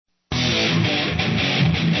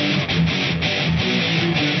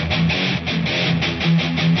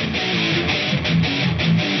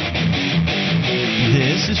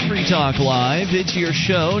Talk Live. It's your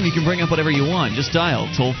show, and you can bring up whatever you want. Just dial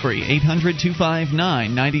toll-free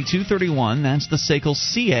 800-259-9231. That's the SACL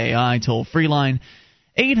CAI toll-free line.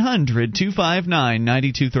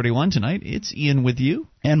 800-259-9231. Tonight, it's Ian with you.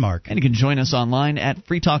 And Mark. And you can join us online at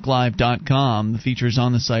freetalklive.com. The features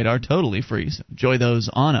on the site are totally free, so enjoy those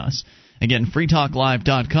on us. Again,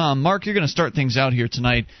 freetalklive.com. Mark, you're going to start things out here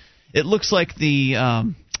tonight. It looks like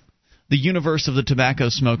the universe of the tobacco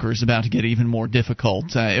smoker is about to get even more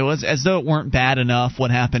difficult. It was as though it weren't bad enough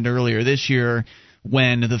what happened earlier this year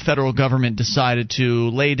when the federal government decided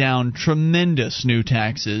to lay down tremendous new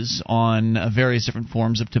taxes on various different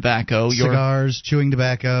forms of tobacco. Cigars, chewing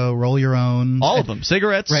tobacco, roll your own. All of them.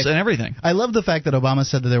 Cigarettes, right, and everything. I love the fact that Obama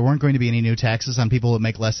said that there weren't going to be any new taxes on people that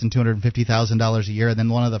make less than $250,000 a year, and then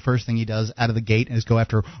one of the first thing he does out of the gate is go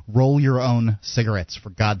after roll your own cigarettes,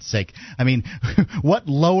 for God's sake. I mean, what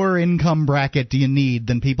lower income bracket do you need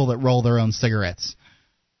than people that roll their own cigarettes?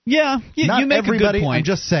 Yeah, you make a good point. I'm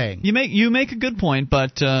just saying. You make a good point,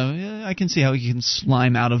 but I can see how he can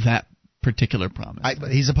slime out of that particular promise.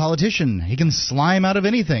 He's a politician. He can slime out of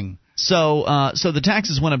anything. So the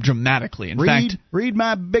taxes went up dramatically. In fact, read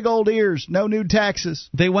my big old ears. No new taxes.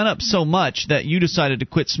 They went up so much that you decided to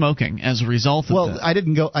quit smoking as a result of that. Well,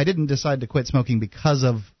 I didn't decide to quit smoking because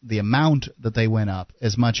of the amount that they went up,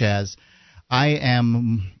 as much as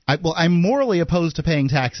I'm morally opposed to paying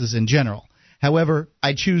taxes in general. However,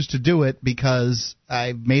 I choose to do it because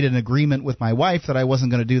I made an agreement with my wife that I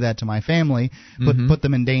wasn't going to do that to my family, put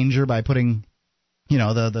them in danger by putting,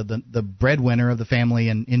 the breadwinner of the family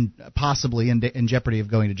in possibly in jeopardy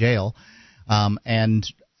of going to jail, and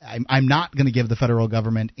I'm not going to give the federal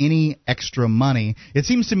government any extra money. It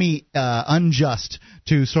seems to me unjust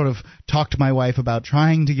to sort of talk to my wife about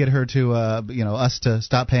trying to get her to, us to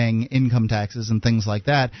stop paying income taxes and things like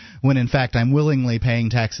that, when in fact I'm willingly paying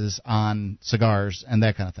taxes on cigars and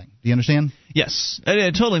that kind of thing. Do you understand? Yes,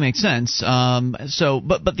 it totally makes sense. But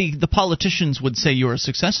the politicians would say you're a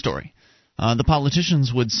success story. The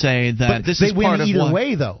politicians would say that this is part of they win either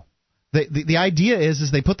way, though. The idea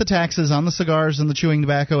is they put the taxes on the cigars and the chewing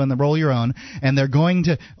tobacco and the roll your own, and they're going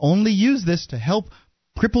to only use this to help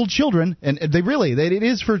crippled children, and it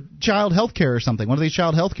is for child health care or something, one of these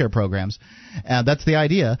child health care programs. That's the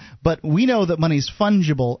idea. But we know that money's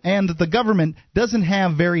fungible, and the government doesn't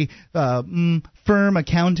have very firm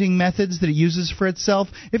accounting methods that it uses for itself.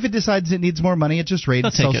 If it decides it needs more money, it just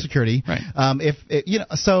raids Social Security. Right.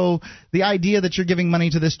 So the idea that you're giving money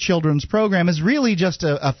to this children's program is really just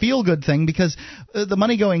a feel-good thing, because the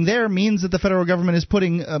money going there means that the federal government is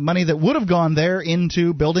putting money that would have gone there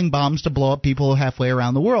into building bombs to blow up people halfway around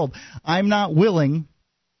the world. I'm not willing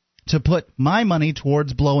to put my money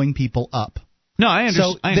towards blowing people up. No, I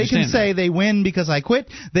understand. So they can say they win because I quit.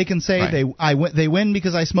 They can say they win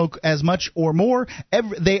because I smoke as much or more.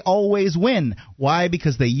 They always win. Why?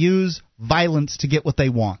 Because they use violence to get what they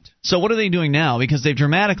want. So what are they doing now? Because they've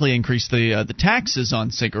dramatically increased the taxes on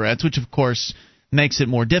cigarettes, which of course makes it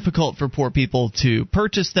more difficult for poor people to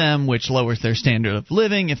purchase them, which lowers their standard of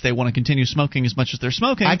living if they want to continue smoking as much as they're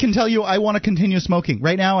smoking. I can tell you I want to continue smoking.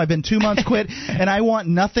 Right now I've been 2 months quit, and I want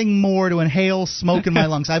nothing more to inhale smoke in my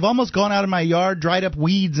lungs. I've almost gone out in my yard, dried up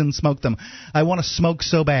weeds, and smoked them. I want to smoke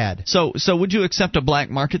so bad. So would you accept a black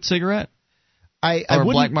market cigarette? I or a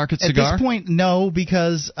wouldn't, black market cigar? At this point, no,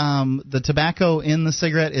 because the tobacco in the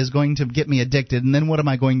cigarette is going to get me addicted, and then what am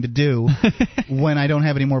I going to do when I don't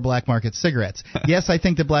have any more black market cigarettes? Yes, I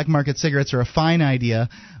think that black market cigarettes are a fine idea.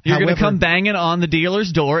 You're going to come banging on the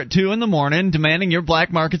dealer's door at 2 in the morning demanding your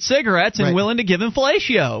black market cigarettes and willing to give him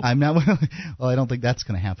fellatio. I'm not. Well, I don't think that's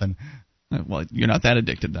going to happen. Well, you're not that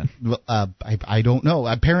addicted then. Well, I don't know.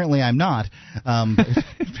 Apparently, I'm not.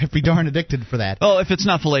 I'd be darn addicted for that. Well, if it's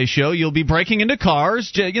not fellatio, you'll be breaking into cars,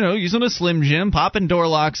 using a Slim Jim, popping door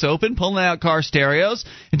locks open, pulling out car stereos,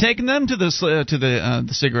 and taking them to the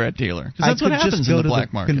cigarette dealer. Because that's what happens in the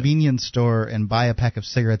black market. I could just go to the convenience store and buy a pack of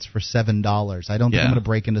cigarettes for $7. I don't think I'm going to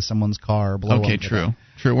break into someone's car or blow up. Okay, true.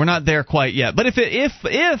 We're not there quite yet. But if,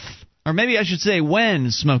 or maybe I should say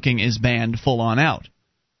when smoking is banned full on out,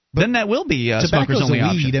 then that will be smoker's only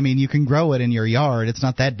option. Weed. I mean, you can grow it in your yard. It's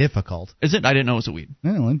not that difficult. Is it? I didn't know it was a weed.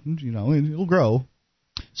 Well, it'll grow.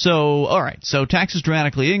 So, all right. So taxes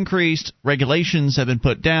dramatically increased, regulations have been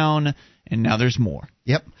put down, and now there's more.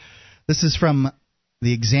 Yep. This is from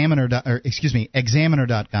the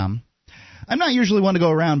Examiner.com. I'm not usually one to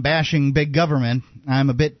go around bashing big government. I'm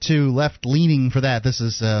a bit too left-leaning for that. This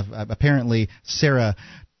is apparently Sarah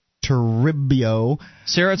Toribio.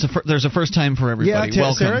 Sarah, there's a first time for everybody. Yeah,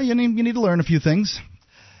 welcome. Sarah, you need to learn a few things.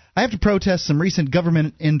 I have to protest some recent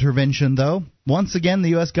government intervention, though. Once again, the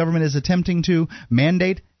U.S. government is attempting to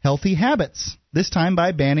mandate healthy habits. this time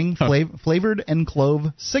by banning flavored and clove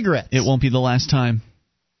cigarettes. It won't be the last time.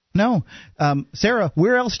 No. Sarah,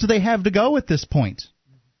 where else do they have to go at this point?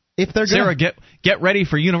 If they're Sarah, get ready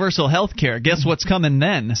for universal health care. Guess what's coming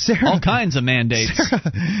then? Sarah, all kinds of mandates.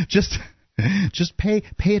 Sarah, just pay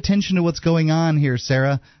attention to what's going on here,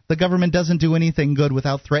 Sarah. The government doesn't do anything good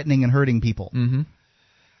without threatening and hurting people. Mm-hmm.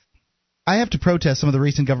 I have to protest some of the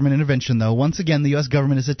recent government intervention, though. Once again, the U.S.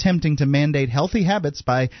 government is attempting to mandate healthy habits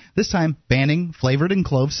by, this time, banning flavored and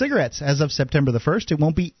clove cigarettes. As of September the 1st,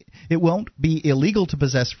 it won't be illegal to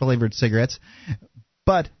possess flavored cigarettes,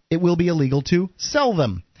 but it will be illegal to sell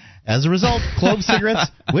them. As a result, clove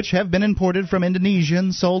cigarettes, which have been imported from Indonesia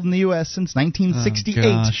and sold in the U.S. since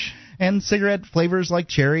 1968, and cigarette flavors like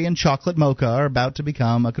cherry and chocolate mocha are about to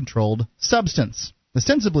become a controlled substance.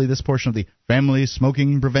 Ostensibly, this portion of the Family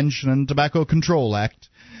Smoking Prevention and Tobacco Control Act,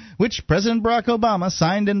 which President Barack Obama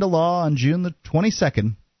signed into law on June the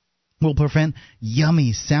 22nd, will prevent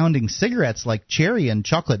yummy-sounding cigarettes like cherry and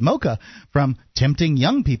chocolate mocha from tempting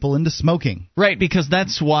young people into smoking. Right, because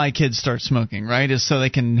that's why kids start smoking, right, is so they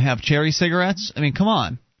can have cherry cigarettes? I mean, come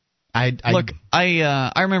on. Look,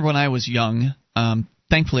 I remember when I was young,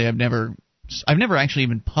 thankfully I've never actually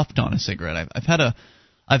even puffed on a cigarette.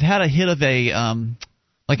 I've had a hit of a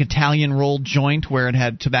like Italian rolled joint where it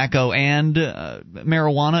had tobacco and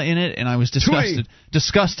marijuana in it, and I was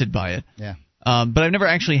disgusted by it. Yeah. But I've never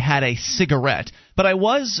actually had a cigarette. But I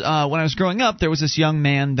was when I was growing up, there was this young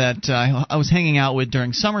man that I was hanging out with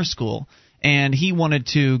during summer school, and he wanted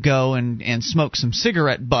to go and smoke some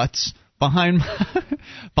cigarette butts behind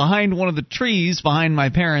one of the trees behind my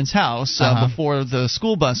parents' house before the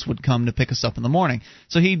school bus would come to pick us up in the morning.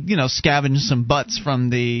 So he, scavenged some butts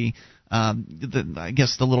from the I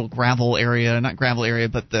guess the little gravel area, not gravel area,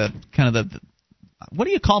 but the kind of the what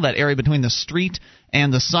do you call that area between the street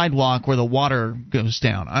and the sidewalk where the water goes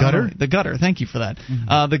down? Gutter? The gutter. Thank you for that.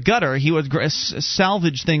 Mm-hmm. The gutter, he would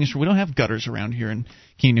salvage things. We don't have gutters around here in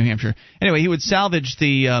Keene, New Hampshire. Anyway, he would salvage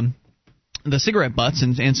the cigarette butts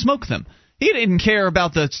and smoke them. He didn't care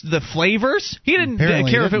about the flavors. He didn't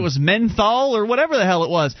care if it was menthol or whatever the hell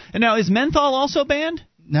it was. And now, is menthol also banned?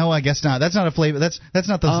 No, I guess not. That's not a flavor. That's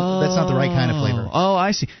not the right kind of flavor. Oh,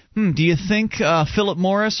 I see. Do you think Philip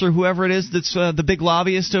Morris or whoever it is that's the big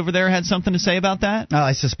lobbyist over there had something to say about that?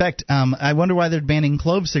 I suspect. I wonder why they're banning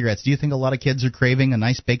clove cigarettes. Do you think a lot of kids are craving a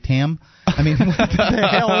nice baked ham? I mean, what the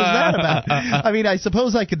hell is that about? I mean, I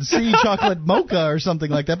suppose I could see chocolate mocha or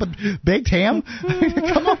something like that, but baked ham?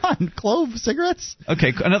 Come on, clove cigarettes?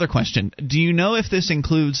 Okay, another question. Do you know if this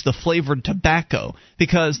includes the flavored tobacco?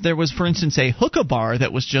 Because there was, for instance, a hookah bar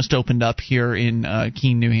that was just opened up here in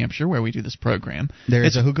Keene, New Hampshire, where we do this program.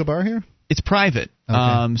 There's a hookah bar here? It's private,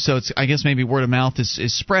 okay. So it's, I guess maybe word of mouth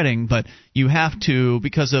is spreading, but you have to,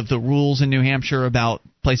 because of the rules in New Hampshire about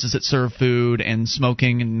places that serve food and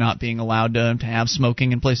smoking and not being allowed to have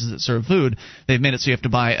smoking in places that serve food, they've made it so you have to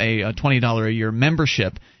buy a $20 a year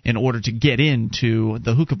membership in order to get into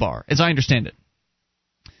the hookah bar, as I understand it.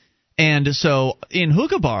 And so in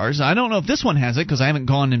hookah bars, I don't know if this one has it because I haven't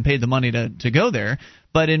gone and paid the money to go there,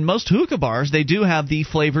 but in most hookah bars, they do have the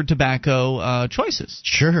flavored tobacco choices.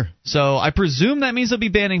 Sure. So I presume that means they'll be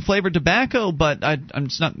banning flavored tobacco, but I'm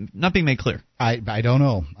just not being made clear. I don't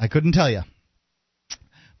know. I couldn't tell you.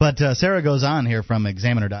 But Sarah goes on here from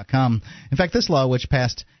Examiner.com. In fact, this law, which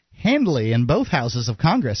passed handily in both houses of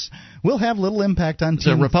Congress, will have little impact on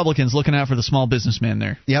So Republicans looking out for the small businessman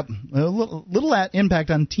there. Yep. Little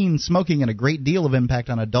impact on teen smoking and a great deal of impact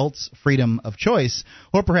on adults' freedom of choice,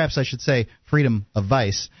 or perhaps I should say freedom of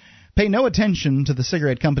vice. Pay no attention to the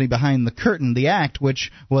cigarette company behind the curtain. The act,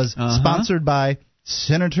 which was sponsored by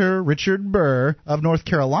Senator Richard Burr of North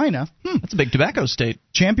Carolina. That's a big tobacco state.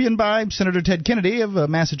 Championed by Senator Ted Kennedy of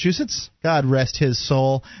Massachusetts. God rest his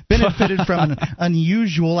soul. Benefited from an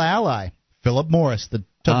unusual ally, Philip Morris, the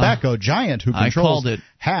tobacco giant who controls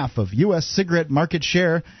half of U.S. cigarette market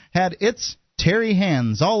share, had its tarry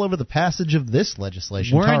hands all over the passage of this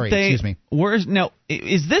legislation. Now,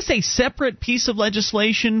 is this a separate piece of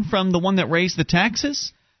legislation from the one that raised the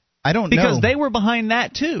taxes? I don't know. Because they were behind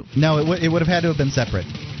that, too. No, it would have had to have been separate.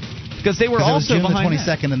 Because they were also behind June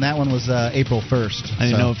the 22nd, and that one was April 1st. I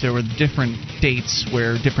didn't know if there were different dates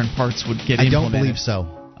where different parts would get implemented. I don't believe so.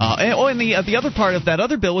 And the other part of that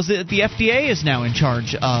other bill was that the FDA is now in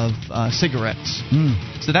charge of cigarettes.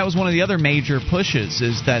 So that was one of the other major pushes,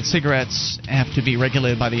 is that cigarettes have to be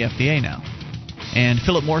regulated by the FDA now. And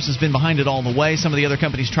Philip Morris has been behind it all the way. Some of the other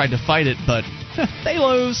companies tried to fight it, but they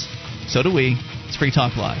lose. So do we. It's Free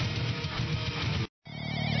Talk Live.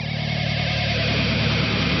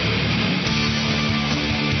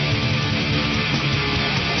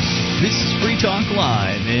 This is Free Talk Talk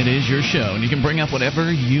Live. It is your show, and you can bring up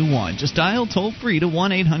whatever you want. Just dial toll-free to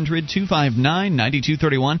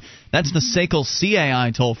 1-800-259-9231. That's the SACL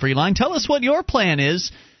CAI toll-free line. Tell us what your plan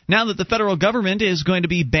is now that the federal government is going to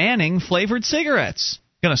be banning flavored cigarettes.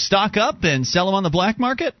 Going to stock up and sell them on the black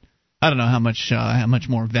market? I don't know how much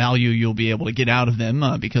more value you'll be able to get out of them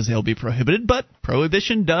because they'll be prohibited, but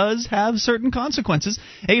prohibition does have certain consequences.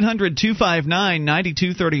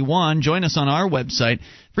 800-259-9231. Join us on our website,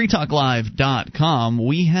 freetalklive.com.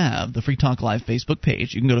 We have the Free Talk Live Facebook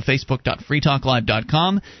page. You can go to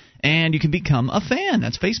facebook.freetalklive.com, and you can become a fan.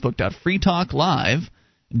 That's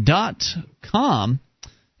facebook.freetalklive.com.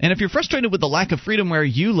 And if you're frustrated with the lack of freedom where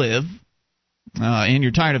you live, and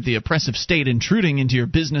you're tired of the oppressive state intruding into your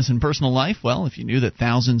business and personal life, well, if you knew that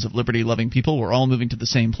thousands of liberty-loving people were all moving to the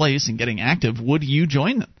same place and getting active, would you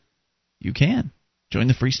join them? You can. Join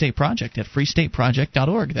the Free State Project at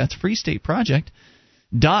freestateproject.org. That's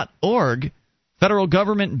freestateproject.org. Federal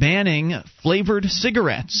government banning flavored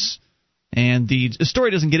cigarettes. And the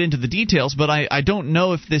story doesn't get into the details, but I don't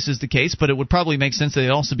know if this is the case, but it would probably make sense that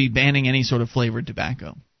they'd also be banning any sort of flavored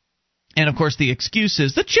tobacco. And, of course, the excuse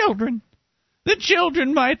is the children. The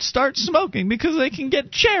children might start smoking because they can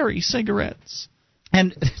get cherry cigarettes.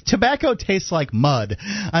 And tobacco tastes like mud.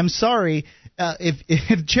 I'm sorry.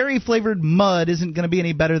 If cherry-flavored mud isn't going to be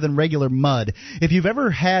any better than regular mud. If you've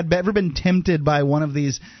ever been tempted by one of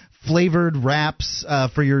these flavored wraps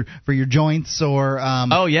for your joints, or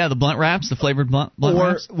the blunt wraps, the flavored blunt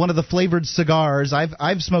wraps, or one of the flavored cigars.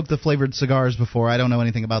 I've smoked the flavored cigars before. I don't know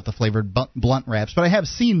anything about the flavored blunt wraps, but I have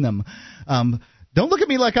seen them. Don't look at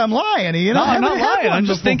me like I'm lying. You know, no, I'm not lying. I'm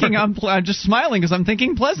just thinking. I'm just smiling because I'm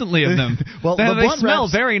thinking pleasantly of them. Well, they smell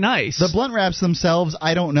very nice. The blunt wraps themselves,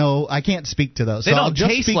 I don't know. I can't speak to those. They don't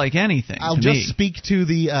taste like anything. I'll just speak to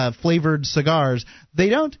the flavored cigars. They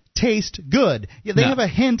don't taste good. They have a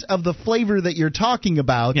hint of the flavor that you're talking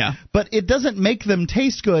about, but it doesn't make them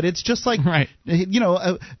taste good. It's just like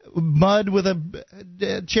mud with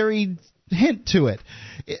a cherry hint to it.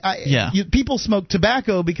 People smoke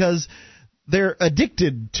tobacco because they're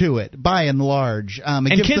addicted to it, by and large. And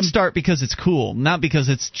kids start because it's cool, not because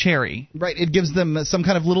it's cherry. Right. It gives them it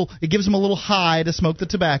gives them a little high to smoke the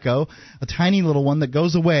tobacco, a tiny little one that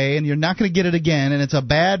goes away, and you're not going to get it again. And it's a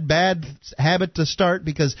bad habit to start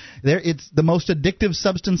because it's the most addictive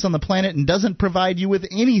substance on the planet and doesn't provide you with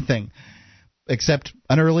anything except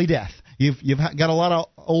an early death. You've got a lot of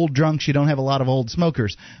old drunks. You don't have a lot of old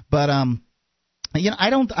smokers. But I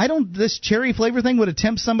don't. This cherry flavor thing would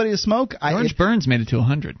tempt somebody to smoke. George Burns made it to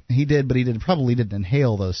 100. He did, but he probably didn't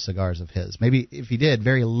inhale those cigars of his. Maybe if he did,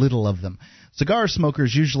 very little of them. Cigar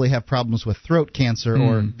smokers usually have problems with throat cancer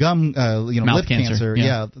or gum, lip cancer.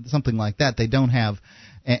 Something like that. They don't have,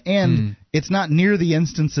 and it's not near the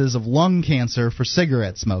instances of lung cancer for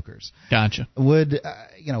cigarette smokers. Gotcha. Would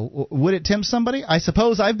it tempt somebody? I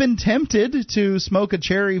suppose I've been tempted to smoke a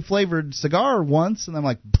cherry flavored cigar once, and I'm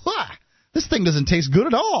like, bah! This thing doesn't taste good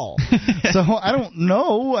at all. So I don't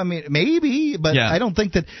know. I mean, maybe, but I don't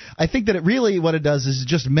think that. I think that it really what it does is it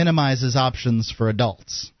just minimizes options for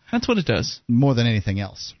adults. That's what it does. More than anything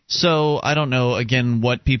else. So I don't know, again,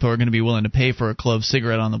 what people are going to be willing to pay for a clove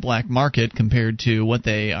cigarette on the black market compared to what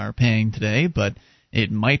they are paying today, but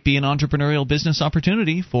it might be an entrepreneurial business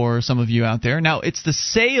opportunity for some of you out there. Now, it's the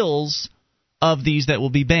sales of these that will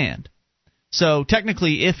be banned. So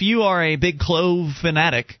technically, if you are a big clove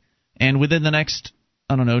fanatic, and within the next,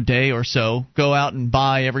 day or so, go out and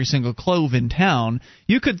buy every single clove in town,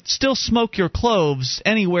 you could still smoke your cloves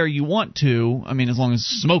anywhere you want to. I mean, as long as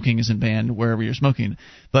smoking isn't banned wherever you're smoking.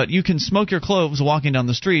 But you can smoke your cloves walking down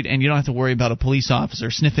the street, and you don't have to worry about a police officer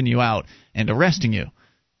sniffing you out and arresting you.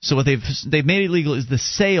 So what they've made illegal is the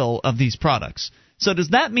sale of these products. So does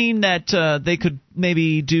that mean that they could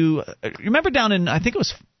maybe do? Remember down in, I think it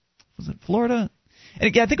was it Florida? And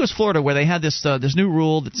again, I think it was Florida where they had this new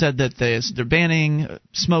rule that said that they're banning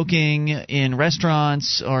smoking in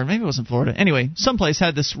restaurants, or maybe it wasn't Florida. Anyway, someplace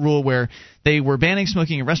had this rule where they were banning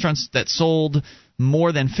smoking in restaurants that sold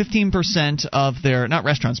more than 15% of their, not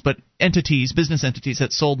restaurants, but business entities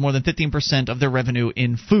that sold more than 15% of their revenue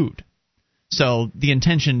in food. So the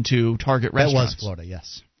intention to target restaurants. That was Florida,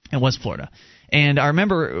 yes. It was Florida. And I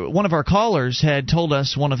remember one of our callers had told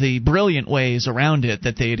us one of the brilliant ways around it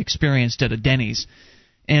that they had experienced at a Denny's.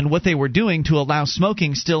 And what they were doing to allow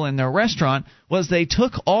smoking still in their restaurant was they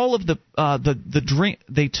took all of the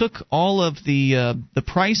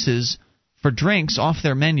prices for drinks off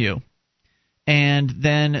their menu, and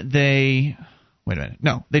then they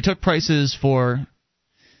took prices for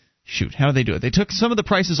how do they do it? They took some of the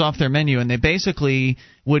prices off their menu, and they basically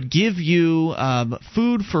would give you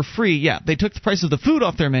food for free. Yeah, they took the price of the food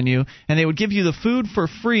off their menu, and they would give you the food for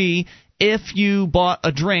free if you bought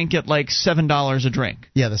a drink at like $7 a drink.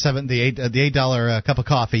 Yeah, the $8 cup of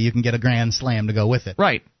coffee, you can get a Grand Slam to go with it.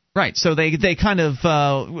 Right. So they kind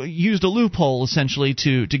of used a loophole essentially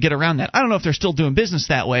to get around that. I don't know if they're still doing business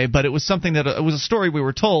that way, but it was something that it was a story we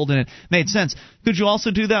were told, and it made sense. Could you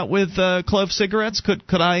also do that with clove cigarettes? Could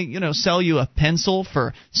I sell you a pencil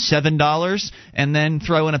for $7 and then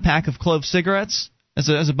throw in a pack of clove cigarettes as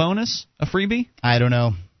a bonus, a freebie? I don't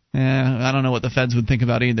know. Yeah, I don't know what the feds would think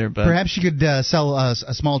about either. But perhaps you could sell a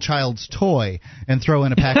small child's toy and throw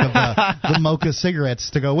in a pack of the mocha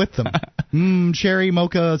cigarettes to go with them. Cherry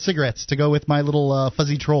mocha cigarettes to go with my little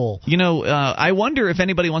fuzzy troll. I wonder if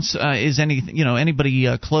anybody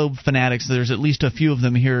anybody clove fanatics. There's at least a few of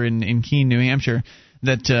them here in Keene, New Hampshire,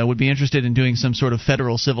 that would be interested in doing some sort of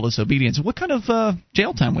federal civil disobedience. What kind of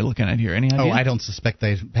jail time are we looking at here? Any idea? Oh, I don't suspect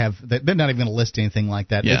they have. They're not even going to list anything like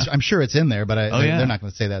that. Yeah. I'm sure it's in there, but they're not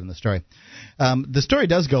going to say that in the story. The story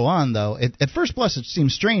does go on, though. At first blush, it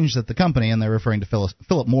seems strange that the company, and they're referring to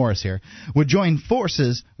Philip Morris here, would join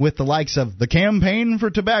forces with the likes of the Campaign for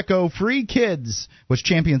Tobacco-Free Kids, which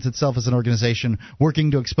champions itself as an organization working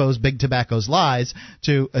to expose Big Tobacco's lies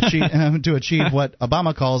to achieve what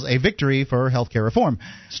Obama calls a victory for healthcare reform.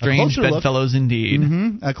 Strange bedfellows indeed.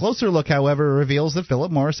 A closer look, however, reveals that Philip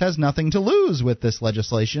Morris has nothing to lose with this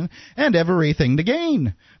legislation and everything to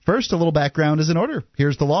gain. First, a little background is in order.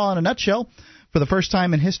 Here's the law in a nutshell. For the first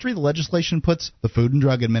time in history, the legislation puts the Food and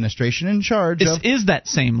Drug Administration in charge of... Is that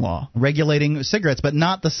same law? ...regulating cigarettes, but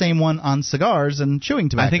not the same one on cigars and chewing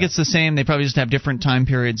tobacco. I think it's the same. They probably just have different time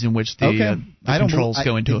periods in which the controls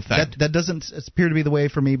go into effect. That doesn't appear to be the way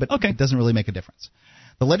for me, but it doesn't really make a difference.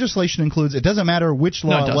 The legislation includes... It doesn't matter which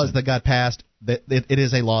law it was that got passed. It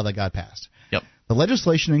is a law that got passed. Yep. The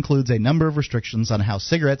legislation includes a number of restrictions on how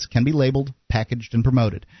cigarettes can be labeled, packaged, and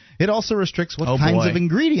promoted. It also restricts what kinds of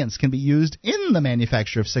ingredients can be used in the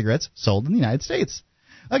manufacture of cigarettes sold in the United States.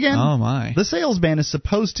 Again, the sales ban is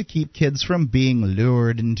supposed to keep kids from being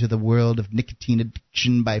lured into the world of nicotine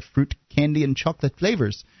addiction by fruit, candy, and chocolate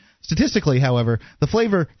flavors. Statistically, however, the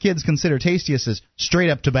flavor kids consider tastiest is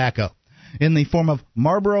straight-up tobacco, in the form of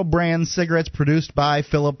Marlboro brand cigarettes produced by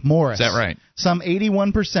Philip Morris. Is that right? Some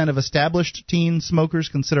 81% of established teen smokers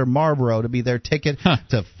consider Marlboro to be their ticket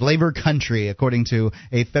to flavor country, according to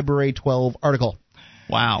a February 12 article.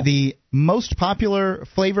 Wow. The most popular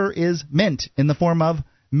flavor is mint, in the form of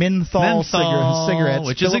menthol cigarettes,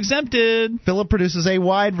 which is exempted. Philip produces a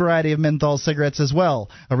wide variety of menthol cigarettes as well.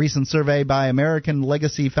 A recent survey by American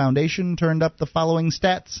Legacy Foundation turned up the following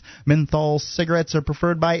stats. Menthol cigarettes are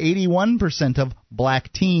preferred by 81% of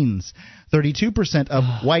black teens, 32%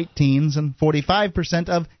 of white teens, and 45%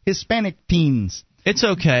 of Hispanic teens. It's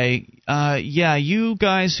okay. You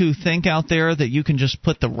guys who think out there that you can just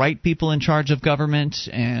put the right people in charge of government,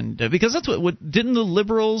 and because that's what didn't the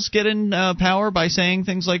liberals get in power by saying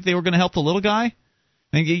things like they were going to help the little guy?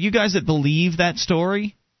 I mean, you guys that believe that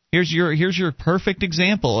story, here's your perfect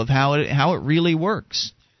example of how it really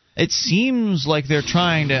works. It seems like they're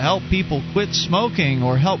trying to help people quit smoking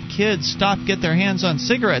or help kids get their hands on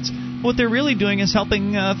cigarettes. What they're really doing is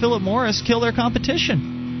helping Philip Morris kill their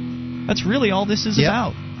competition. That's really all this is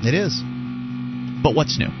about. It is. But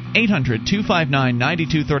what's new?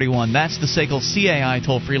 800-259-9231. That's the SACL CAI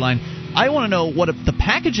toll-free line. I want to know what the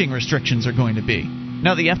packaging restrictions are going to be.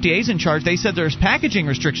 Now, the FDA's in charge. They said there's packaging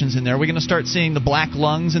restrictions in there. Are we going to start seeing the black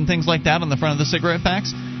lungs and things like that on the front of the cigarette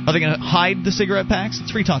packs? Are they going to hide the cigarette packs? It's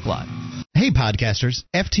Free Talk Live. Hey, podcasters.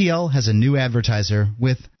 FTL has a new advertiser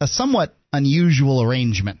with a somewhat unusual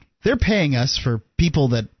arrangement. They're paying us for people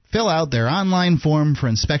that fill out their online form for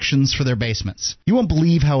inspections for their basements. You won't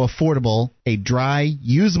believe how affordable a dry,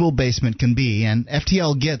 usable basement can be, and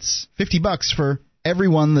FTL gets $50 for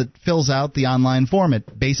everyone that fills out the online form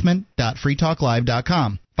at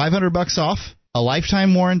basement.freetalklive.com. $500 off, a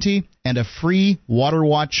lifetime warranty, and a free Water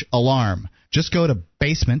Watch alarm. Just go to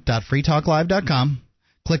basement.freetalklive.com,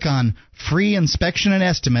 click on Free Inspection and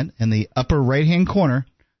Estimate in the upper right-hand corner,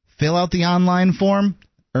 fill out the online form,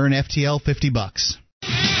 earn FTL $50.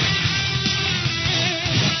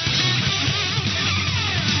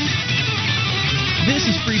 This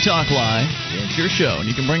is Free Talk Live. It's your show, and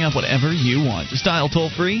you can bring up whatever you want. Just dial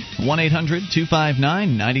toll-free,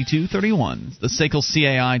 1-800-259-9231. It's the SACL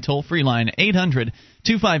CAI toll-free line,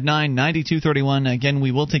 800-259-9231. Again,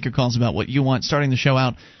 we will take your calls about what you want, starting the show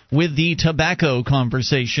out with the tobacco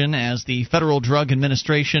conversation as the Federal Drug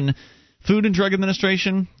Administration, Food and Drug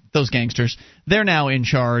Administration, those gangsters, they're now in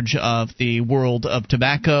charge of the world of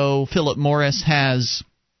tobacco. Philip Morris has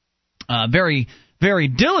very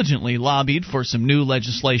diligently lobbied for some new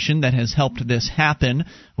legislation that has helped this happen.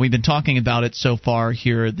 We've been talking about it so far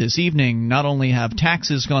here this evening. Not only have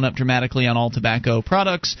taxes gone up dramatically on all tobacco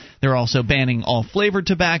products, they're also banning all flavored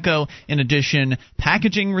tobacco. In addition,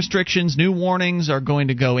 packaging restrictions, new warnings are going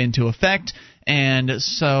to go into effect. And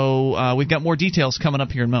so we've got more details coming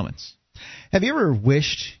up here in moments. Have you ever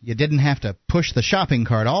wished you didn't have to push the shopping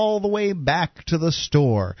cart all the way back to the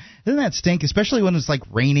store? Doesn't that stink, especially when it's like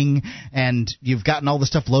raining and you've gotten all the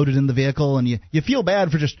stuff loaded in the vehicle and you feel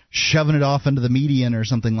bad for just shoving it off into the median or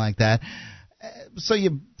something like that? So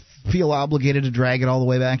you feel obligated to drag it all the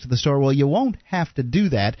way back to the store. Well, you won't have to do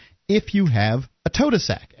that if you have a tote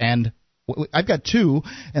sack. And I've got two,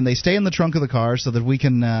 and they stay in the trunk of the car so that we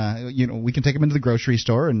can take them into the grocery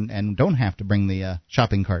store and don't have to bring the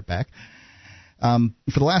shopping cart back.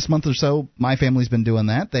 For the last month or so, my family's been doing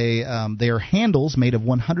that. They are handles made of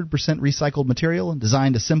 100% recycled material and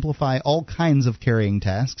designed to simplify all kinds of carrying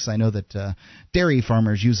tasks. I know that dairy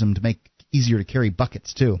farmers use them to make it easier to carry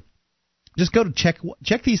buckets, too. Just go to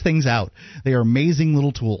check these things out. They are amazing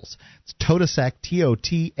little tools. It's Totasak,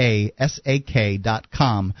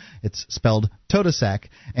 TOTASAK.com. It's spelled Totasak,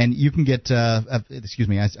 and you can get excuse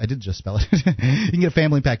me, I did just spell it. You can get a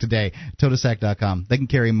family pack today, Totasak.com. They can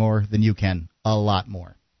carry more than you can, a lot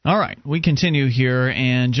more. All right, we continue here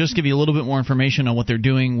and just give you a little bit more information on what they're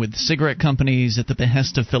doing with cigarette companies at the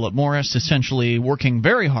behest of Philip Morris, essentially working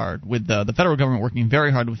very hard with the federal government, working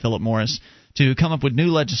very hard with Philip Morris to come up with new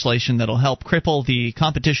legislation that will help cripple the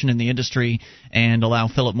competition in the industry and allow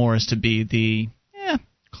Philip Morris to be the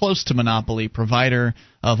close to monopoly provider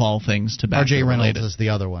of all things tobacco R.J. Reynolds related. is the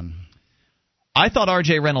other one. I thought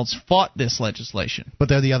R.J. Reynolds fought this legislation. But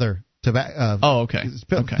they're the other. Okay.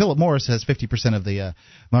 Philip Morris has 50% of the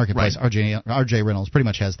marketplace. Right. R.J. Reynolds pretty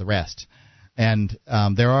much has the rest. And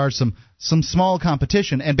there are some small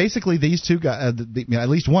competition, and basically these two guys, at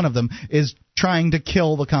least one of them, is trying to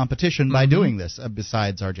kill the competition by doing this,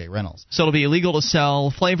 besides R.J. Reynolds. So it'll be illegal to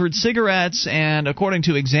sell flavored cigarettes, and according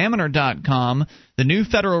to Examiner.com, the new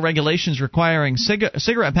federal regulations requiring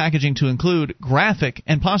cigarette packaging to include graphic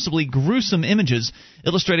and possibly gruesome images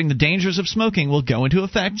illustrating the dangers of smoking will go into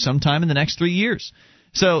effect sometime in the next 3 years.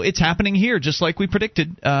 So it's happening here, just like we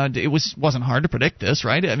predicted. It wasn't hard to predict this,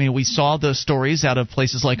 right? I mean, we saw the stories out of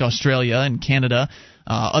places like Australia and Canada,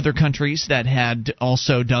 other countries that had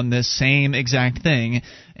also done this same exact thing.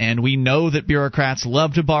 And we know that bureaucrats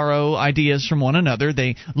love to borrow ideas from one another.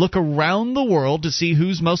 They look around the world to see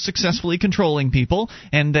who's most successfully controlling people,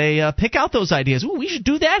 and they pick out those ideas. Ooh, we should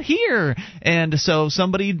do that here. And so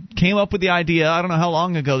somebody came up with the idea. I don't know how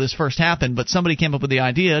long ago this first happened, but somebody came up with the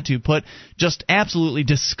idea to put just absolutely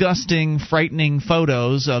disgusting, frightening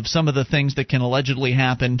photos of some of the things that can allegedly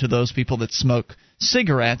happen to those people that smoke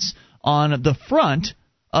cigarettes on the front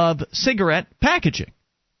of cigarette packaging.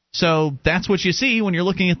 So that's what you see when you're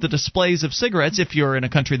looking at the displays of cigarettes, if you're in a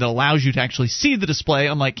country that allows you to actually see the display,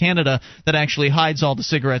 unlike Canada that actually hides all the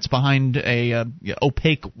cigarettes behind a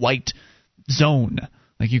opaque white zone.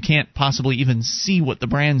 Like you can't possibly even see what the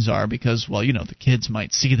brands are because, well, you know, the kids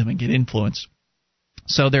might see them and get influenced.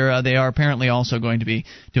 So they are apparently also going to be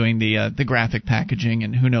doing the graphic packaging,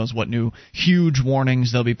 and who knows what new huge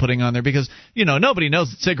warnings they'll be putting on there because, you know, nobody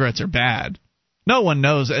knows that cigarettes are bad. No one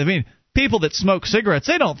knows. I mean, people that smoke cigarettes,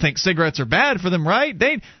 they don't think cigarettes are bad for them, right?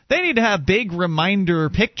 They need to have big reminder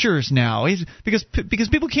pictures now because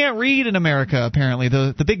people can't read in America, apparently.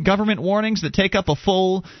 The big government warnings that take up a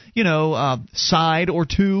full, side or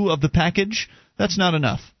two of the package, that's not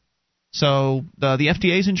enough. So the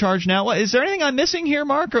FDA's in charge now. Is there anything I'm missing here,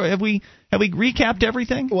 Mark, or have we recapped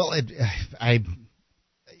everything? Well, I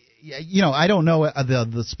don't know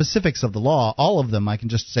the specifics of the law, all of them. I can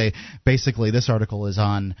just say basically this article is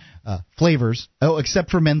on flavors,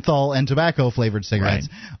 except for menthol and tobacco-flavored cigarettes.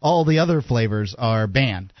 Right. All the other flavors are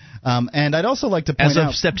banned. And I'd also like to point out... As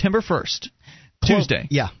of September 1st, Tuesday.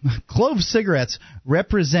 Yeah. Clove cigarettes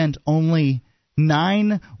represent only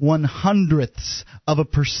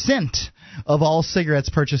 0.09% of all cigarettes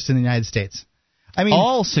purchased in the United States. I mean,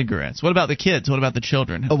 all cigarettes. What about the kids? What about the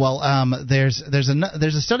children? Well, there's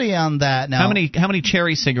a study on that now. How many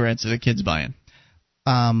cherry cigarettes are the kids buying?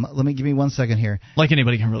 Give me 1 second here. Like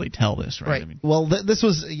anybody can really tell this, right? Right. I mean, well, this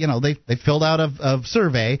was, they filled out a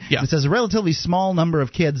survey. Yeah. It says a relatively small number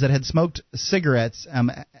of kids that had smoked cigarettes.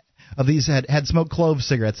 Of these had smoked clove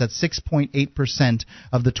cigarettes. That's 6.8%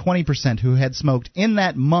 of the 20% who had smoked in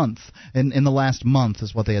that month, in the last month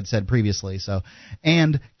is what they had said previously. So,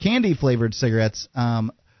 and candy-flavored cigarettes,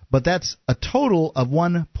 but that's a total of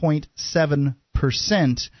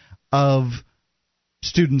 1.7% of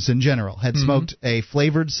students in general had smoked a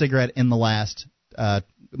flavored cigarette in the last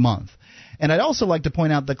month. And I'd also like to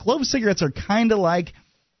point out that clove cigarettes are kind of like,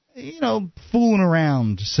 fooling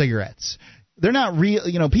around cigarettes. They're not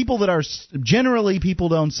real, people that are generally, people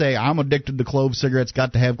don't say, I'm addicted to clove cigarettes,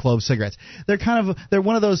 got to have clove cigarettes. They're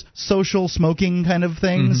one of those social smoking kind of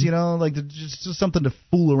things, like just something to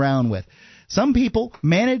fool around with. Some people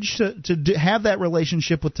manage to have that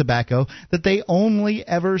relationship with tobacco that they only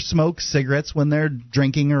ever smoke cigarettes when they're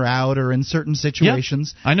drinking or out or in certain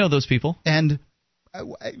situations. Yeah, I know those people. And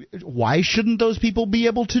why shouldn't those people be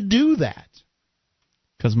able to do that?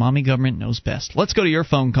 Because mommy government knows best. Let's go to your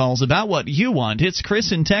phone calls about what you want. It's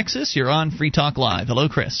Chris in Texas. You're on Free Talk Live. Hello,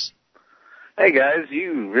 Chris. Hey, guys.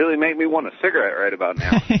 You really make me want a cigarette right about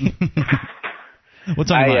now.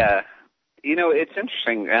 What's on your mind? It's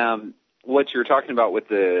interesting. What you're talking about with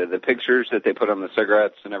the pictures that they put on the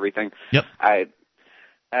cigarettes and everything. Yep.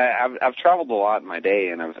 I've traveled a lot in my day,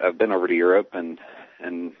 and I've been over to Europe and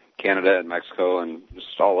Canada and Mexico and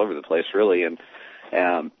just all over the place, really. And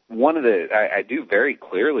I do very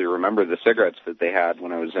clearly remember the cigarettes that they had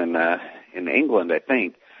when I was in England, I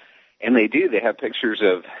think. And they have pictures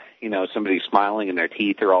of, somebody smiling and their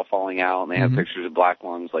teeth are all falling out, and they have pictures of black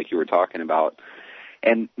lungs like you were talking about.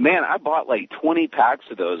 And, man, I bought like 20 packs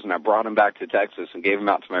of those, and I brought them back to Texas and gave them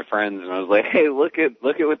out to my friends. And I was like, hey, look at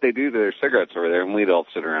what they do to their cigarettes over there. And we'd all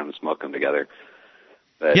sit around and smoke them together.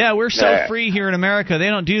 But, yeah, we're so free here in America. They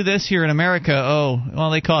don't do this here in America. Oh, well,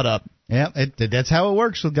 they caught up. Yeah, that's how it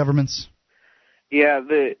works with governments. Yeah,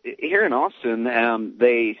 here in Austin,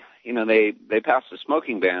 they passed a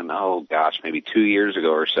smoking ban, maybe 2 years ago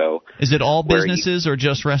or so. Is it all businesses or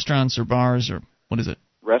just restaurants or bars, or what is it?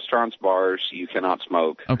 Restaurants, bars, you cannot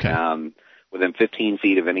smoke. Okay. Within 15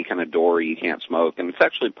 feet of any kind of door, you can't smoke. And it's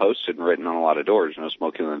actually posted and written on a lot of doors, no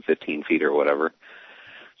smoking within 15 feet or whatever.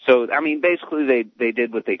 So, basically they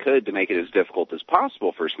did what they could to make it as difficult as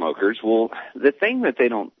possible for smokers. Well, the thing that they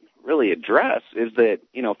don't really address is that,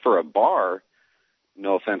 for a bar,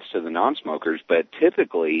 no offense to the non-smokers, but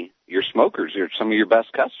typically your smokers are some of your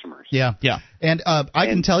best customers. Yeah. And I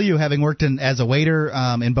can tell you, having worked as a waiter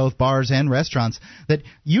in both bars and restaurants, that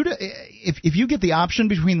if you get the option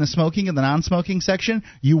between the smoking and the non-smoking section,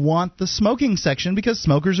 you want the smoking section because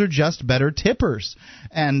smokers are just better tippers.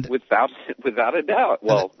 And without a doubt.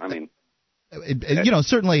 Well,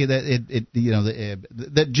 certainly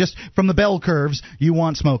that just from the bell curves, you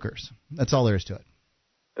want smokers. That's all there is to it.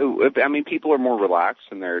 People are more relaxed,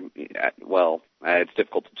 and it's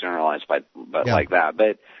difficult to generalize, like that.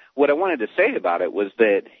 But what I wanted to say about it was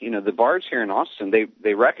that, the bars here in Austin,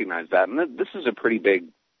 they recognize that, and this is a pretty big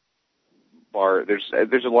bar.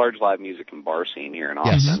 There's a large live music and bar scene here in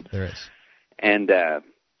Austin. Yes, there is. And,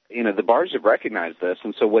 the bars have recognized this,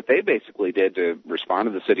 and so what they basically did to respond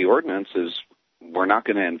to the city ordinance is we're not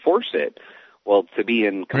going to enforce it. Well, to be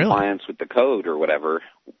in compliance with the code or whatever,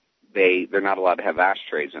 they're not allowed to have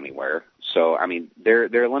ashtrays anywhere. So,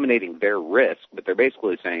 they're eliminating their risk, but they're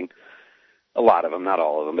basically saying, a lot of them, not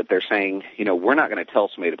all of them, but they're saying, we're not going to tell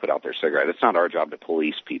somebody to put out their cigarette. It's not our job to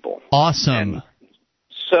police people. Awesome.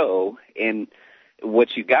 And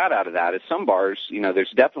what you got out of that is some bars,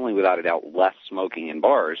 there's definitely without a doubt less smoking in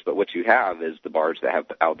bars, but what you have is the bars that have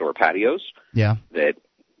outdoor patios. Yeah. That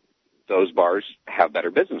those bars have better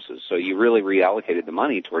businesses. So you really reallocated the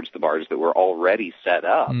money towards the bars that were already set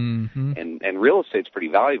up. Mm-hmm. And real estate's pretty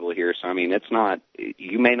valuable here. So, it's not,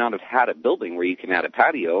 you may not have had a building where you can add a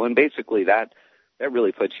patio, and basically that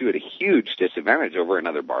really puts you at a huge disadvantage over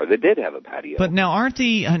another bar that did have a patio. But now aren't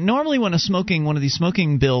normally when one of these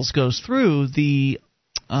smoking bills goes through, the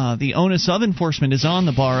onus of enforcement is on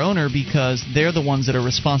the bar owner because they're the ones that are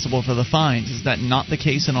responsible for the fines. Is that not the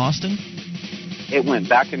case in Austin? It went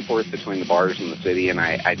back and forth between the bars and the city, and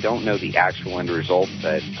I don't know the actual end result,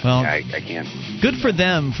 but I can't. Good for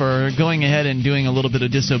them for going ahead and doing a little bit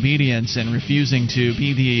of disobedience and refusing to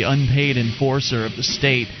be the unpaid enforcer of the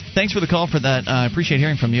state. Thanks for the call for that. I appreciate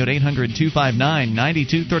hearing from you at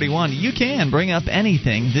 800-259-9231. You can bring up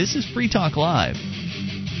anything. This is Free Talk Live.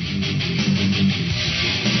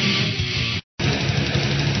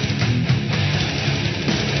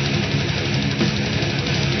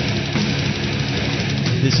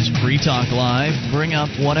 This is Free Talk Live. Bring up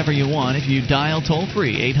whatever you want if you dial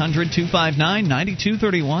toll-free.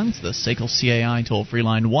 800-259-9231. It's the SACL CAI toll-free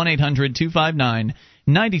line.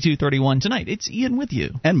 1-800-259-9231. Tonight, it's Ian with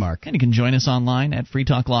you. And Mark. And you can join us online at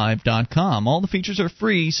freetalklive.com. All the features are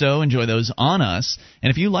free, so enjoy those on us.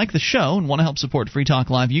 And if you like the show and want to help support Free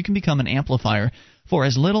Talk Live, you can become an amplifier for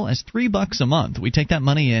as little as $3 a month. We take that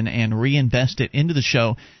money in and reinvest it into the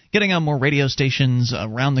show, getting on more radio stations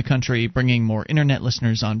around the country, bringing more internet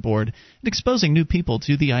listeners on board, and exposing new people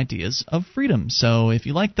to the ideas of freedom. So if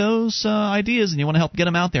you like those ideas and you want to help get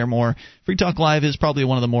them out there more, Free Talk Live is probably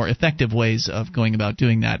one of the more effective ways of going about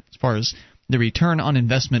doing that as far as the return on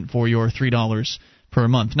investment for your $3 per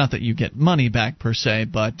month. Not that you get money back per se,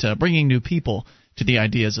 but bringing new people to the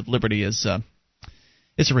ideas of liberty is a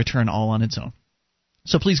return all on its own.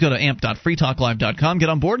 So please go to amp.freetalklive.com, get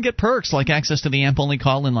on board, and get perks like access to the AMP-only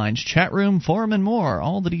call-in lines, chat room, forum, and more.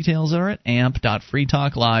 All the details are at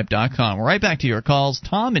amp.freetalklive.com. We're right back to your calls.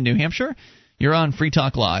 Tom in New Hampshire, you're on Free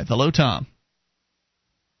Talk Live. Hello, Tom.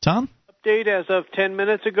 Tom? Update as of 10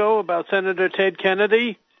 minutes ago about Senator Ted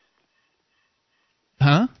Kennedy.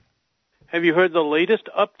 Huh? Have you heard the latest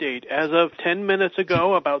update as of 10 minutes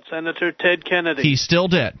ago about Senator Ted Kennedy? He's still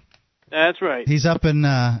dead. That's right. He's up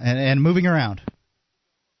and moving around.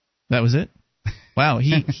 That was it? Wow,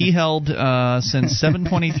 he held since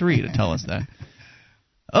 7:23 to tell us that.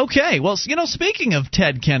 Okay, well, speaking of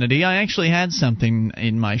Ted Kennedy, I actually had something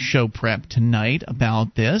in my show prep tonight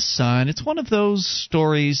about this, and it's one of those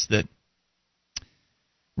stories that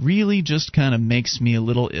really just kind of makes me a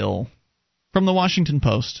little ill. From the Washington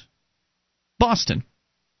Post. Boston.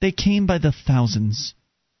 They came by the thousands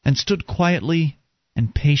and stood quietly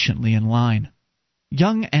and patiently in line.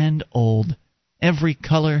 Young and old, every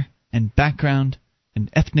color and background and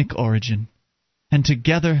ethnic origin. And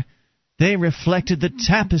together they reflected the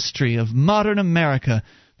tapestry of modern America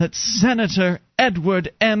that Senator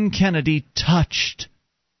Edward M. Kennedy touched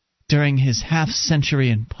during his half-century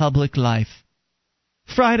in public life.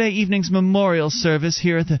 Friday evening's memorial service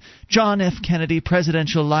here at the John F. Kennedy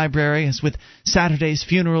Presidential Library, as with Saturday's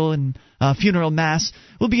funeral and funeral mass,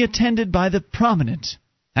 will be attended by the prominent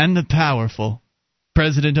and the powerful.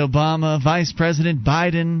 President Obama, Vice President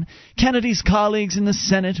Biden, Kennedy's colleagues in the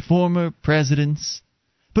Senate, former presidents.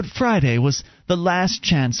 But Friday was the last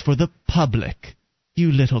chance for the public,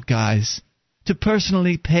 you little guys, to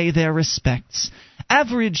personally pay their respects.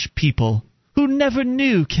 Average people who never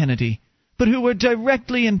knew Kennedy, but who were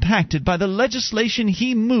directly impacted by the legislation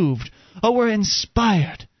he moved or were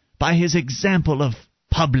inspired by his example of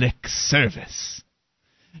public service.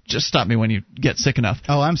 Just stop me when you get sick enough.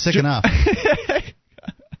 Oh, I'm sick enough.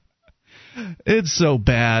 It's so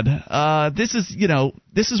bad. This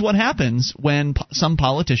is what happens when some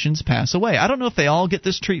politicians pass away. I don't know if they all get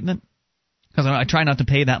this treatment, because I try not to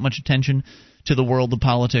pay that much attention to the world of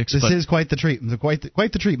politics. This is quite the treatment. Quite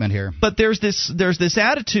the treatment here. But there's this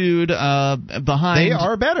attitude behind. They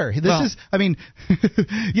are better. They're royalty.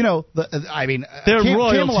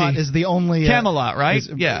 Camelot is the only Camelot, right?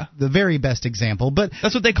 Yeah, the very best example. But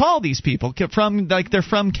that's what they call these people they're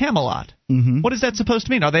from Camelot. Mm-hmm. What is that supposed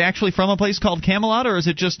to mean? Are they actually from a place called Camelot, or is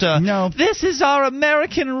it just no? This is our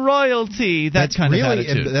American royalty. That's kind of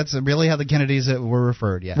attitude. That's really how the Kennedys were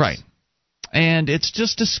referred. Yes, right. And it's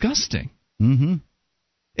just disgusting. Mm-hmm.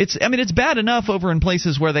 It's bad enough over in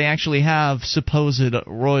places where they actually have supposed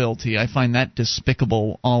royalty. I find that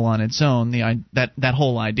despicable all on its own, that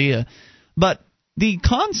whole idea. But the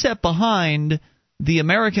concept behind the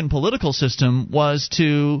American political system was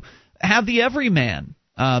to have the everyman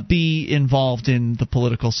be involved in the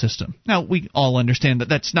political system. Now, we all understand that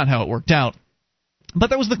that's not how it worked out.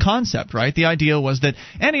 But that was the concept, right? The idea was that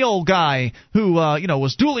any old guy who,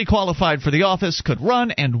 was duly qualified for the office could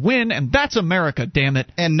run and win, and that's America, damn it.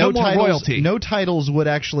 And no more royalty. No titles would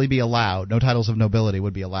actually be allowed. No titles of nobility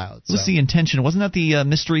would be allowed. What was the intention? Wasn't that the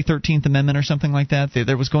mystery 13th Amendment or something like that?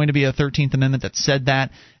 There was going to be a 13th Amendment that said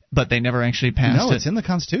that, but they never actually passed it. No, it's in the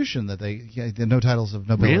Constitution that no titles of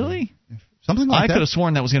nobility. Really? Something like that. I could have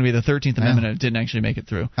sworn that was going to be the 13th Amendment, and it didn't actually make it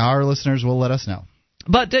through. Our listeners will let us know.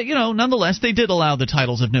 But, nonetheless, they did allow the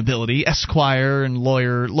titles of nobility. Esquire and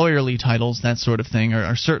lawyerly titles, that sort of thing,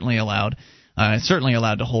 are certainly allowed. Certainly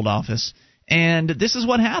allowed to hold office. And this is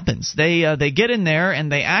what happens. They get in there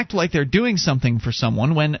and they act like they're doing something for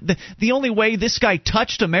someone when the only way this guy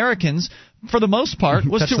touched Americans, for the most part,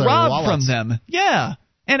 was to rob from them. Yeah.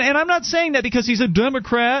 And I'm not saying that because he's a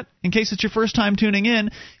Democrat, in case it's your first time tuning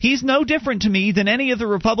in. He's no different to me than any of the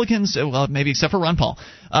Republicans, well, maybe except for Ron Paul,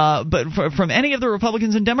 but from any of the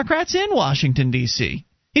Republicans and Democrats in Washington, D.C.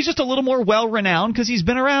 He's just a little more well-renowned because he's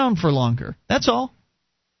been around for longer. That's all.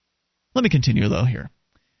 Let me continue, though, here.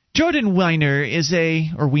 Jordan Weiner is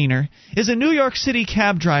a New York City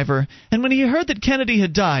cab driver, and when he heard that Kennedy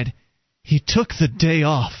had died, he took the day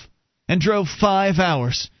off and drove 5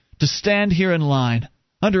 hours to stand here in line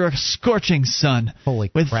under a scorching sun,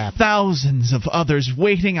 with thousands of others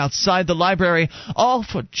waiting outside the library, all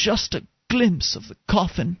for just a glimpse of the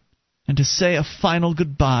coffin. and to say a final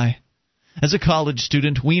goodbye. As a college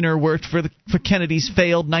student, Weiner worked for Kennedy's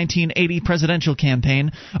failed 1980 presidential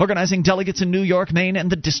campaign, organizing delegates in New York, Maine, and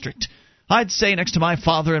the district. I'd say next to my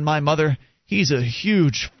father and my mother, he's a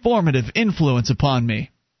huge, formative influence upon me.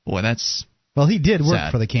 Boy, that's Well, he did work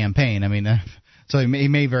sad. for the campaign. I mean, so he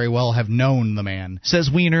may very well have known the man. Says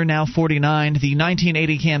Weiner, now 49. The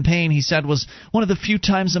 1980 campaign, he said, was one of the few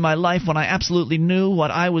times in my life when I absolutely knew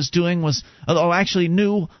what I was doing was, or actually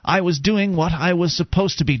knew I was doing what I was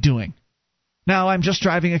supposed to be doing. Now I'm just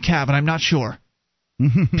driving a cab and I'm not sure.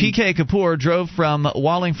 P.K. Kapoor drove from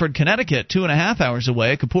Wallingford, Connecticut, 2.5 hours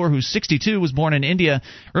away. Kapoor, who's 62, was born in India,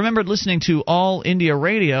 remembered listening to All India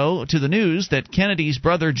Radio to the news that Kennedy's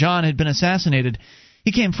brother John had been assassinated.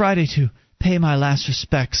 He came Friday to pay my last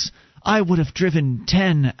respects. I would have driven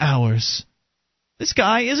 10 hours. This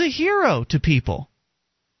guy is a hero to people.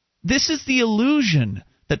 This is the illusion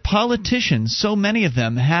that politicians, so many of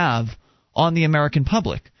them, have on the American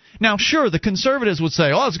public. Now, sure, the conservatives would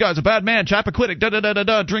say, "Oh, this guy's a bad man,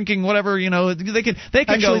 Chappaquiddick, drinking whatever." You know, they can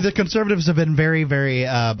Actually, go. the conservatives have been very, very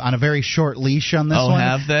on a very short leash on this one. Oh,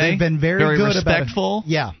 have they? They've been very good respectful? about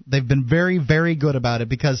it. Yeah, they've been very, very good about it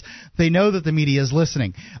because they know that the media is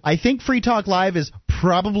listening. I think Free Talk Live is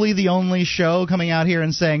probably the only show coming out here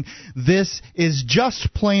and saying this is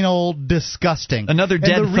just plain old disgusting. Another dead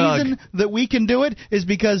thug. And the reason that we can do it is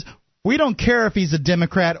because we don't care if he's a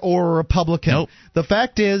Democrat or a Republican. Nope. The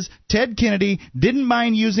fact is, Ted Kennedy didn't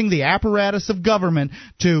mind using the apparatus of government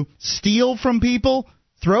to steal from people,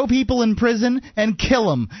 throw people in prison, and kill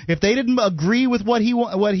them if they didn't agree with what he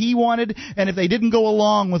wanted and if they didn't go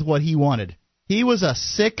along with what he wanted. He was a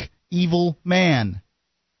sick, evil man.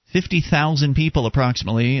 50,000 people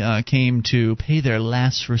approximately came to pay their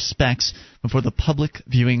last respects before the public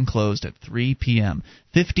viewing closed at 3 p.m.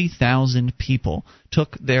 50,000 people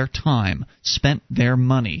took their time, spent their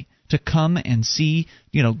money to come and see,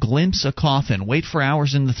 glimpse a coffin, wait for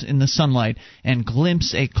hours in the sunlight, and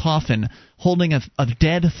glimpse a coffin holding a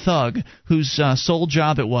dead thug whose sole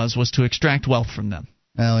job it was to extract wealth from them.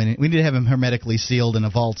 Well, we need to have him hermetically sealed in a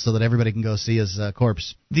vault so that everybody can go see his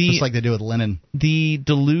corpse, just like they do with Lenin. The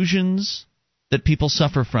delusions that people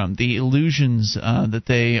suffer from, the illusions that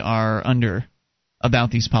they are under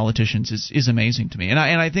about these politicians is amazing to me. And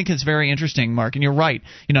I think it's very interesting, Mark, and you're right.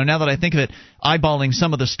 Now that I think of it, eyeballing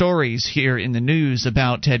some of the stories here in the news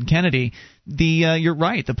about Ted Kennedy, you're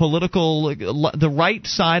right. The right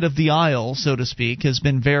side of the aisle, so to speak, has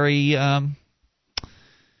been very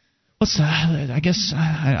I guess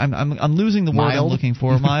I'm losing the word I'm looking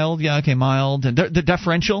for. Mild, yeah, okay, mild. The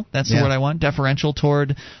deferential, that's the word I want. Deferential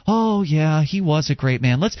toward, oh yeah, he was a great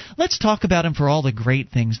man. Let's talk about him for all the great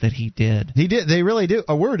things that he did. He did. They really do.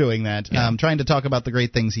 We're doing that. Yeah. Trying to talk about the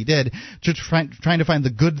great things he did, trying to find the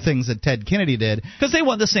good things that Ted Kennedy did. Because they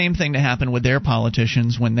want the same thing to happen with their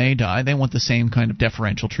politicians when they die. They want the same kind of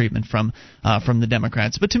deferential treatment from the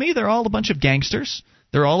Democrats. But to me, they're all a bunch of gangsters.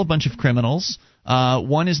 They're all a bunch of criminals.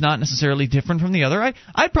 One is not necessarily different from the other.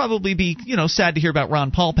 I'd probably be, sad to hear about Ron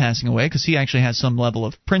Paul passing away because he actually has some level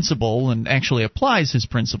of principle and actually applies his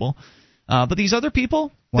principle. But these other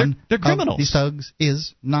people, they're criminals. These thugs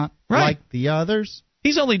is not like the others.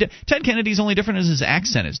 Ted Kennedy's only different as his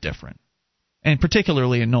accent is different, and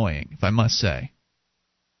particularly annoying, if I must say.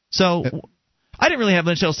 So I didn't really have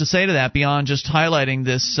much else to say to that beyond just highlighting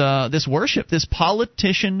this worship, this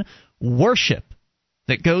politician worship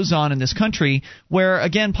that goes on in this country where,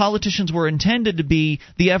 again, politicians were intended to be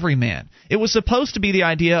the everyman. It was supposed to be the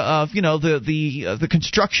idea of, the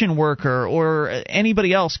construction worker or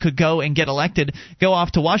anybody else could go and get elected, go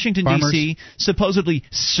off to Washington, D.C., supposedly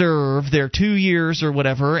serve their 2 years or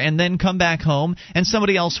whatever, and then come back home, and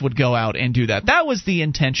somebody else would go out and do that. That was the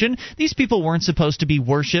intention. These people weren't supposed to be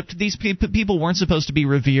worshipped. These people weren't supposed to be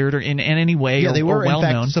revered or in any way they were, well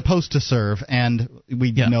known. in fact, supposed to serve, and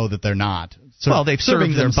we know that they're not. Well, they've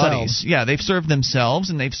served their buddies. Yeah, they've served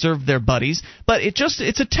themselves and they've served their buddies. But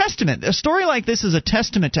it's a testament. A story like this is a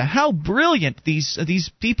testament to how brilliant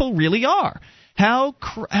these people really are. How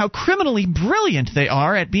criminally brilliant they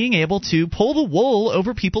are at being able to pull the wool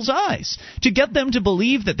over people's eyes, to get them to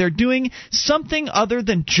believe that they're doing something other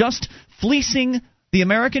than just fleecing the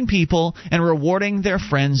American people and rewarding their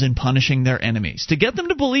friends and punishing their enemies. To get them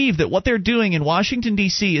to believe that what they're doing in Washington,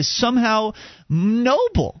 D.C. is somehow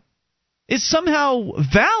noble, is somehow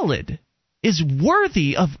valid, is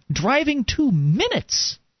worthy of driving 2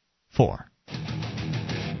 minutes for.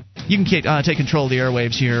 You can take control of the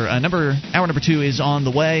airwaves here. Hour number 2 is on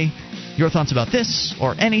the way. Your thoughts about this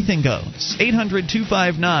or anything goes.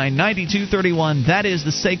 800-259-9231. That is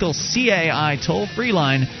the SACL CAI toll-free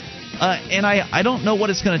line. And I don't know what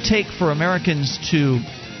it's going to take for Americans to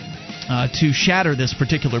to shatter this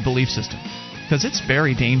particular belief system, because it's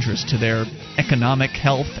very dangerous to their economic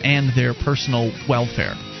health and their personal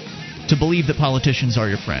welfare to believe that politicians are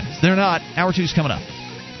your friends. They're not. Hour 2's coming up.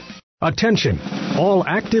 Attention, all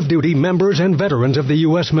active duty members and veterans of the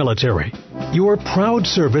U.S. military. Your proud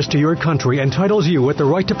service to your country entitles you with the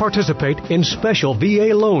right to participate in special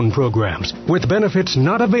VA loan programs with benefits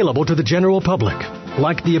not available to the general public,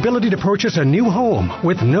 like the ability to purchase a new home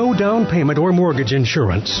with no down payment or mortgage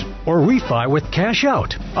insurance, or refi with cash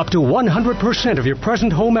out, up to 100% of your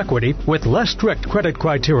present home equity with less strict credit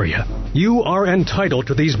criteria. You are entitled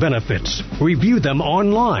to these benefits. Review them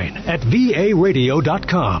online at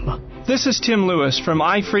varadio.com. This is Tim Lewis from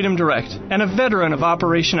iFreedom Direct and a veteran of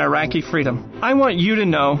Operation Iraqi Freedom. I want you to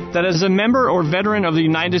know that as a member or veteran of the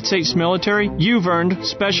United States military, you've earned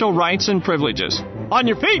special rights and privileges. On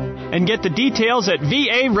your feet! And get the details at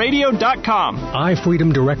varadio.com.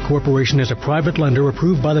 iFreedom Direct Corporation is a private lender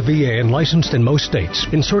approved by the VA and licensed in most states.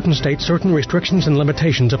 In certain states, certain restrictions and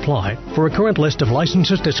limitations apply. For a current list of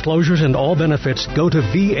licenses, disclosures, and all benefits, go to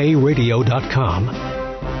varadio.com.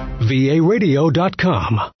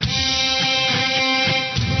 varadio.com.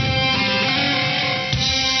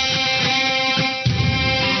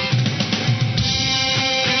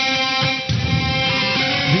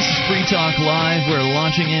 Free Talk Live. We're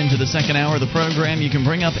launching into the second hour of the program. You can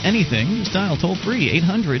bring up anything. Just dial toll-free,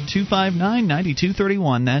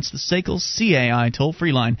 800-259-9231. That's the SACL CAI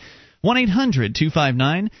toll-free line,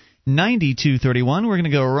 1-800-259-9231. We're going to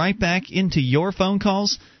go right back into your phone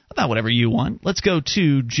calls about whatever you want. Let's go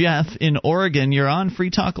to Jeff in Oregon. You're on Free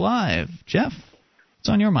Talk Live. Jeff, what's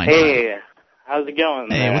on your mind? Hey, how's it going?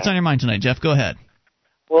 Hey, what's on your mind tonight, Jeff? Go ahead.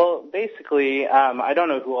 Well, basically, I don't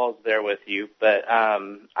know who all's there with you, but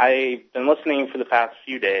I've been listening for the past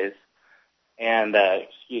few days, and,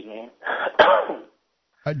 excuse me.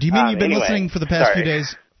 Do you mean you've been listening for the past few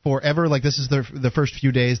days forever? Like this is the first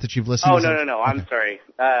few days that you've listened? Oh, no, okay. I'm sorry.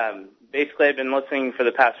 Basically, I've been listening for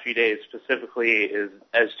the past few days, specifically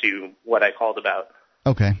as to what I called about.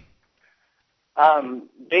 Okay.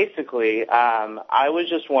 Basically, I was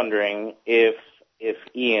just wondering if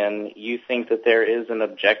Ian, you think that there is an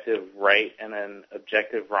objective right and an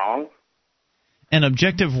objective wrong? An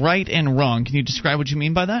objective right and wrong. Can you describe what you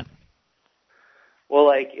mean by that? Well,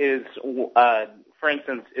 like, for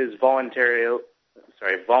instance, is voluntarism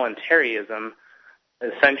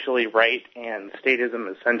essentially right and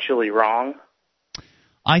statism essentially wrong?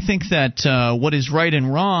 I think that what is right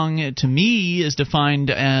and wrong, to me, is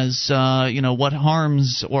defined as what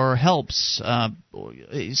harms or helps.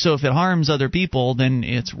 So if it harms other people, then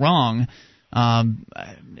it's wrong.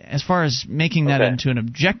 As far as making that into an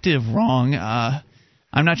objective wrong,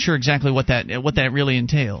 I'm not sure exactly what that really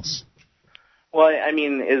entails. Well, I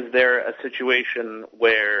mean, is there a situation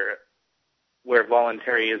where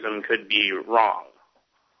voluntarism could be wrong?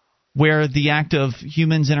 Where the act of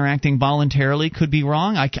humans interacting voluntarily could be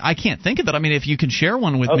wrong? I can't think of it. I mean, if you could share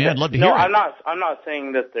one with me, I'd love to hear it. No, I'm not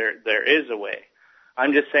saying that there is a way.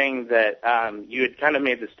 I'm just saying that you had kind of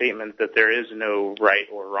made the statement that there is no right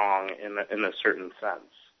or wrong in a certain sense.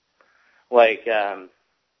 Like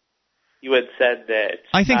you had said that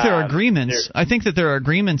I think there are agreements. I think that there are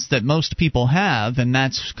agreements that most people have, and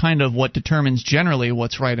that's kind of what determines generally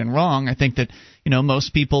what's right and wrong. I think that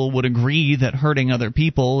most people would agree that hurting other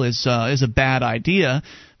people is a bad idea,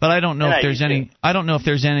 but I don't know if there's any. I don't know if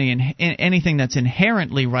there's anything that's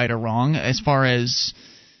inherently right or wrong. As far as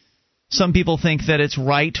some people think that it's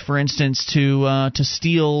right, for instance, to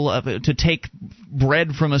steal, to take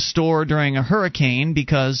bread from a store during a hurricane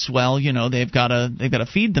because, they've got to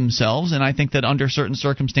feed themselves, and I think that under certain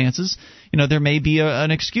circumstances, there may be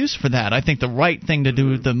an excuse for that. I think the right thing to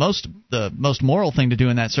do, the most moral thing to do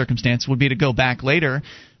in that circumstance would be to go back later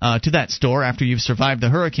to that store after you've survived the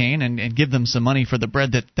hurricane and give them some money for the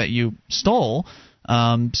bread that you stole.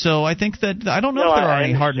 So I think that I don't know if there are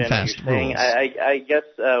any hard and fast rules. I guess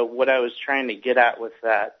what I was trying to get at with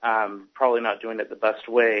that, probably not doing it the best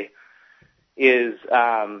way, is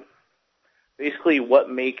basically what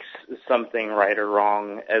makes something right or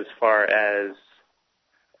wrong as far as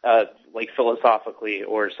like philosophically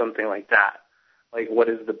or something like that. Like, what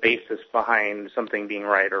is the basis behind something being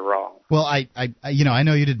right or wrong? Well, I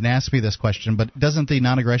know you didn't ask me this question, but doesn't the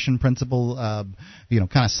non-aggression principle, kind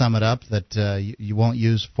of sum it up that you won't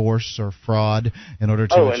use force or fraud in order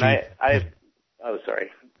to achieve?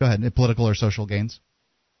 Sorry. Go ahead. Political or social gains.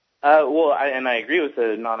 I agree with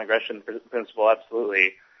the non-aggression principle,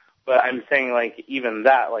 absolutely. But I'm saying, like, even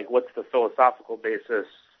that, like, what's the philosophical basis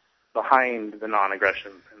behind the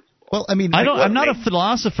non-aggression principle? Well, I mean, I'm not a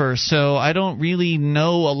philosopher, so I don't really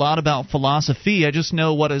know a lot about philosophy. I just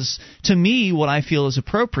know what I feel is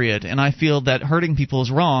appropriate, and I feel that hurting people is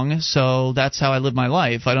wrong, so that's how I live my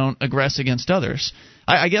life. I don't aggress against others.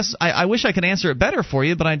 I guess I wish I could answer it better for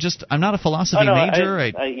you, but I'm not a philosophy major.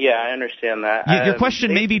 I understand that. Your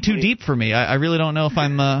question may be too deep for me. I really don't know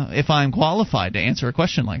if I'm qualified to answer a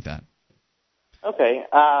question like that. Okay.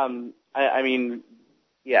 I mean,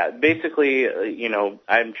 yeah. Basically,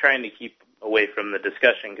 I'm trying to keep away from the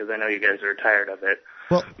discussion because I know you guys are tired of it.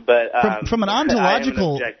 Well, but from an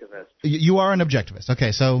ontological, I am an objectivist. You are an objectivist.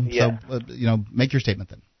 Okay, so make your statement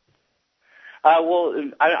then. Well,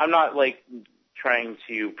 I'm not trying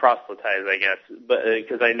to proselytize, I guess, but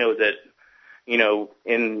because I know that,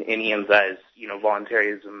 in Ian's eyes,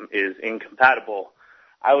 voluntarism is incompatible.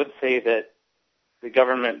 I would say that the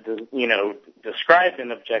government, described in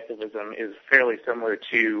objectivism is fairly similar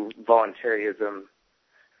to voluntarism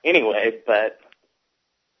anyway, but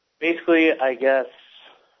basically, I guess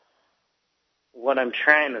what I'm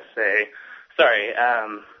trying to say,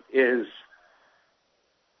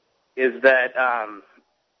 is that,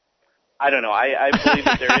 I don't know. I believe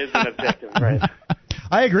that there is an objective right.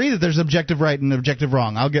 I agree that there's objective right and objective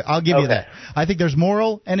wrong. I'll give you that. I think there's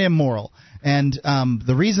moral and immoral, and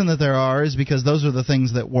the reason that there are is because those are the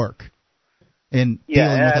things that work in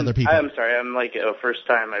dealing with other people. I'm sorry. I'm first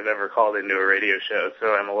time I've ever called into a radio show,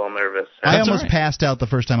 so I'm a little nervous. I almost passed out the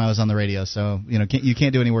first time I was on the radio, so you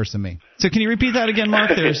can't do any worse than me. So can you repeat that again,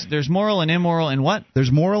 Mark? There's moral and immoral and what?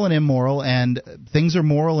 There's moral and immoral, and things are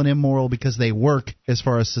moral and immoral because they work as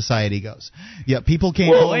far as society goes. Yeah, people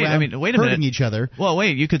can't go around hurting each other. Well,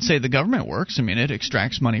 wait, you could say the government works. I mean, it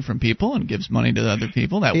extracts money from people and gives money to other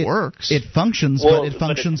people. That works. It functions, but it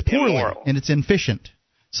functions poorly, and it's inefficient.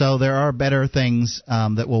 So there are better things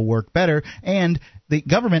that will work better, and the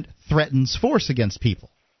government threatens force against people.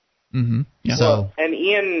 Mm-hmm. Yeah. So, and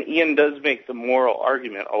Ian does make the moral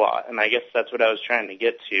argument a lot, and I guess that's what I was trying to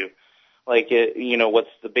get to. What's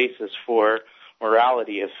the basis for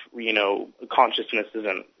morality if consciousness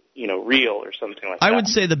isn't real or something like that? I would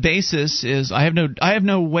say the basis is I have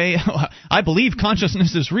no way. I believe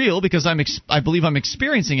consciousness is real because I believe I'm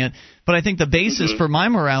experiencing it. But I think the basis for my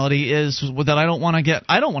morality is that I don't want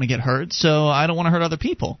to get hurt, so I don't want to hurt other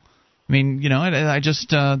people. I mean, I just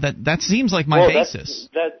that seems like my basis.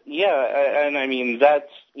 And I mean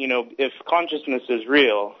that's if consciousness is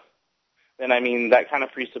real, then I mean that kind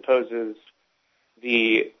of presupposes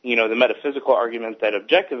the metaphysical argument that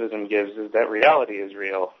objectivism gives is that reality is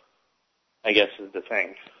real. I guess is the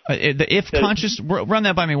thing. Run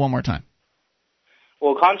that by me one more time.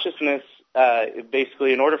 Well, consciousness,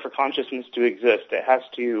 basically, in order for consciousness to exist, it has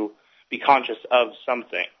to be conscious of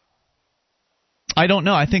something. I don't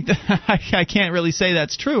know. I think that I can't really say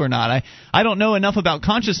that's true or not. I don't know enough about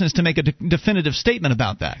consciousness to make a definitive statement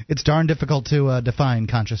about that. It's darn difficult to define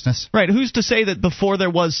consciousness. Right. Who's to say that before there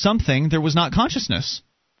was something, there was not consciousness?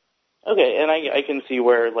 Okay, and I can see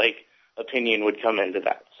where, opinion would come into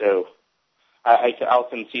that. So I'll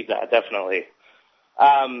concede that, definitely.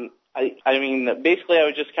 I mean, basically, I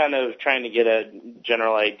was just kind of trying to get a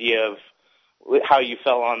general idea of how you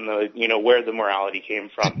fell on the, where the morality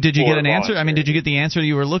came from. Did you get an answer? I mean, did you get the answer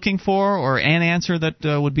you were looking for, or an answer that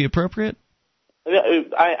would be appropriate?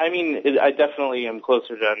 I definitely am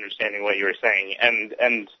closer to understanding what you were saying,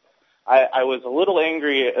 and I was a little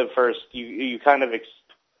angry at first. You kind of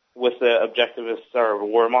with the objectivists or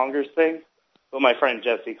warmongers thing, but my friend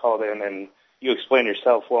Jesse called in and you explained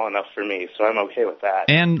yourself well enough for me, so I'm okay with that.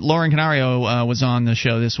 And Lauren Canario was on the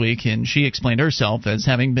show this week, and she explained herself as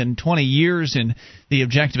having been 20 years in the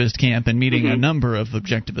objectivist camp and meeting a number of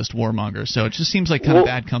objectivist warmongers. So it just seems like kind of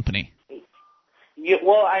bad company. Yeah,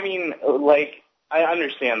 well, I mean, I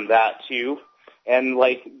understand that too, and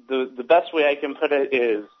the best way I can put it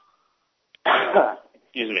is,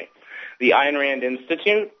 excuse me, the Ayn Rand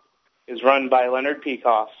Institute is run by Leonard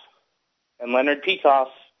Peikoff, and Leonard Peikoff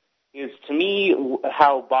is, to me,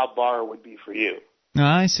 how Bob Barr would be for you.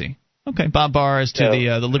 I see. Okay, Bob Barr is to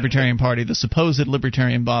the Libertarian Party, the supposed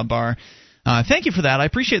Libertarian Bob Barr. Thank you for that. I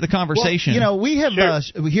appreciate the conversation. Well, we have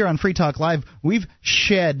here on Free Talk Live, we've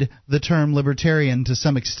shed the term libertarian to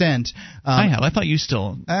some extent. I have. I thought you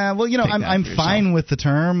still. I'm fine with the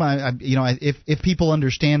term. If people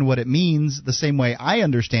understand what it means the same way I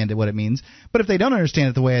understand it, what it means. But if they don't understand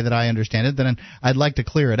it the way that I understand it, then I'd like to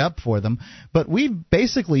clear it up for them. But we've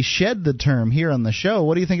basically shed the term here on the show.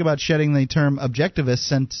 What do you think about shedding the term objectivist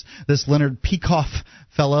since this Leonard Peikoff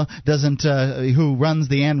fella doesn't who runs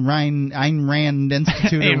the Ayn Rand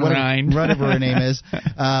Institute or whatever her name is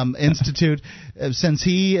institute, since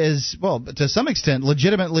he is, well, to some extent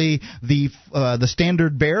legitimately the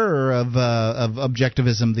standard bearer of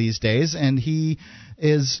objectivism these days, and he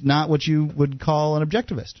is not what you would call an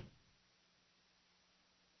objectivist.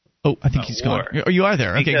 Oh, I think he's gone. Oh, you are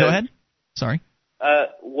there. Okay, go ahead. Sorry.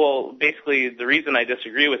 Well, basically, the reason I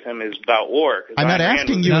disagree with him is about war. I'm not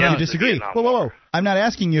asking you if you disagree. Whoa. I'm not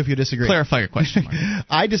asking you if you disagree. Clarify your question, Mark.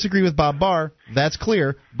 I disagree with Bob Barr. That's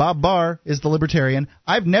clear. Bob Barr is the libertarian.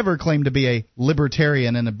 I've never claimed to be a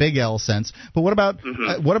libertarian in a big L sense. But what about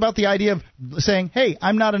the idea of saying, hey,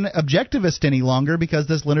 I'm not an objectivist any longer because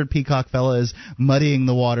this Leonard Peacock fella is muddying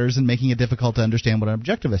the waters and making it difficult to understand what an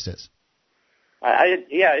objectivist is? I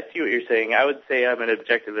see what you're saying. I would say I'm an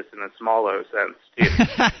objectivist in a small O sense, too.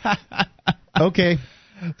 Okay.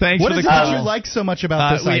 Thanks what for the call. call. What is it you like so much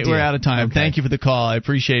about this idea? We're out of time. Okay. Thank you for the call. I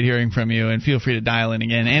appreciate hearing from you, and feel free to dial in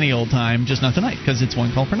again any old time, just not tonight, because it's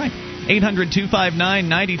one call per night.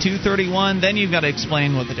 800-259-9231. Then you've got to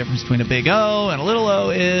explain what the difference between a big O and a little O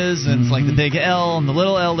is, and it's like the big L and the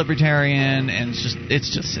little L libertarian, and it's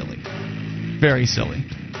just silly. Very silly.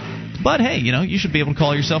 But hey, you should be able to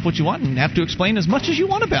call yourself what you want and have to explain as much as you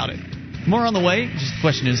want about it. More on the way. Just the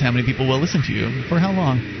question is how many people will listen to you for how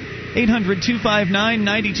long.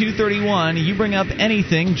 800-259-9231. You bring up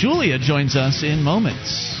anything. Julia joins us in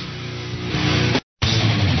moments.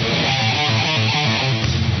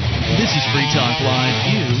 This is Free Talk Live.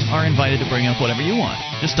 You are invited to bring up whatever you want.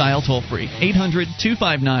 Just dial toll-free.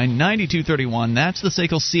 800-259-9231. That's the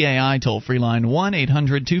SACL CAI toll-free line.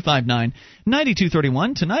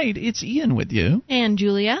 1-800-259-9231. Tonight, it's Ian with you. And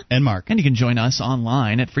Julia. And Mark. And you can join us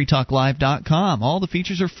online at freetalklive.com. All the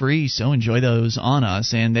features are free, so enjoy those on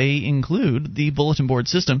us. And they include the bulletin board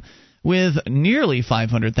system with nearly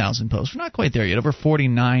 500,000 posts. We're not quite there yet. Over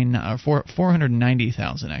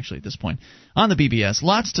 490,000 actually at this point on the BBS.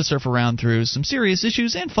 Lots to surf around through, some serious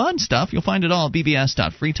issues and fun stuff. You'll find it all at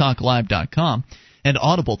bbs.freetalklive.com. And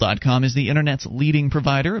Audible.com is the Internet's leading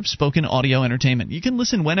provider of spoken audio entertainment. You can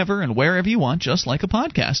listen whenever and wherever you want, just like a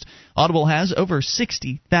podcast. Audible has over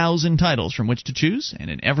 60,000 titles from which to choose,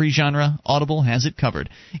 and in every genre, Audible has it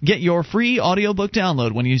covered. Get your free audiobook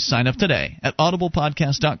download when you sign up today at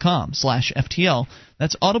audiblepodcast.com/FTL.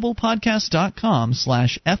 That's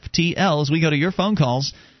audiblepodcast.com/FTL as we go to your phone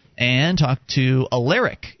calls and talk to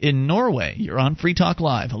Alaric in Norway. You're on Free Talk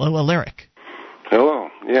Live. Hello, Alaric. Hello.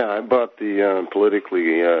 Yeah, I bought the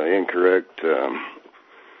politically incorrect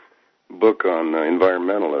book on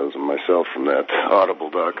environmentalism myself from that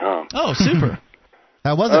audible.com. Oh, super.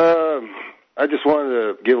 How was it? I just wanted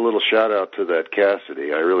to give a little shout-out to that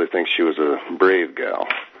Cassidy. I really think she was a brave gal.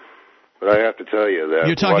 But I have to tell you that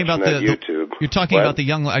you're talking about YouTube. You're talking about the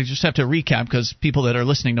young. I just have to recap because people that are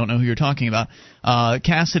listening don't know who you're talking about.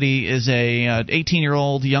 Cassidy is a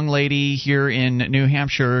 18-year-old young lady here in New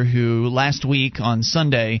Hampshire who last week on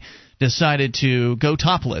Sunday decided to go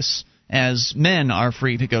topless. As men are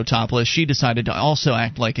free to go topless, she decided to also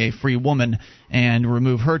act like a free woman and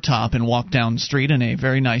remove her top and walk down the street in a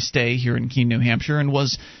very nice day here in Keene, New Hampshire, and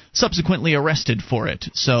was subsequently arrested for it.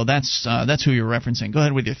 So that's who you're referencing. Go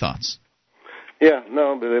ahead with your thoughts. Yeah,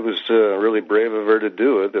 no, but it was really brave of her to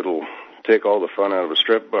do it. It'll take all the fun out of a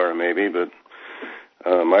strip bar, maybe, but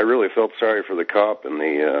I really felt sorry for the cop in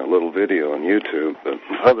the little video on YouTube, but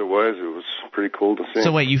otherwise it was pretty cool to see.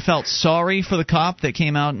 So wait, you felt sorry for the cop that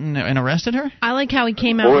came out and arrested her? I like how he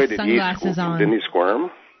came out with sunglasses on. Didn't he squirm?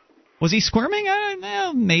 Was he squirming?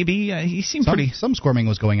 Maybe. He seemed pretty... Some squirming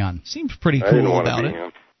was going on. Seemed pretty cool about it.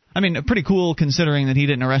 I mean, pretty cool considering that he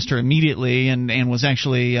didn't arrest her immediately and was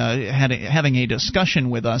actually having a discussion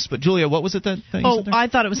with us. But, Julia, what was it that you said there? I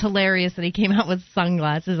thought it was hilarious that he came out with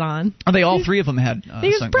sunglasses on. Oh, all three of them had sunglasses. He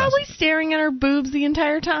was probably staring at her boobs the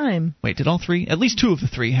entire time. Wait, did all three? At least two of the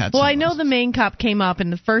three had Well, sunglasses. I know the main cop came up,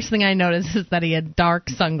 and the first thing I noticed is that he had dark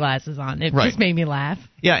sunglasses on. It just made me laugh.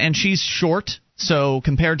 Yeah, and she's short. So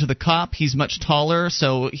compared to the cop, he's much taller,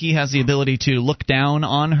 so he has the ability to look down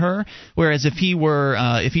on her. Whereas if he were,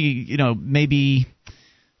 maybe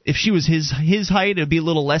if she was his height, it'd be a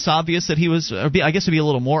little less obvious that he was. I guess it'd be a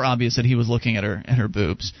little more obvious that he was looking at her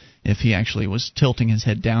boobs if he actually was tilting his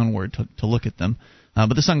head downward to look at them.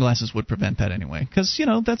 But the sunglasses would prevent that anyway, because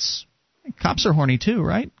that's cops are horny too,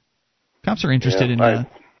 right? Cops are interested in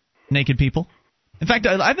naked people. In fact,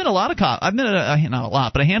 I've been a lot of cops. I've been not a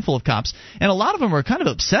lot, but a handful of cops, and a lot of them are kind of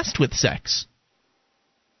obsessed with sex.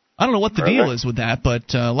 I don't know what the deal is with that,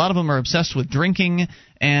 but a lot of them are obsessed with drinking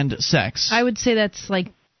and sex. I would say that's like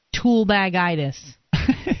tool bag-itis.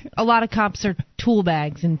 A lot of cops are tool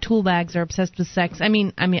bags, and tool bags are obsessed with sex. I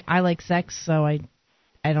mean, I like sex, so I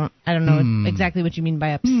I don't know exactly what you mean by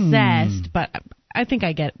obsessed, but I think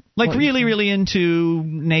I get really into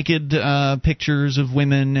naked pictures of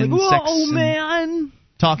women and sex. Oh man.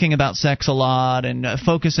 Talking about sex a lot and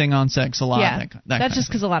focusing on sex a lot. Yeah, that's just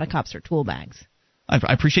because a lot of cops are tool bags.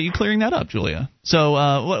 I appreciate you clearing that up, Julia. So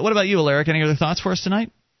what about you, Alaric? Any other thoughts for us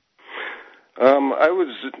tonight? I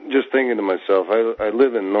was just thinking to myself, I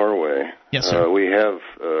live in Norway. Yes, sir. We have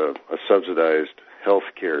a subsidized health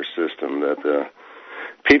care system that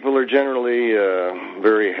people are generally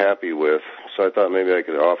very happy with. So I thought maybe I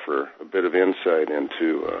could offer a bit of insight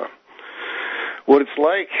into what it's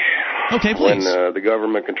like when the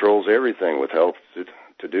government controls everything with health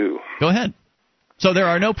to do. Go ahead. So there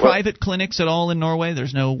are no private clinics at all in Norway?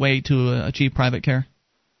 There's no way to achieve private care?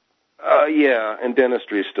 Yeah, and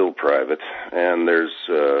dentistry is still private, and there's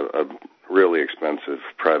really expensive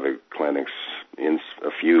private clinics in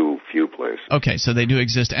a few places. Okay, so they do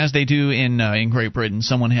exist, as they do in Great Britain.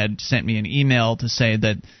 Someone had sent me an email to say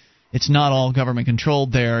that it's not all government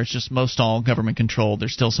controlled there. It's just most all government controlled.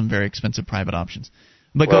 There's still some very expensive private options.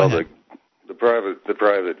 But go ahead. The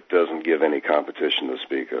private doesn't give any competition to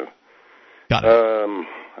speak of. Got it.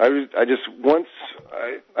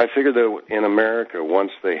 I figured that in America,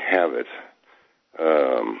 once they have it,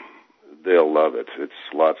 they'll love it. It's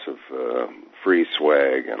lots of free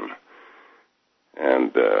swag and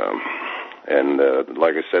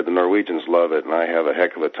like I said, the Norwegians love it, and I have a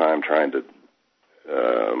heck of a time trying to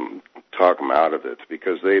talk them out of it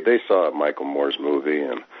because they saw Michael Moore's movie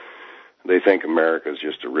and they think America is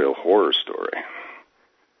just a real horror story.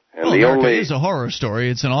 And America is a horror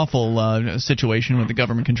story. It's an awful situation with the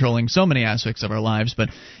government controlling so many aspects of our lives. But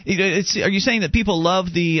are you saying that people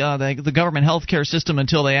love the government health care system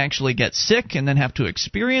until they actually get sick and then have to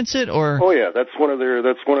experience it? Or oh yeah, that's one of their.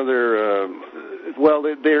 Well,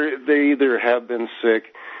 they either have been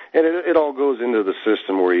sick, and it all goes into the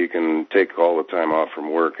system where you can take all the time off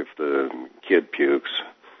from work if the kid pukes.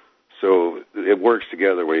 So it works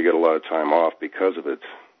together where you get a lot of time off because of it.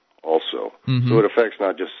 Also, so it affects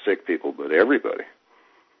not just sick people, but everybody.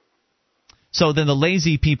 So then the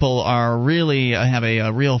lazy people are really have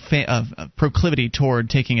a real proclivity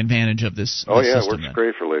toward taking advantage of this. Oh yeah, system, it works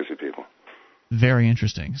great for lazy people. Very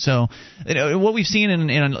interesting. So what we've seen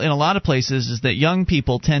in a lot of places is that young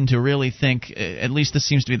people tend to really think, at least this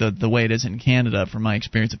seems to be the way it is in Canada from my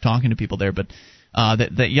experience of talking to people there, but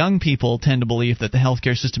that young people tend to believe that the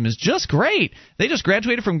healthcare system is just great. They just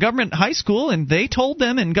graduated from government high school, and they told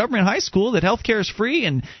them in government high school that healthcare is free,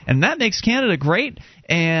 and that makes Canada great,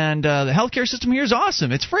 and the healthcare system here is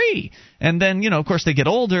awesome. It's free. And then, of course, they get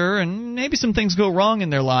older, and maybe some things go wrong in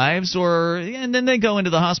their lives, and then they go into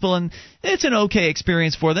the hospital, and it's an okay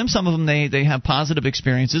experience for them. Some of them, they have positive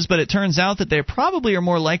experiences, but it turns out that they probably are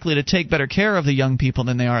more likely to take better care of the young people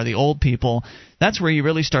than they are the old people. That's where you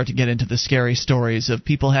really start to get into the scary stories of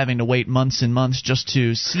people having to wait months and months just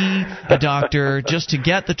to see a doctor, just to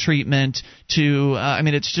get the treatment.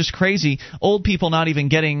 It's just crazy. Old people not even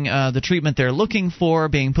getting the treatment they're looking for,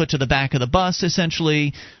 being put to the back of the bus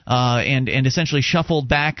essentially, and essentially shuffled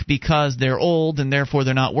back because they're old and therefore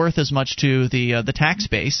they're not worth as much to the tax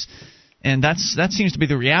base. And that seems to be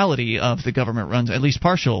the reality of the government-run, at least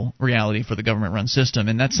partial reality for the government-run system.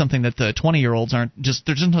 And that's something that the 20-year-olds they're just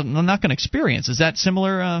not going to experience. Is that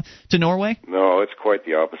similar to Norway? No, it's quite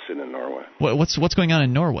the opposite in Norway. What's going on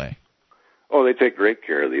in Norway? Oh, they take great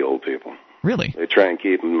care of the old people. Really? They try and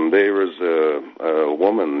keep them. There was a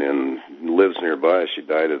woman lives nearby. She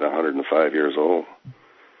died at 105 years old.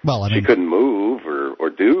 Well, she couldn't move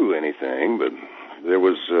or do anything, but there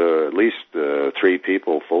was at least 3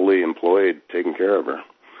 people fully employed taking care of her.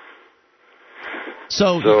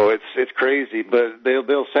 So it's crazy, but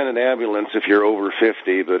they'll send an ambulance if you're over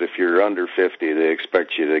 50, but if you're under 50, they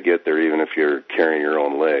expect you to get there even if you're carrying your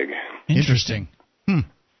own leg. Interesting.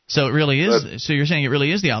 So it really is. So you're saying it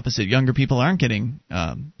really is the opposite. Younger people aren't getting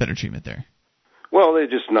better treatment there. Well, they're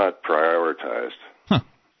just not prioritized. Huh.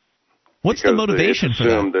 What's the motivation for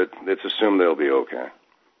that? It's assumed they'll be okay.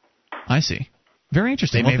 I see. Very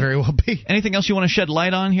interesting. They may very well be. Anything else you want to shed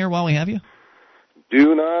light on here while we have you?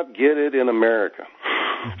 Do not get it in America,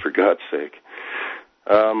 for God's sake.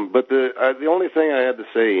 But the only thing I had to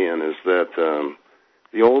say, Ian, is that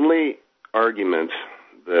the only argument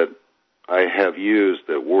that I have used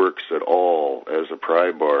that works at all as a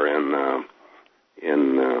pry bar in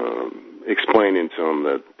explaining to them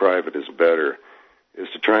that private is better is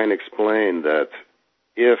to try and explain that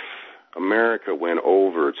if America went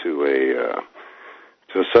over to a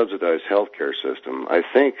subsidized healthcare system, I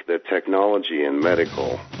think that technology and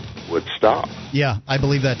medical would stop. Yeah, I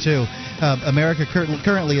believe that too. America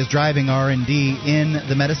currently is driving R&D in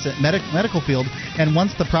the medical field, and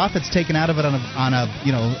once the profit's taken out of it on a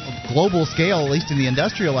global scale, at least in the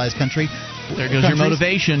industrialized country, there goes your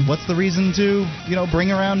motivation. What's the reason to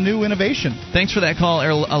bring around new innovation? Thanks for that call,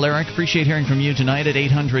 Alaric. Appreciate hearing from you tonight at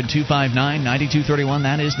 800-259-9231.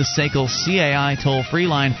 That is the SACL CAI toll-free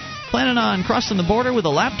line. Planning on crossing the border with a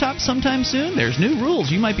laptop sometime soon? There's new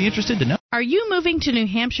rules you might be interested to know. Are you moving to New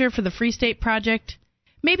Hampshire for the Free State Project?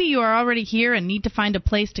 Maybe you are already here and need to find a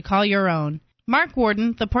place to call your own. Mark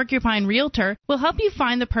Warden, the Porcupine Realtor, will help you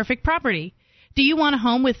find the perfect property. Do you want a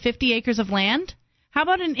home with 50 acres of land? How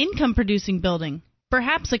about an income-producing building?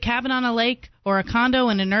 Perhaps a cabin on a lake or a condo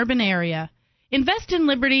in an urban area. Invest in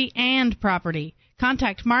liberty and property.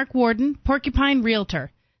 Contact Mark Warden, Porcupine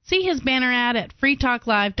Realtor. See his banner ad at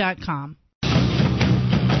freetalklive.com.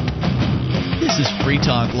 This is Free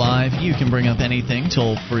Talk Live. You can bring up anything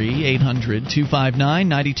toll-free,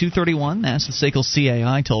 800-259-9231. That's the SACL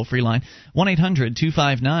CAI toll-free line,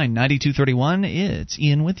 1-800-259-9231. It's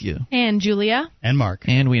Ian with you. And Julia. And Mark.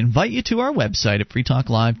 And we invite you to our website at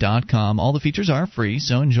freetalklive.com. All the features are free,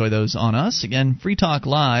 so enjoy those on us. Again,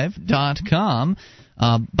 freetalklive.com.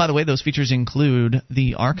 By the way, those features include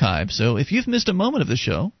the archive. So if you've missed a moment of the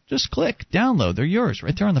show, just click, download. They're yours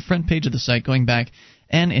right there on the front page of the site going back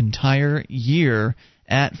an entire year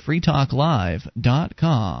at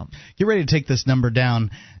freetalklive.com. Get ready to take this number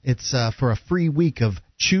down. It's for a free week of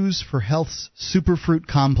Choose for Health's Superfruit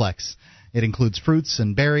Complex. It includes fruits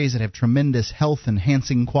and berries that have tremendous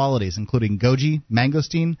health-enhancing qualities, including goji,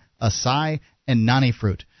 mangosteen, acai, and nani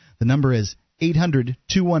fruit. The number is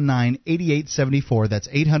 800-219-8874. That's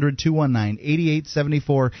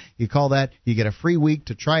 800-219-8874. You call that, you get a free week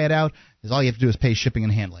to try it out. All you have to do is pay shipping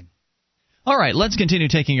and handling. All right, let's continue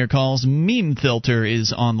taking your calls. Meme Filter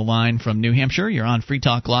is on the line from New Hampshire. You're on Free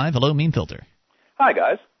Talk Live. Hello, Meme Filter. Hi,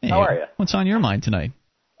 guys. Hey, how are you? What's on your mind tonight?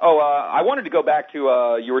 I wanted to go back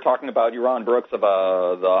to, you were talking about Yaron Brooks of the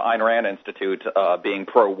Ayn Rand Institute being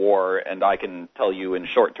pro-war, and I can tell you in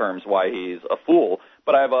short terms why he's a fool.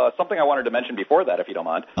 But I have something I wanted to mention before that, if you don't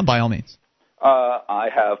mind. By all means. I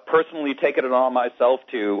have personally taken it on myself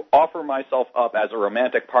to offer myself up as a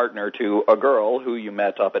romantic partner to a girl who you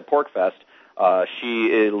met up at PorcFest.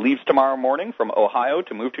 She leaves tomorrow morning from Ohio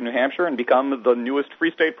to move to New Hampshire and become the newest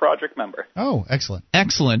Free State Project member. Oh, excellent.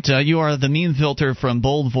 Excellent. You are the Meme Filter from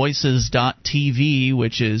boldvoices.tv,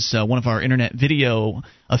 which is one of our internet video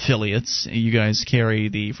affiliates. You guys carry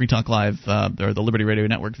the Free Talk Live or the Liberty Radio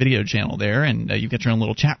Network video channel there, and you've got your own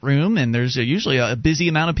little chat room, and there's usually a busy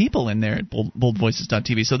amount of people in there at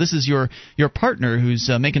boldvoices.tv. So this is your partner who's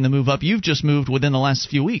making the move up. You've just moved within the last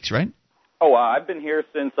few weeks, right? Oh, I've been here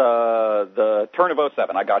since the turn of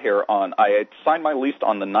 07. I got here I signed my lease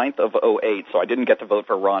on the 9th of 08, so I didn't get to vote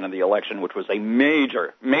for Ron in the election, which was a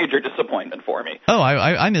major, major disappointment for me. Oh,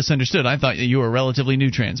 I misunderstood. I thought you were a relatively new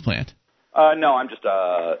transplant. No, I'm just,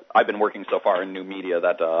 I've been working so far in new media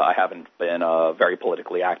that I haven't been very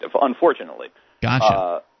politically active, unfortunately.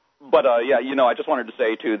 Gotcha. But yeah, I just wanted to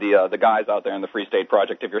say to the guys out there in the Free State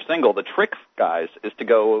Project, if you're single, the trick, guys, is to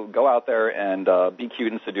go out there and be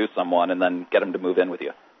cute and seduce someone, and then get them to move in with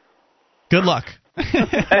you. Good luck.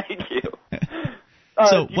 Thank you.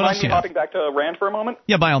 So, do you mind me hopping back to Rand for a moment?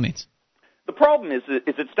 Yeah, by all means. The problem is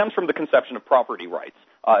it stems from the conception of property rights,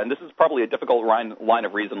 and this is probably a difficult line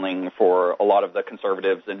of reasoning for a lot of the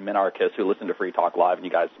conservatives and minarchists who listen to Free Talk Live. And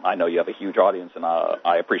you guys, I know you have a huge audience, and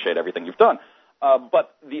I appreciate everything you've done.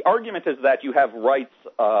 But the argument is that you have rights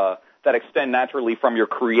that extend naturally from your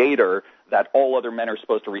creator that all other men are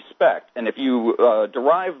supposed to respect. And if you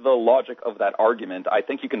derive the logic of that argument, I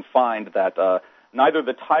think you can find that neither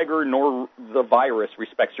the tiger nor the virus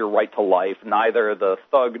respects your right to life, neither the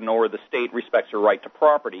thug nor the state respects your right to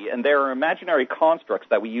property, and there are imaginary constructs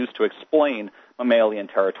that we use to explain mammalian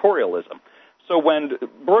territorialism. So when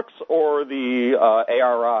Brooks or the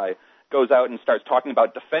ARI goes out and starts talking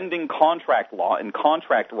about defending contract law and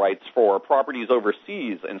contract rights for properties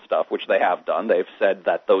overseas and stuff, which they have done. They've said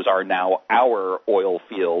that those are now our oil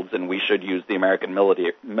fields, and we should use the American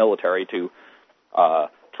military to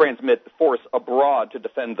transmit force abroad to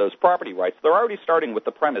defend those property rights. They're already starting with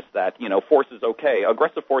the premise that, force is okay,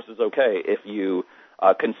 aggressive force is okay if you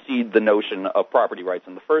concede the notion of property rights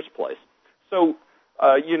in the first place. So,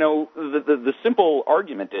 the simple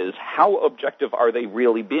argument is, how objective are they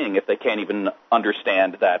really being if they can't even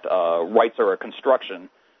understand that rights are a construction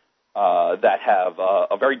that have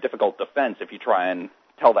a very difficult defense if you try and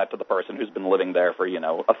tell that to the person who's been living there for,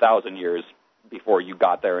 1,000 years before you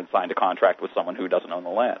got there and signed a contract with someone who doesn't own the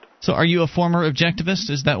land. So are you a former objectivist?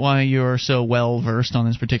 Is that why you're so well-versed on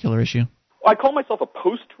this particular issue? I call myself a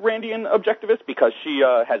post-Randian objectivist because she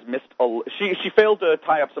has missed she failed to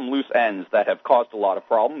tie up some loose ends that have caused a lot of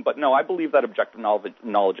problem. But no, I believe that objective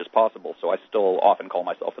knowledge is possible, so I still often call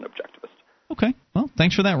myself an objectivist. Okay. Well,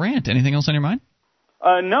 thanks for that rant. Anything else on your mind?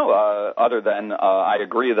 No, other than I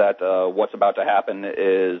agree that what's about to happen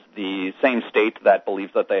is the same state that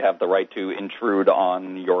believes that they have the right to intrude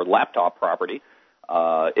on your laptop property,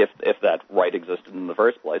 if that right existed in the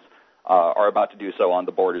first place, are about to do so on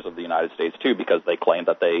the borders of the United States, too, because they claim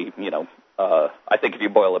that they, I think if you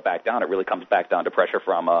boil it back down, it really comes back down to pressure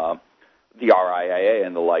from the RIAA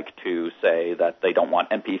and the like to say that they don't want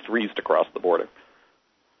MP3s to cross the border.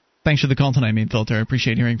 Thanks for the call tonight, Filter. I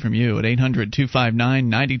appreciate hearing from you at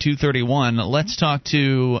 800-259-9231. Let's talk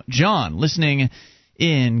to John, listening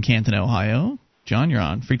in Canton, Ohio. John, you're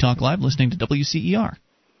on Free Talk Live, listening to WCER.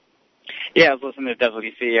 Yeah, I was listening to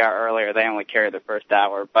WCER earlier. They only carry the first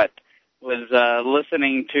hour, but was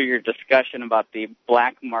listening to your discussion about the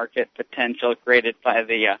black market potential created by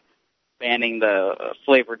the banning the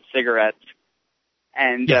flavored cigarettes.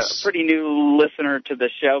 And yes. Pretty new listener to the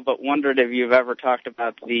show, but wondered if you've ever talked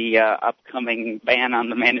about the upcoming ban on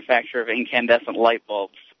the manufacture of incandescent light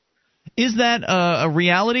bulbs. Is that a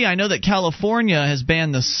reality? I know that California has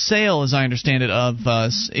banned the sale, as I understand it, of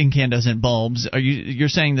incandescent bulbs. You're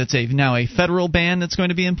saying that's now a federal ban that's going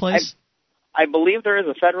to be in place? I believe there is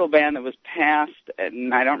a federal ban that was passed,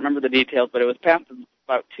 and I don't remember the details, but it was passed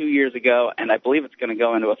about 2 years ago, and I believe it's going to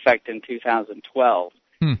go into effect in 2012.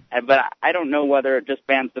 But I don't know whether it just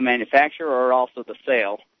bans the manufacturer or also the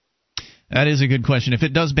sale. That is a good question. If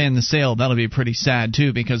it does ban the sale, that'll be pretty sad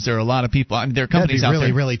too, because there are a lot of people. I mean, there are companies That'd be out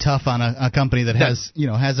there really tough on a company that has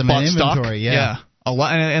them in inventory. Yeah. A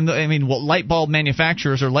lot, and I mean, light bulb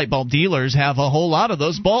manufacturers or light bulb dealers have a whole lot of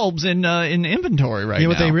those bulbs in inventory right now.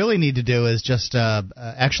 What they really need to do is just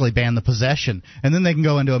actually ban the possession, and then they can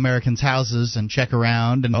go into Americans' houses and check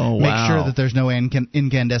around and make sure that there's no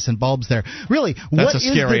incandescent bulbs there. Really, that's what is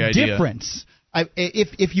the difference?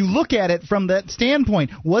 If you look at it from that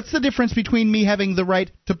standpoint, what's the difference between me having the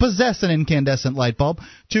right to possess an incandescent light bulb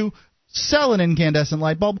to sell an incandescent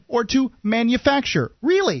light bulb or to manufacture?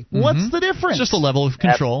 Really, what's the difference? Just a level of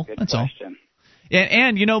control. That's all.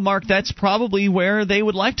 And Mark, that's probably where they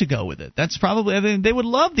would like to go with it. That's probably they would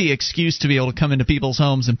love the excuse to be able to come into people's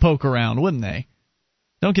homes and poke around, wouldn't they?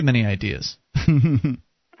 Don't give them any ideas.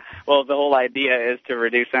 Well, the whole idea is to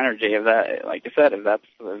reduce energy. If that, like you said, if that's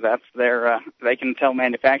their, they can tell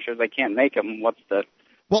manufacturers they can't make them.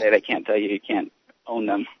 Say they can't tell you can't own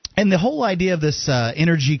them. And the whole idea of this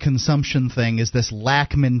energy consumption thing is this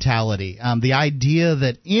lack mentality. The idea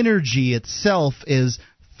that energy itself is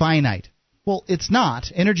finite. Well, it's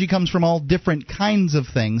not. Energy comes from all different kinds of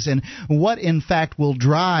things. And what, in fact, will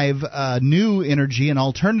drive new energy and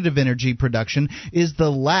alternative energy production is the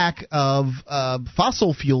lack of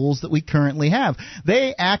fossil fuels that we currently have.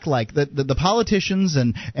 They act like, the politicians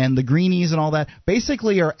and the greenies and all that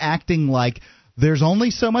basically are acting like there's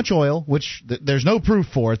only so much oil, which there's no proof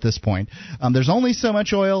for at this point. There's only so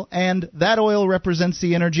much oil, and that oil represents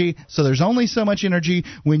the energy, so there's only so much energy.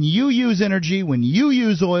 When you use energy, when you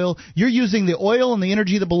use oil, you're using the oil and the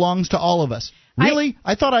energy that belongs to all of us. Really?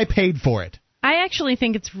 I thought I paid for it. I actually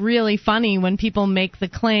think it's really funny when people make the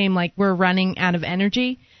claim like we're running out of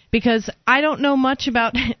energy, because I don't know much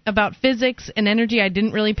about physics and energy. I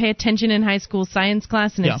didn't really pay attention in high school science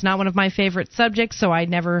class, and it's not one of my favorite subjects, so I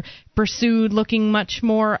never pursued looking much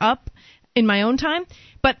more up in my own time.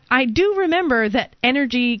 But I do remember that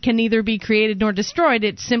energy can neither be created nor destroyed.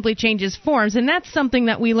 It simply changes forms, and that's something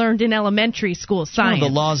that we learned in elementary school science. The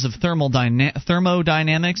laws of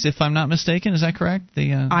thermodynamics, if I'm not mistaken. Is that correct?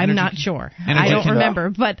 I'm not sure. I don't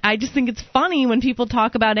remember. But I just think it's funny when people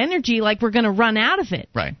talk about energy like we're going to run out of it.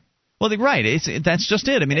 Right. Well, that's just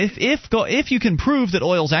it. I mean, if you can prove that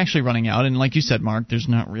oil's actually running out, and like you said, Mark, there's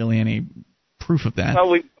not really any proof of that.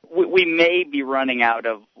 Well, we may be running out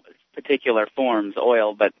of particular forms,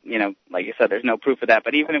 oil, but, like you said, there's no proof of that.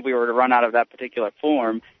 But even if we were to run out of that particular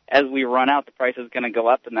form, as we run out, the price is going to go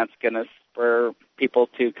up, and that's going to spur people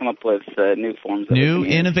to come up with new forms of new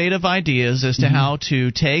innovative ideas as to how to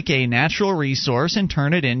take a natural resource and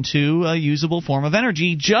turn it into a usable form of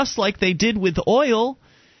energy, just like they did with oil.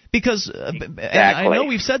 Because and I know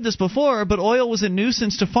we've said this before, but oil was a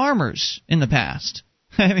nuisance to farmers in the past.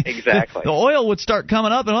 I mean, exactly. The oil would start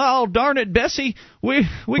coming up, and oh darn it, Bessie, we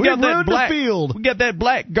got that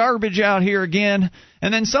black garbage out here again.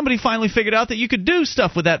 And then somebody finally figured out that you could do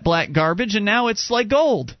stuff with that black garbage, and now it's like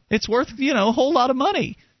gold. It's worth a whole lot of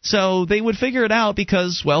money. So they would figure it out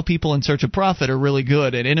because, well, people in search of profit are really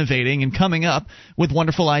good at innovating and coming up with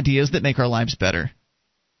wonderful ideas that make our lives better.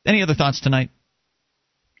 Any other thoughts tonight?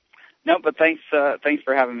 No, but thanks for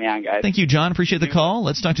having me on, guys. Thank you, John. Appreciate the call.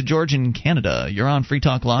 Let's talk to George in Canada. You're on Free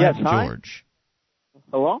Talk Live. Yes, hi. George.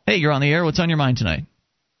 Hello? Hey, you're on the air. What's on your mind tonight?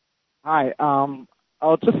 Hi. I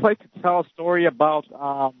would just like to tell a story about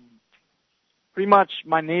pretty much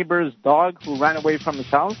my neighbor's dog who ran away from his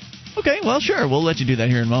house. Okay, well, sure. We'll let you do that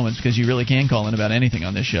here in moments because you really can call in about anything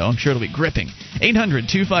on this show. I'm sure it'll be gripping.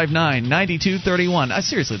 800-259-9231.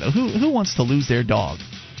 Seriously, though, who wants to lose their dog?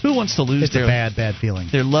 Who wants to lose It's a bad feeling.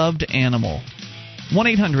 Their loved animal.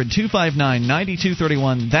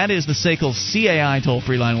 1-800-259-9231. That is the SACL CAI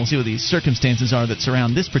toll-free line. We'll see what the circumstances are that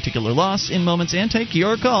surround this particular loss in moments and take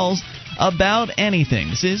your calls about anything.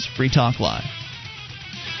 This is Free Talk Live.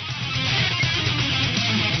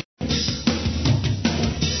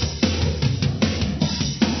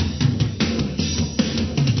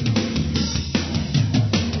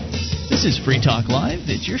 This is Free Talk Live.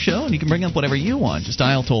 It's your show, and you can bring up whatever you want. Just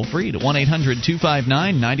dial toll-free to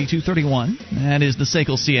 1-800-259-9231. That is the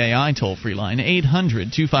SACL CAI toll-free line,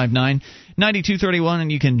 800-259-9231,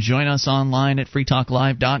 and you can join us online at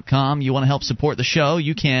freetalklive.com. You want to help support the show,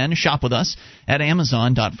 you can shop with us at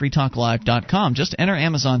amazon.freetalklive.com. Just enter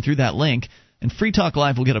Amazon through that link, and Free Talk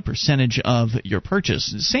Live will get a percentage of your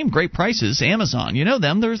purchase. Same great prices, Amazon. You know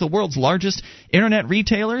them. They're the world's largest internet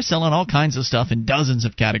retailer, selling all kinds of stuff in dozens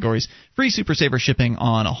of categories. Free Super Saver shipping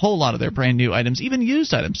on a whole lot of their brand new items, even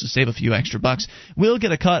used items to save a few extra bucks. We'll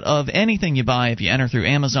get a cut of anything you buy if you enter through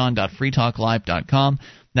amazon.freetalklive.com.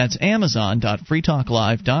 That's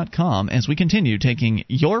amazon.freetalklive.com as we continue taking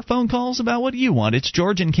your phone calls about what you want. It's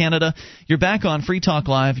George in Canada. You're back on Free Talk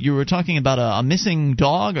Live. You were talking about a missing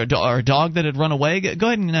dog or a dog that had run away. Go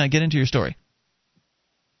ahead and get into your story.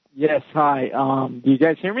 Yes, hi. Do you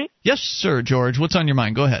guys hear me? Yes, sir, George. What's on your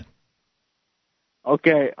mind? Go ahead.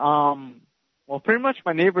 Okay. Well, pretty much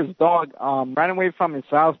my neighbor's dog ran away from his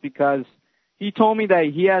house because he told me that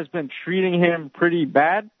he has been treating him pretty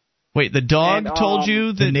bad. Wait, the dog told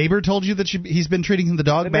you that... The neighbor told you that he's been treating the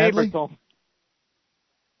dog badly?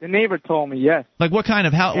 The neighbor told me, yes. Like what kind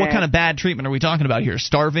of bad treatment are we talking about here?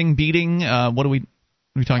 Starving, beating? What are we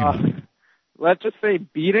talking about? Let's just say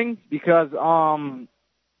beating, because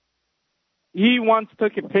he once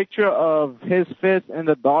took a picture of his fist in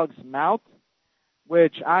the dog's mouth,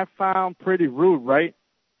 which I found pretty rude, right?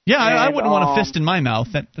 Yeah, I wouldn't want a fist in my mouth.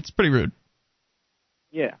 That's pretty rude.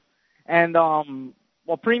 Yeah. And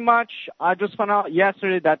well, pretty much, I just found out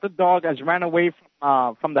yesterday that the dog has ran away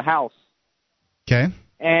from the house. Okay.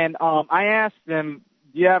 And I asked him,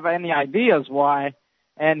 do you have any ideas why?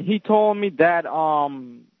 And he told me that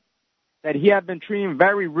that he had been treated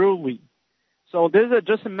very rudely. So this is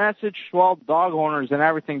just a message to all dog owners and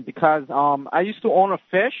everything, because I used to own a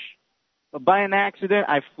fish, but by an accident,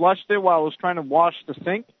 I flushed it while I was trying to wash the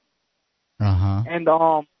sink. Uh-huh. And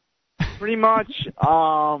pretty much...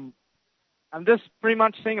 I'm just pretty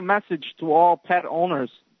much saying a message to all pet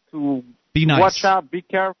owners to be nice. Watch out, be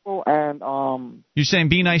careful, and You're saying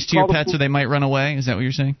be nice to your pets or they might run away? Is that what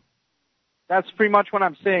you're saying? That's pretty much what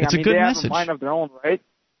I'm saying. It's a good message. Have a mind of their own, right?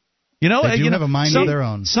 You know, they do have a mind of their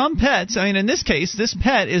own. Some pets, I mean, in this case, this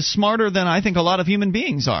pet is smarter than I think a lot of human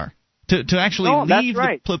beings are. To actually leave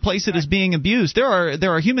the place that is being abused.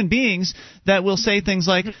 There are human beings that will say things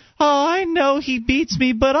like, "Oh, I know he beats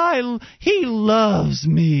me, but he loves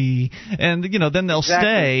me," and then they'll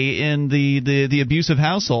stay in the abusive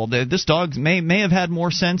household. This dog may have had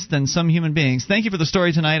more sense than some human beings. Thank you for the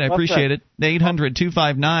story tonight. I appreciate it.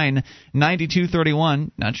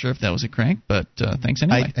 800-259-9231. Not sure if that was a crank, but thanks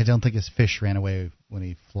anyway. I don't think his fish ran away when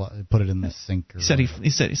he put it in the sink. He said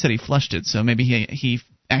he flushed it, so maybe he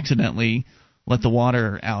accidentally let the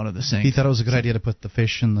water out of the sink. He thought it was a good idea to put the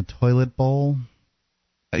fish in the toilet bowl.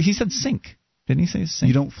 He said sink. Didn't he say sink?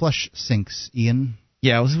 You don't flush sinks, Ian.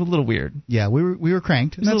 Yeah, it was a little weird. Yeah, we were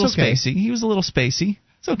cranked. It was a little spacey. He was a little spacey.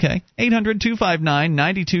 It's okay.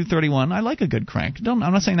 800-259-9231. I like a good crank. I'm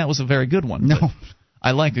not saying that was a very good one. No.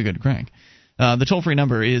 I like a good crank. The toll-free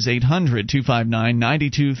number is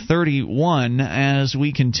 800-259-9231. As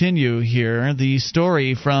we continue here, the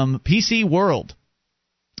story from PC World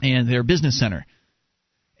and their business center.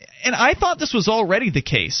 And I thought this was already the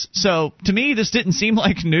case. So to me, this didn't seem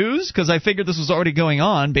like news because I figured this was already going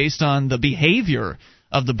on based on the behavior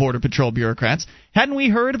of the Border Patrol bureaucrats. Hadn't we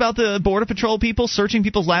heard about the Border Patrol people searching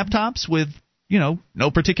people's laptops with, no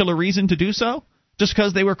particular reason to do so? Just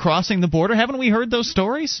because they were crossing the border? Haven't we heard those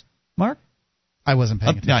stories, Mark? I wasn't paying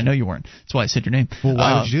attention. Yeah, I know you weren't. That's why I said your name. Well,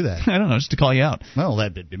 why would you do that? I don't know, just to call you out. Well,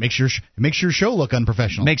 it makes your show look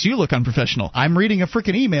unprofessional. Makes you look unprofessional. I'm reading a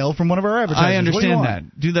freaking email from one of our advertisers. I understand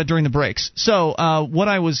that. Do that during the breaks. So what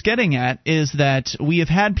I was getting at is that we have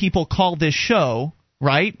had people call this show,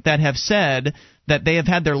 right, that have said that they have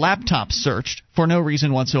had their laptops searched for no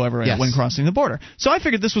reason whatsoever when crossing the border. So I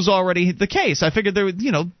figured this was already the case. I figured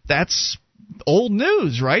that's old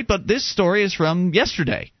news, right? But this story is from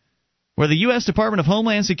yesterday, where the U.S. Department of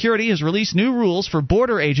Homeland Security has released new rules for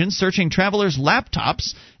border agents searching travelers'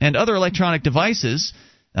 laptops and other electronic devices.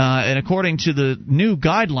 And according to the new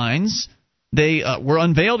guidelines, they were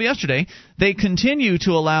unveiled yesterday. They continue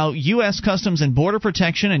to allow U.S. Customs and Border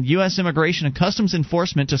Protection and U.S. Immigration and Customs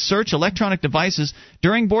Enforcement to search electronic devices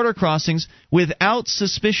during border crossings without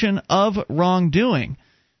suspicion of wrongdoing.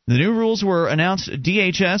 The new rules were announced at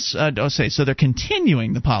DHS. So they're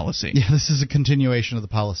continuing the policy. Yeah, this is a continuation of the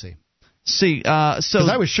policy. See, because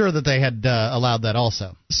I was sure that they had allowed that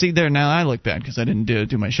also. See, there now I look bad because I didn't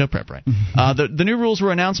do my show prep right. The new rules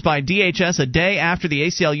were announced by DHS a day after the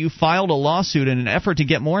ACLU filed a lawsuit in an effort to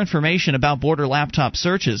get more information about border laptop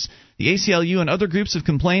searches. The ACLU and other groups have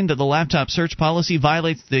complained that the laptop search policy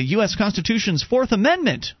violates the U.S. Constitution's Fourth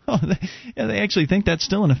Amendment. Oh, they actually think that's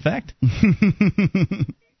still in effect.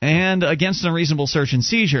 And against unreasonable search and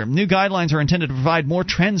seizure. New guidelines are intended to provide more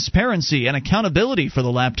transparency and accountability for the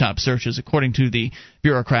laptop searches, according to the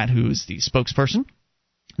bureaucrat who is the spokesperson.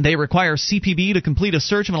 They require CPB to complete a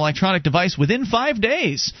search of an electronic device within 5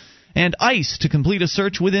 days, and ICE to complete a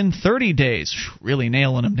search within 30 days. Really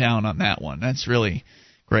nailing them down on that one. That's really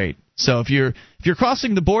great. So if you're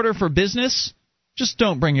crossing the border for business, just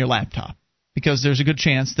don't bring your laptop, because there's a good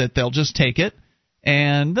chance that they'll just take it.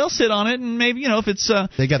 And they'll sit on it, and maybe, if it's...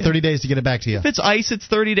 they got 30 days to get it back to you. If it's ICE, it's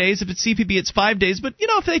 30 days. If it's CPB, it's 5 days. But,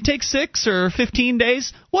 if they take 6 or 15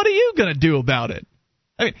 days, what are you going to do about it?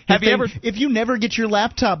 I mean, if you never get your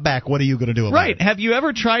laptop back, what are you going to do about it? Right. Have you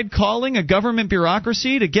ever tried calling a government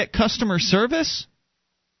bureaucracy to get customer service?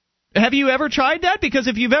 Have you ever tried that? Because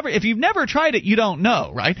if you've never tried it, you don't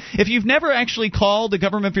know, right? If you've never actually called a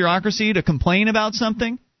government bureaucracy to complain about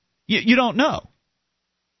something, you don't know.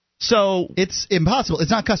 So it's impossible.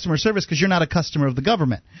 It's not customer service because you're not a customer of the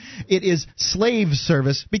government. It is slave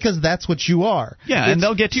service because that's what you are. Yeah, and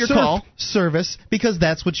they'll get to your call. Service because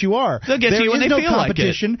that's what you are. They'll get to you when they feel like it. There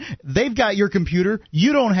is no competition. They've got your computer.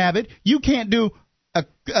 You don't have it. You can't do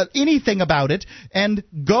anything about it. And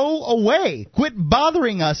go away. Quit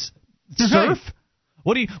bothering us, serf.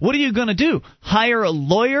 What are you going to do? Hire a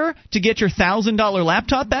lawyer to get your $1,000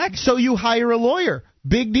 laptop back? So you hire a lawyer.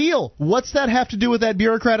 Big deal. What's that have to do with that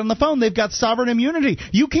bureaucrat on the phone? They've got sovereign immunity.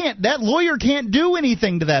 That lawyer can't do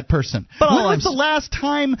anything to that person. But when was the last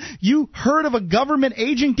time you heard of a government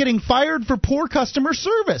agent getting fired for poor customer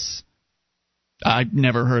service? I've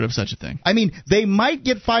never heard of such a thing. I mean, they might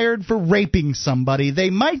get fired for raping somebody. They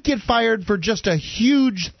might get fired for just a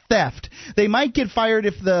huge theft. They might get fired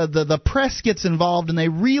if the press gets involved and they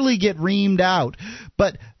really get reamed out.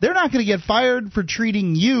 But they're not going to get fired for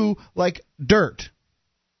treating you like dirt.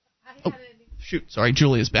 Oh, shoot. Sorry,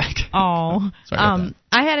 Julia's back. Oh. Sorry about that.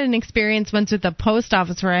 I had an experience once with the post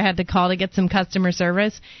office where I had to call to get some customer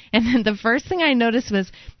service. And then the first thing I noticed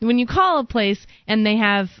was when you call a place and they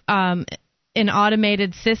have an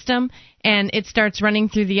automated system, and it starts running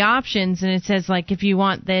through the options, and it says, like, if you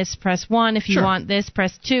want this, press 1. If you want this,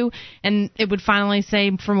 press 2. And it would finally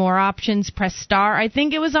say, for more options, press star. I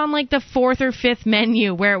think it was on, like, the 4th or 5th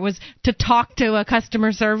menu where it was to talk to a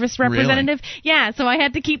customer service representative. Really? Yeah, so I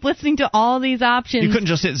had to keep listening to all these options. You couldn't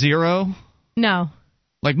just hit 0? No.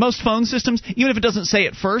 Like most phone systems, even if it doesn't say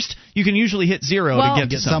it first, you can usually hit 0 to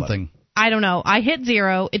get something. I don't know. I hit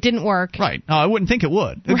 0. It didn't work. Right. No, I wouldn't think it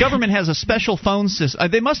would. The government has a special phone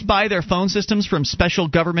system. They must buy their phone systems from special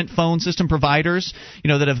government phone system providers,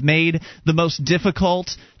 that have made the most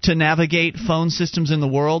difficult to navigate phone systems in the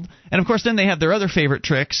world. And, of course, then they have their other favorite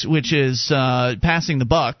tricks, which is passing the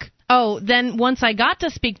buck. Oh, then once I got to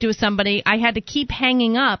speak to somebody, I had to keep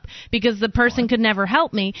hanging up because the person could never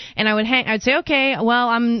help me. And I'd say, okay, well,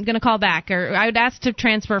 I'm going to call back. Or I would ask to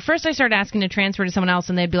transfer. First, I started asking to transfer to someone else,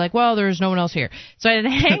 and they'd be like, well, there's no one else here. So I had to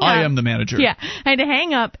hang up. I am the manager. Yeah. I had to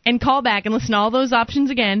hang up and call back and listen to all those options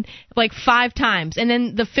again, like 5 times. And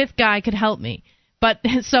then the 5th guy could help me. But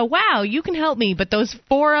so, wow, you can help me, but those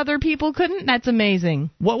 4 other people couldn't? That's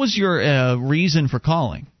amazing. What was your reason for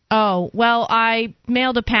calling? Oh, well, I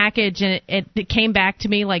mailed a package, and it came back to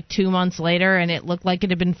me like 2 months later, and it looked like it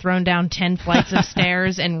had been thrown down 10 flights of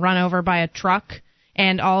stairs and run over by a truck,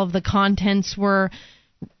 and all of the contents were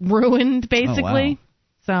ruined, basically.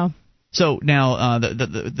 Oh, wow. So now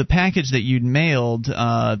the package that you'd mailed,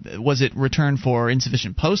 was it returned for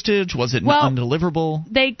insufficient postage? Was it undeliverable?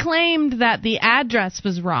 They claimed that the address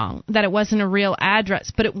was wrong, that it wasn't a real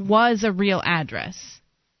address, but it was a real address.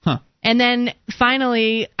 Huh. And then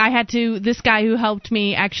finally, this guy who helped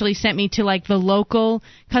me actually sent me to like the local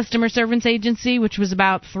customer service agency, which was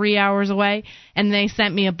about 3 hours away, and they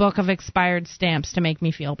sent me a book of expired stamps to make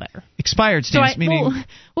me feel better. Expired stamps, meaning?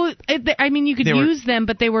 You could use them,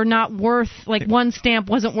 but they were not worth, like one stamp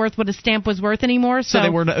wasn't worth what a stamp was worth anymore. So they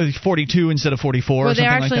were 42 instead of 44 or something like that? Well,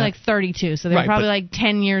 they're actually like 32, so they're probably like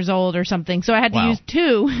 10 years old or something. So I had to use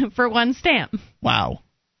 2 for one stamp. Wow.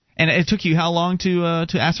 And it took you how long to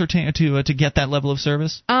ascertain to get that level of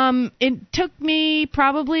service? It took me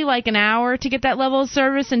probably like an hour to get that level of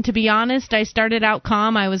service, and to be honest, I started out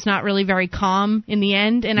calm. I was not really very calm in the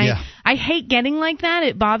end, and I hate getting like that.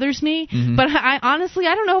 It bothers me, but I honestly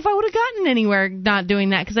don't know if I would have gotten anywhere not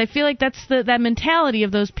doing that, because I feel like that's that mentality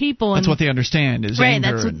of those people. That's what they understand is right.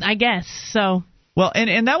 Anger. That's what, I guess so. Well,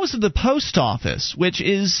 and that was the post office, which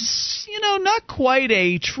is, not quite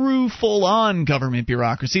a true full-on government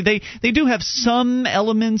bureaucracy. They do have some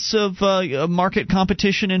elements of market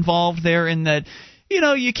competition involved there in that,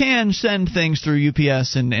 you can send things through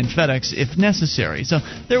UPS and FedEx if necessary. So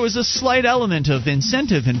there was a slight element of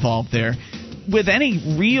incentive involved there. With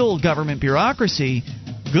any real government bureaucracy,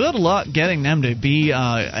 good luck getting them to be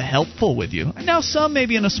helpful with you. Now, some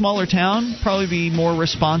maybe in a smaller town probably be more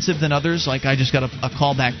responsive than others. Like I just got a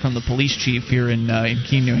call back from the police chief here in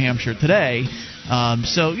Keene, New Hampshire today.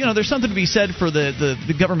 So, there's something to be said for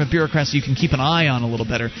the government bureaucracy you can keep an eye on a little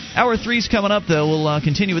better. Hour 3's coming up, though. We'll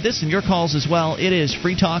continue with this and your calls as well. It is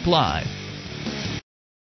Free Talk Live.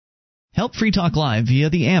 Help Free Talk Live via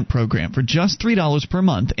the AMP program for just $3 per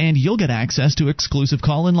month, and you'll get access to exclusive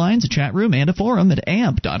call-in lines, a chat room, and a forum at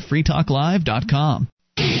amp.freetalklive.com.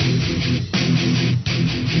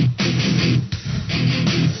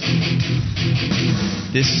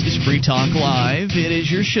 This is Free Talk Live. It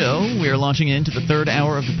is your show. We are launching into the third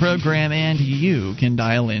hour of the program, and you can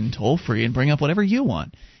dial in toll-free and bring up whatever you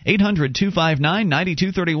want.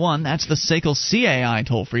 800-259-9231. That's the SACL CAI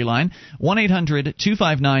toll-free line.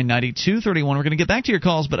 1-800-259-9231. We're going to get back to your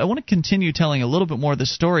calls, but I want to continue telling a little bit more of the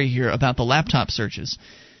story here about the laptop searches.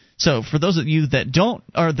 So for those of you that don't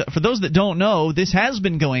know, this has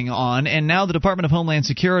been going on, and now the Department of Homeland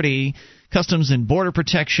Security, Customs and Border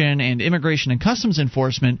Protection, and Immigration and Customs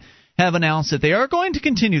Enforcement have announced that they are going to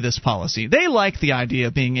continue this policy. They like the idea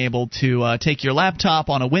of being able to take your laptop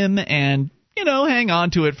on a whim and hang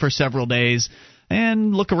on to it for several days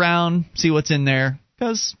and look around, see what's in there,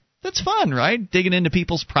 because that's fun, right? Digging into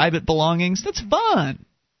people's private belongings, that's fun.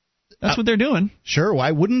 That's what they're doing. Sure,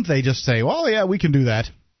 why wouldn't they just say, well, yeah, we can do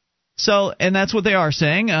that? So, and that's what they are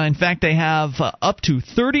saying. In fact, they have up to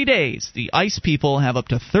 30 days. The ICE people have up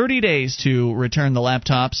to 30 days to return the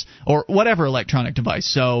laptops or whatever electronic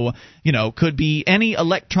device. So, could be any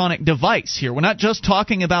electronic device here. We're not just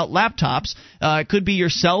talking about laptops. It could be your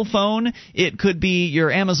cell phone. It could be your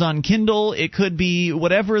Amazon Kindle. It could be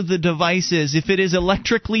whatever the device is. If it is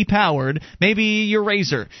electrically powered, maybe your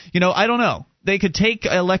Razor. I don't know. They could take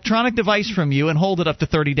an electronic device from you and hold it up to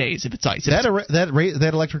 30 days if it's ICE.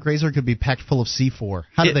 That electric razor could be packed full of C4.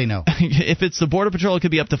 How do they know? If it's the Border Patrol, it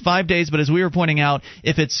could be up to 5 days. But as we were pointing out,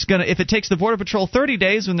 if it takes the Border Patrol 30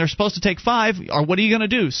 days when they're supposed to take 5, or what are you going to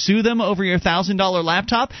do? Sue them over your $1,000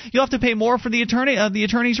 laptop? You'll have to pay more for the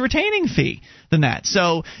attorney's retaining fee than that.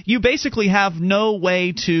 So you basically have no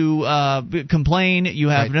way to complain. You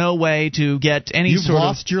have no way to get any You've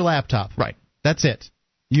lost your laptop. Right. That's it.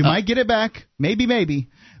 You might get it back, maybe,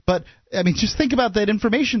 but just think about that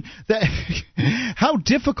information. How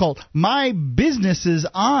difficult my business is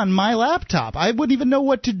on my laptop. I wouldn't even know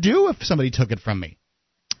what to do if somebody took it from me.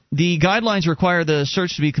 The guidelines require the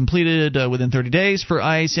search to be completed within 30 days for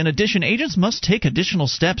ICE. In addition, agents must take additional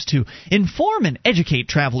steps to inform and educate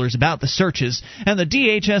travelers about the searches, and the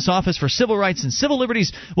DHS Office for Civil Rights and Civil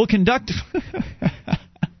Liberties will conduct...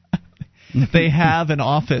 They have an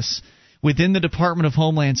office within the Department of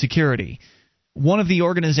Homeland Security, one of the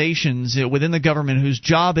organizations within the government whose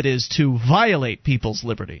job it is to violate people's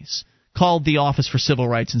liberties, called the Office for Civil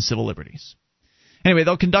Rights and Civil Liberties. Anyway,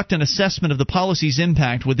 they'll conduct an assessment of the policy's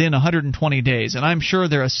impact within 120 days, and I'm sure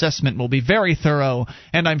their assessment will be very thorough,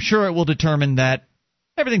 and I'm sure it will determine that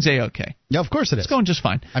everything's A-OK. Yeah, of course it is. It's going just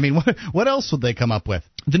fine. What else would they come up with?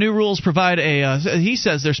 The new rules provide he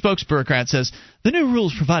says, their spokesbureaucrat says, the new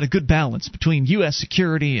rules provide a good balance between U.S.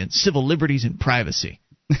 security and civil liberties and privacy.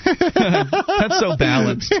 That's so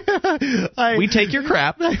balanced. We take your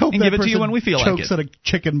crap and give it to you when we feel like it. Chokes at a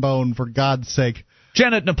chicken bone, for God's sake.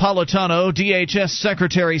 Janet Napolitano, DHS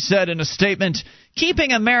secretary, said in a statement,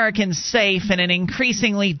 keeping Americans safe in an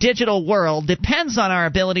increasingly digital world depends on our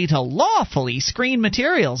ability to lawfully screen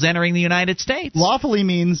materials entering the United States. Lawfully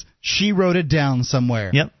means she wrote it down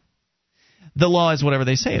somewhere. Yep. the law is whatever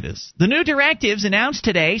they say it is. The new directives announced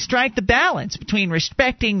today strike the balance between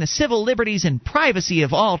respecting the civil liberties and privacy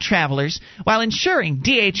of all travelers while ensuring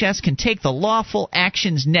DHS can take the lawful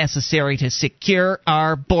actions necessary to secure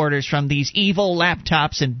our borders from these evil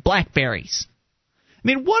laptops and BlackBerries. I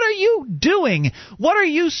mean, what are you doing? What are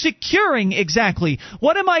you securing exactly?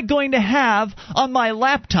 What am I going to have on my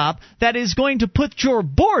laptop that is going to put your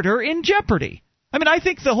border in jeopardy? I mean, I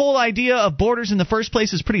think the whole idea of borders in the first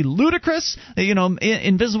place is pretty ludicrous.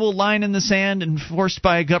 Invisible line in the sand enforced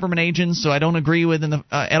by government agents, so I don't agree with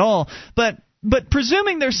at all. But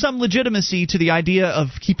presuming there's some legitimacy to the idea of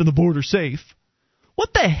keeping the border safe,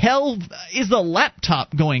 what the hell is the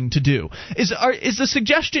laptop going to do? Is the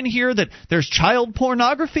suggestion here that there's child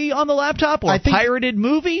pornography on the laptop or pirated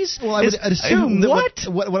movies? Well, I would assume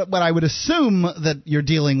what I would assume that you're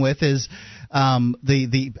dealing with is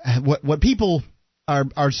what people are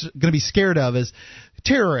going to be scared of is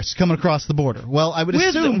terrorists coming across the border. Well, I would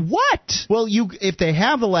assume what? Well, if they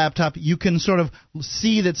have the laptop, you can sort of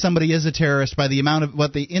see that somebody is a terrorist by the amount of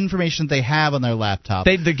what the information they have on their laptop.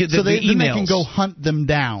 Then they can go hunt them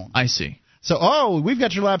down. I see. So, we've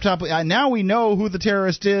got your laptop. Now we know who the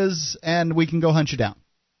terrorist is, and we can go hunt you down.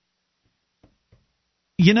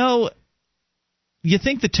 You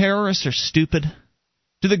think the terrorists are stupid?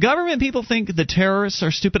 Do the government people think the terrorists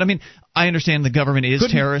are stupid? I mean, I understand the government is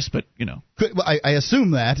terrorists, but, I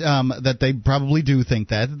assume that they probably do think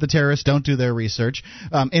that the terrorists don't do their research.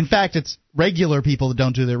 In fact, it's regular people that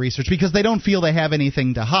don't do their research because they don't feel they have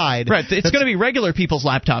anything to hide. Right. It's going to be regular people's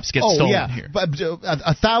laptops get stolen here.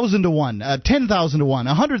 1,000 to 1, 10,000 to 1,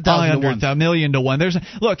 100,000 to 1. 1 million to 1.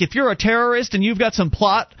 Look, if you're a terrorist and you've got some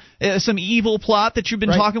evil plot that you've been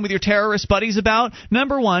talking with your terrorist buddies about,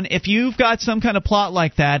 number one, if you've got some kind of plot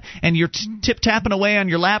like that and you're tip-tapping away on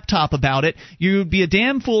your laptop about it, you'd be a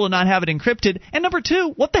damn fool to not have it encrypted. And number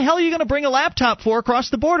two, what the hell are you going to bring a laptop for across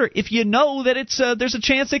the border if you know that there's a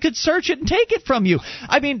chance they could search it and take it from you?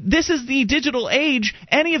 I mean, this is the digital age.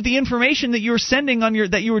 Any of the information that you're sending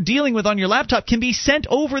that you were dealing with on your laptop can be sent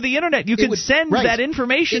over the internet. You can send that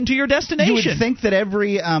information to your destination. You would think that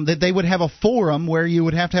that they would have a forum where you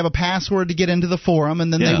would have to have a password to get into the forum,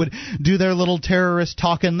 and then they would do their little terrorist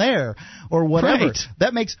talking there or whatever. Right.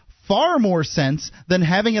 That makes far more sense than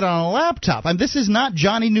having it on a laptop. I mean, this is not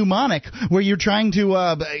Johnny Mnemonic where you're trying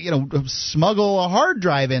to smuggle a hard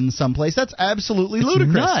drive in someplace. That's absolutely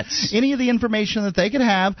ludicrous. Nuts. Any of the information that they could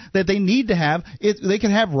have, that they need to have, they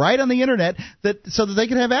can have right on the internet so that they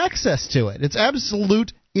can have access to it. It's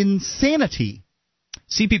absolute insanity.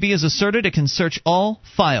 CPB has asserted it can search all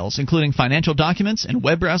files, including financial documents and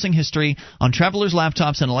web browsing history, on travelers'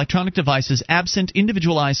 laptops and electronic devices absent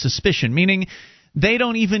individualized suspicion, meaning they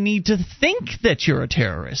don't even need to think that you're a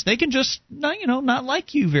terrorist. They can just, not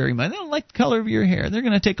like you very much. They don't like the color of your hair. They're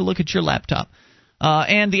going to take a look at your laptop.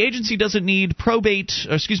 And the agency doesn't need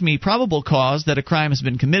probable cause that a crime has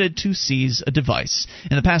been committed to seize a device.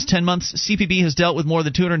 In the past 10 months, CPB has dealt with more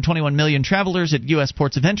than 221 million travelers at U.S.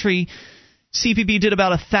 ports of entry. CPB did about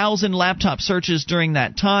 1,000 laptop searches during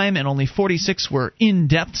that time, and only 46 were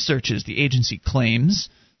in-depth searches, the agency claims.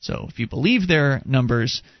 So if you believe their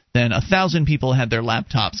numbers, then 1,000 people had their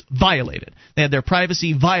laptops violated. They had their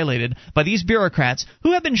privacy violated by these bureaucrats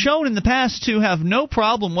who have been shown in the past to have no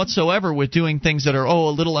problem whatsoever with doing things that are, a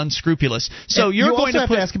little unscrupulous. So and you're you going also have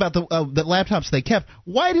to ask about the laptops they kept.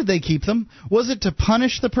 Why did they keep them? Was it to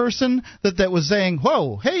punish the person that was saying,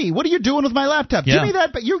 whoa, hey, what are you doing with my laptop? Yeah. Give me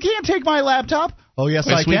that, but you can't take my laptop. Oh, yes,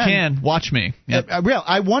 I can. Yes, we can. Watch me. Yep.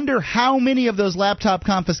 I wonder how many of those laptop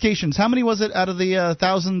confiscations, how many was it out of the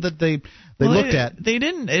 1,000 that they looked at? They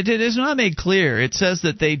didn't. It is not made clear. It says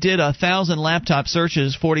that they did 1,000 laptop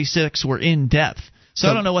searches. 46 were in depth. So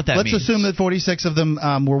I don't know what that means. Let's assume that 46 of them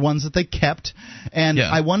were ones that they kept, and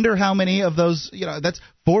I wonder how many of those. That's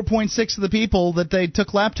 4.6 of the people that they took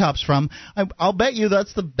laptops from. I'll bet you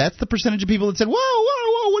that's the percentage of people that said, "Whoa,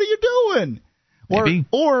 what are you doing?"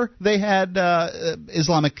 Or they had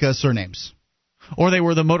Islamic surnames. Or they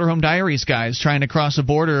were the Motorhome Diaries guys trying to cross a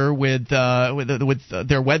border with their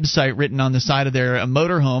website written on the side of their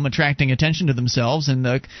motorhome, attracting attention to themselves, and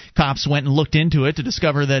the cops went and looked into it to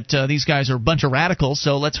discover that these guys are a bunch of radicals,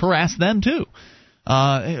 so let's harass them too.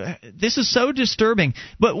 This is so disturbing.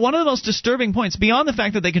 But one of the most disturbing points, beyond the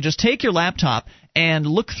fact that they can just take your laptop and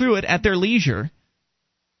look through it at their leisure,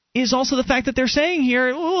 is also the fact that they're saying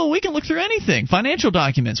here, we can look through anything. Financial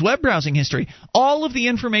documents, web browsing history, all of the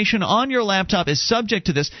information on your laptop is subject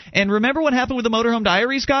to this. And remember what happened with the Motorhome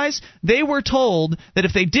Diaries guys? They were told that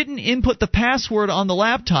if they didn't input the password on the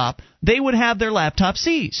laptop, they would have their laptop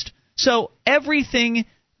seized. So everything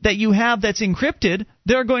that you have that's encrypted,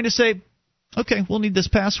 they're going to say, Okay, we'll need this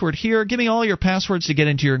password here. Give me all your passwords to get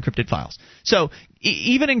into your encrypted files. So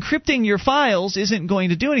even encrypting your files isn't going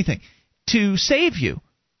to do anything to save you.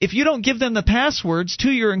 If you don't give them the passwords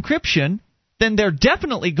to your encryption, then they're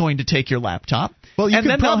definitely going to take your laptop. Well, and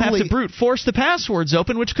then they'll have to brute force the passwords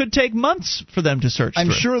open, which could take months for them to search through.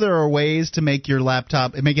 I'm sure there are ways to make your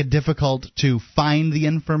laptop, make it difficult to find the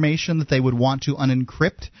information that they would want to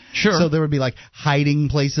unencrypt. Sure. So there would be like hiding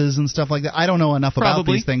places and stuff like that. I don't know enough about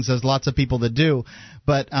these things. There's lots of people that do,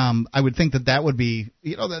 but I would think that would be,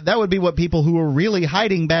 that would be what people who are really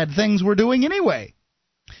hiding bad things were doing anyway.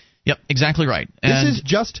 Yep, exactly right. This is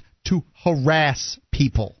just to harass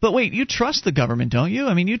people. But wait, you trust the government, don't you?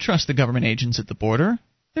 I mean, you trust the government agents at the border.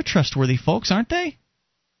 They're trustworthy folks, aren't they?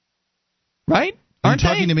 Right? Aren't you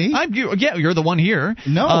talking to me? Yeah, you're the one here.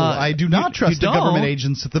 No, I do not trust the government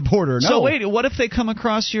agents at the border. No. So wait, what if they come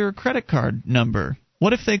across your credit card number?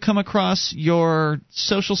 What if they come across your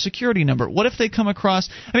social security number? What if they come across...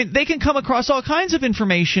 I mean, they can come across all kinds of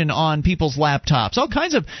information on people's laptops, all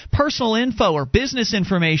kinds of personal info or business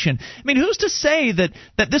information. I mean, who's to say that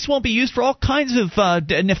this won't be used for all kinds of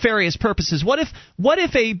nefarious purposes? What if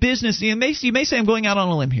a business... You may say I'm going out on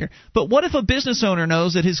a limb here, but what if a business owner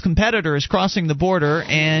knows that his competitor is crossing the border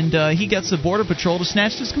and he gets the Border Patrol to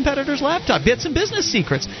snatch his competitor's laptop, get some business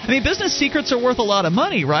secrets? I mean, business secrets are worth a lot of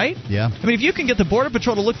money, right? Yeah. I mean, if you can get the Border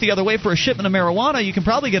Patrol to look the other way for a shipment of marijuana, you can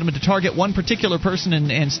probably get them to target one particular person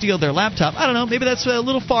and steal their laptop. I don't know, maybe that's a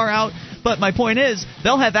little far out, but my point is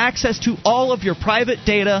they'll have access to all of your private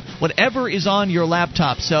data, whatever is on your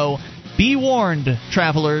laptop. So be warned,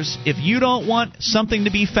 travelers, if you don't want something to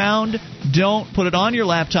be found, don't put it on your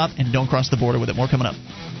laptop and don't cross the border with it. More coming up.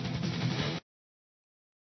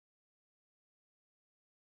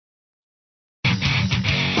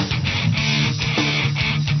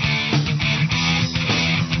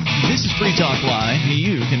 This is Free Talk Live.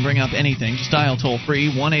 You can bring up anything. Just dial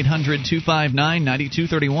toll-free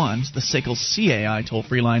 1-800-259-9231. It's the SACL CAI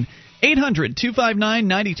toll-free line.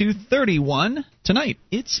 800-259-9231. Tonight,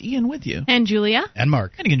 it's Ian with you. And Julia. And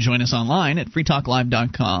Mark. And you can join us online at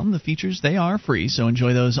freetalklive.com. The features, they are free, so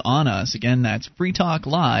enjoy those on us. Again, that's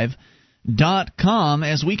freetalklive.com.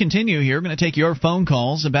 As we continue here, we're going to take your phone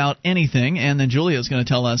calls about anything, and then Julia's going to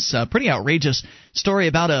tell us a pretty outrageous story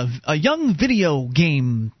about a young video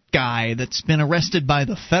game guy that's been arrested by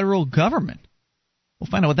the federal government. We'll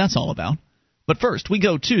find out what that's all about. But first, we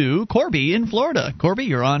go to Corby in Florida. Corby,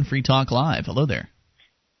 you're on Free Talk Live. Hello there.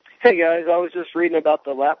 Hey, guys. I was just reading about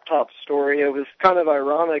the laptop story. It was kind of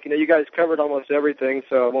ironic. You guys covered almost everything,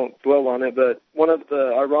 so I won't dwell on it. But one of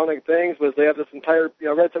the ironic things was they have this entire,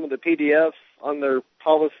 I read some of the PDFs on their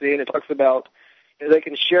policy, and it talks about they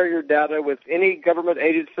can share your data with any government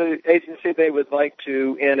agency they would like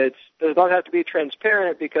to, and it does not have to be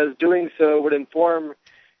transparent because doing so would inform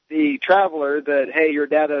the traveler that, hey, your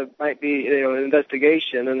data might be an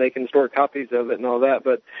investigation, and they can store copies of it and all that.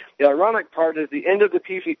 But the ironic part is the end of the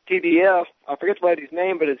PDF, I forget the lady's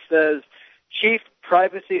name, but it says Chief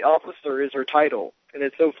Privacy Officer is her title. And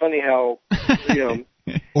it's so funny how,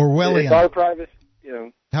 Orwellian. It's our privacy,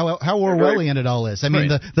 How Orwellian it all is. I mean,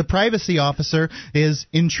 the privacy officer is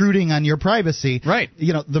intruding on your privacy. Right.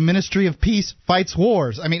 The Ministry of Peace fights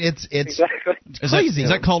wars. I mean, it's exactly. crazy. Is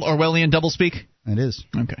that called Orwellian doublespeak? It is.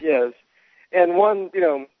 Okay. Yes. And one,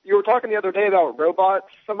 you were talking the other day about robots.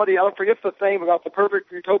 Somebody, I don't forget the thing about the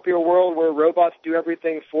perfect utopia world where robots do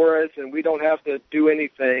everything for us and we don't have to do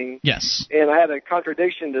anything. Yes. And I had a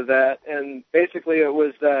contradiction to that. And basically it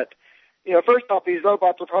was that, first off, these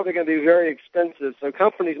robots are probably going to be very expensive. So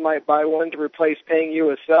companies might buy one to replace paying you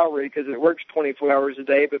a salary because it works 24 hours a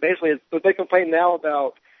day. But basically, but they complain now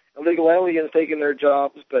about illegal aliens taking their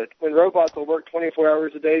jobs, but when robots will work 24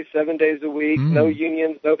 hours a day, 7 days a week, no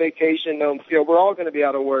unions, no vacation, we're all going to be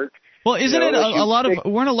out of work. Well, isn't it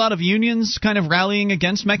weren't a lot of unions kind of rallying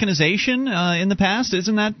against mechanization in the past?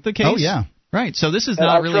 Isn't that the case? Oh, yeah. Right, so this is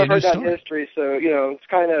not really a new story. I've heard that history, so, it's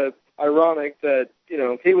kind of ironic that,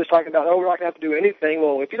 he was talking about, we're not going to have to do anything.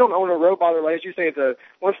 Well, if you don't own a robot, or as you say,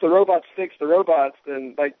 once the robots fix the robots,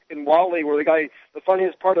 then like in WALL-E, where the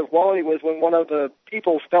funniest part of WALL-E was when one of the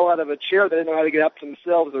people fell out of a chair, they didn't know how to get up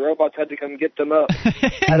themselves. The robots had to come get them up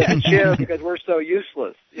out of the chair because we're so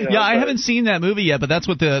useless. I haven't seen that movie yet, but that's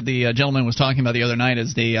what the gentleman was talking about the other night.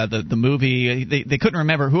 Is the movie they couldn't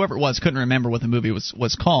remember, whoever it was couldn't remember what the movie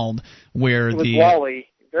was called, where it was WALL-E.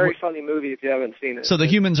 Very funny movie if you haven't seen it. So the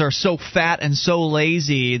humans are so fat and so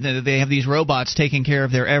lazy that they have these robots taking care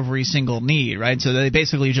of their every single need, right? So they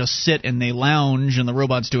basically just sit and they lounge, and the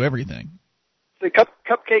robots do everything. The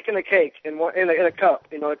cupcake and a cake in a cup.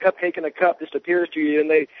 A cupcake and a cup just appears to you, and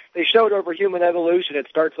they showed over human evolution. It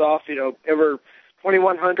starts off, ever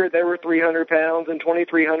 2100, they were 300 pounds, and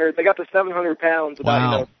 2300, they got to 700 pounds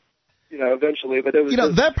about, eventually. But it was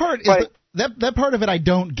that part is that part of it I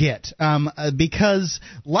don't get, because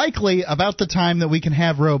likely about the time that we can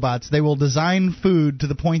have robots, they will design food to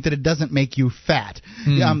the point that it doesn't make you fat.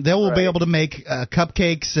 They will be able to make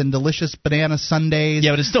cupcakes and delicious banana sundaes.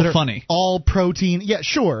 Yeah, but it's still funny. All protein. Yeah,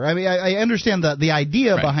 sure. I mean, I understand the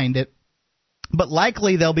idea behind it. But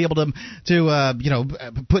likely they'll be able to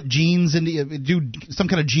put genes into do some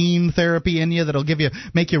kind of gene therapy in you that'll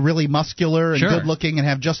make you really muscular and good looking and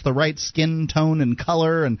have just the right skin tone and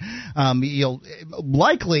color, and will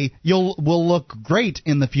look great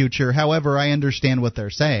in the future. However, I understand what they're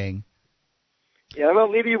saying. Yeah, I'm going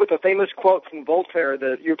to leave you with a famous quote from Voltaire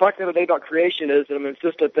that you were talking the other day about creationism, and it's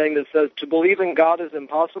just a thing that says, "To believe in God is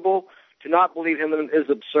impossible. To not believe him is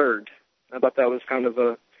absurd." I thought that was kind of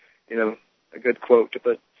a good quote.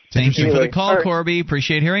 But thank you for the call, Corby.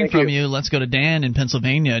 Appreciate hearing from you. Let's go to Dan in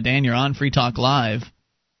Pennsylvania. Dan, you're on Free Talk Live.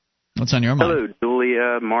 What's on your mind? Hello,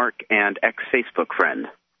 Julia, Mark, and ex-Facebook friend.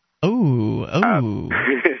 Oh,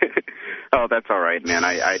 that's all right, man.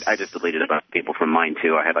 I just deleted a bunch of people from mine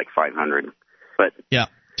too. I had like 500, but yeah,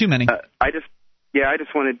 too many. I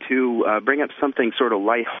just wanted to bring up something sort of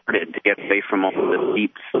lighthearted to get away from all the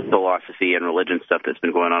deep philosophy and religion stuff that's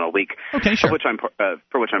been going on all week. Okay, sure.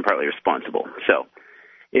 For which I'm partly responsible. So,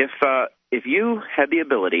 if you had the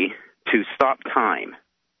ability to stop time,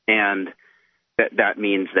 and that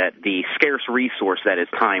means that the scarce resource that is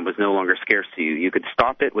time was no longer scarce to you, you could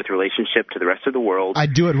stop it with relationship to the rest of the world.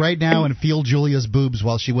 I'd do it right now and feel Julia's boobs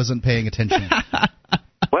while she wasn't paying attention.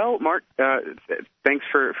 Well, Mark, thanks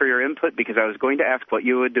for your input, because I was going to ask what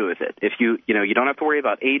you would do with it. If you don't have to worry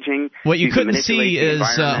about aging. What you couldn't see is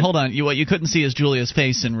what you couldn't see is Julia's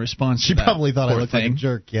face in response. She to that. Probably thought I looked like a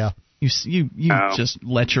jerk. Yeah. You just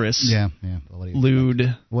lecherous. Yeah.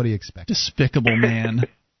 Lewd. What do you expect? Despicable man.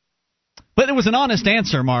 But it was an honest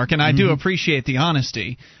answer, Mark, and I do appreciate the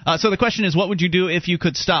honesty. So the question is, what would you do if you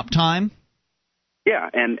could stop time? Yeah,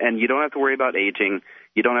 and you don't have to worry about aging.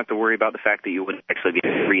 You don't have to worry about the fact that you wouldn't actually be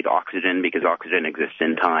able to breathe oxygen because oxygen exists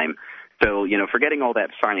in time. So, forgetting all that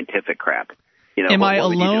scientific crap. Am I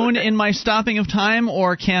alone in my stopping of time,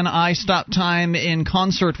 or can I stop time in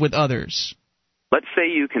concert with others? Let's say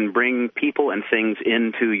you can bring people and things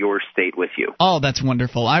into your state with you. Oh, that's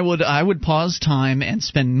wonderful. I would pause time and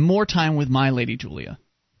spend more time with my lady Julia.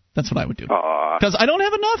 That's what I would do. Because I don't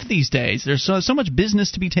have enough these days. There's so much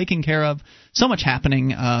business to be taken care of, so much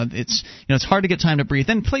happening. It's hard to get time to breathe.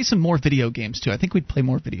 And play some more video games too. I think we'd play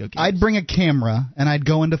more video games. I'd bring a camera and I'd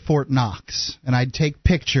go into Fort Knox and I'd take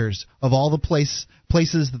pictures of all the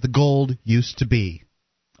places that the gold used to be.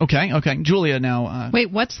 Okay, Julia. Now.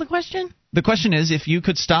 Wait, what's the question? The question is, if you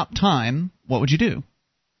could stop time, what would you do?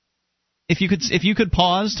 If you could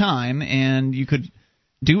pause time and you could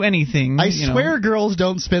do anything. I swear girls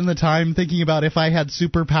don't spend the time thinking about if I had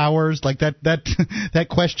superpowers, like that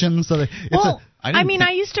question. So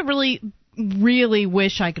I used to really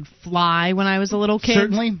wish I could fly when I was a little kid.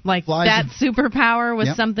 Certainly. Like that superpower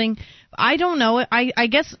was something. I don't know. I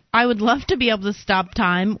guess I would love to be able to stop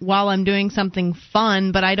time while I'm doing something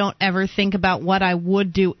fun, but I don't ever think about what I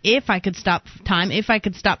would do if I could stop time. If I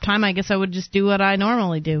could stop time, I guess I would just do what I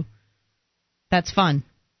normally do. That's fun.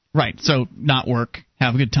 Right. So not work.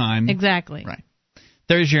 Have a good time. Exactly. Right.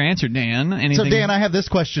 There's your answer, Dan. Anything? So, Dan, I have this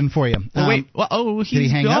question for you. Wait.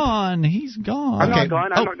 He's gone. He's gone. I'm not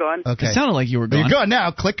gone. Okay. It sounded like you were gone. You're gone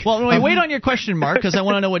now. Click. Well, wait on your question, Mark, because I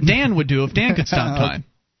want to know what Dan would do if Dan could stop time.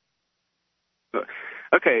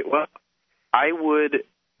 Okay. Well, I would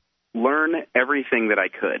learn everything that I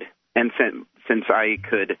could. And since I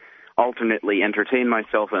could alternately entertain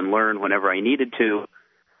myself and learn whenever I needed to,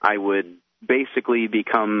 I would basically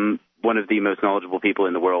become one of the most knowledgeable people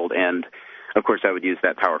in the world, and of course I would use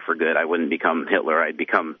that power for good. I wouldn't become Hitler. I'd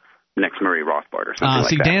become the next Murray Rothbard or something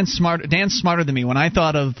like that. Dan's smarter than me. When I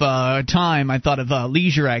thought of time, I thought of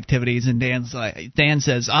leisure activities, and Dan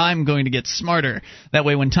says, I'm going to get smarter. That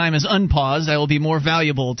way when time is unpaused, I will be more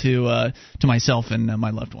valuable to myself and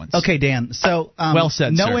my loved ones. Okay, Dan. So well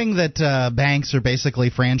said, knowing sir. that banks are basically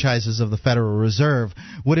franchises of the Federal Reserve,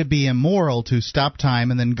 would it be immoral to stop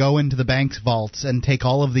time and then go into the bank's vaults and take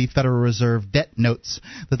all of the Federal Reserve debt notes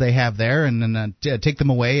that they have there and then take them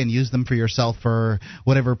away and use them for yourself for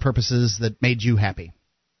whatever purposes that made you happy?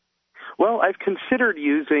 Well, I've considered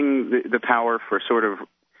using the power for sort of,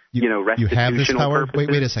 restitutional you have this power? purposes.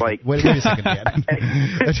 Wait a second. Wait a second, Dan.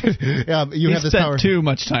 You have this power. Too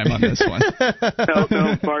much time on this one.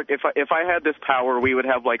 No, Mark. If I had this power, we would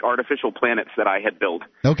have like artificial planets that I had built.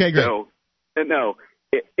 Okay, great. So, no,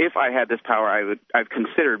 if I had this power, I've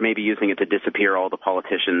considered maybe using it to disappear all the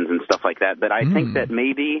politicians and stuff like that. But I think that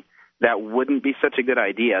maybe that wouldn't be such a good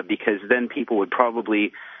idea, because then people would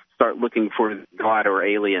probably start looking for God or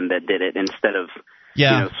alien that did it instead of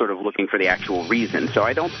sort of looking for the actual reason. So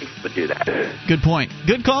I don't think it would do that. Good point.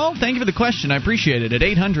 Good call. Thank you for the question. I appreciate it. At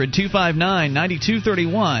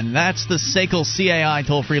 800-259-9231, that's the SACL CAI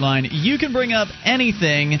toll-free line. You can bring up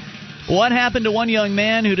anything. What happened to one young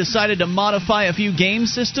man who decided to modify a few game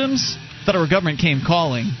systems? Federal government came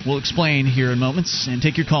calling. We'll explain here in moments and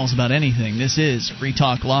take your calls about anything. This is Free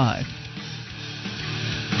Talk Live.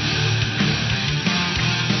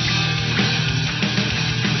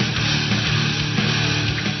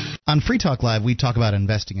 On Free Talk Live, we talk about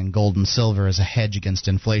investing in gold and silver as a hedge against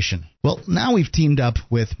inflation. Well, now we've teamed up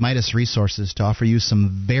with Midas Resources to offer you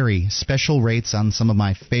some very special rates on some of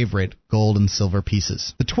my favorite gold and silver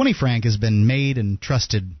pieces. The 20 franc has been made and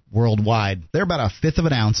trusted worldwide. They're about a fifth of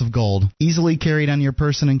an ounce of gold, easily carried on your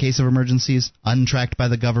person in case of emergencies, untracked by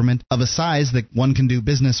the government, of a size that one can do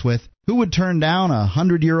business with. Who would turn down a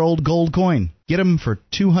 100-year-old gold coin? Get them for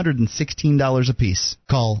 $216 a piece.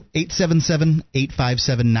 Call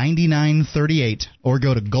 877-857-9938 or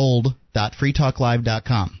go to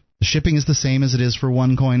gold.freetalklive.com. The shipping is the same as it is for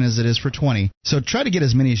one coin as it is for 20, so try to get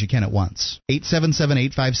as many as you can at once.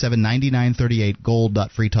 877-857-9938,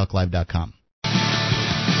 gold.freetalklive.com.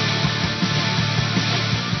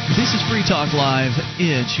 This is Free Talk Live.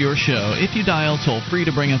 It's your show. If you dial toll-free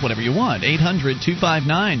to bring up whatever you want,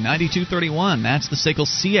 800-259-9231. That's the SACL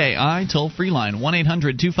CAI toll-free line,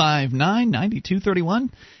 1-800-259-9231.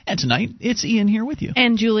 And tonight, it's Ian here with you.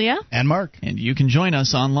 And Julia. And Mark. And you can join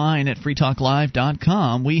us online at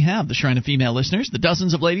freetalklive.com. We have the Shrine of Female Listeners, the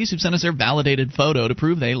dozens of ladies who've sent us their validated photo to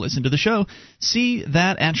prove they listen to the show. See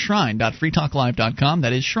that at shrine.freetalklive.com.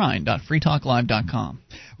 That is shrine.freetalklive.com.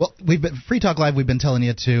 Well, Free Talk Live, we've been telling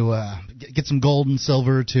you to get some gold and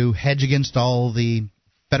silver to hedge against all the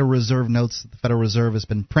Federal Reserve notes that the Federal Reserve has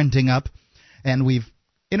been printing up. And we've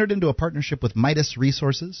entered into a partnership with Midas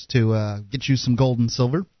Resources to get you some gold and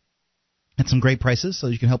silver at some great prices so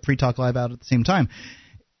you can help Free Talk Live out at the same time.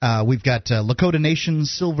 We've got Lakota Nation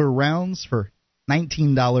silver rounds for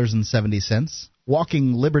 $19.70.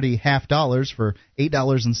 Walking Liberty $half for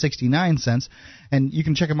 $8.69, and you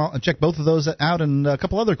can check both of those out and a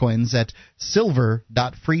couple other coins at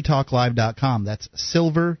silver.freetalklive.com. That's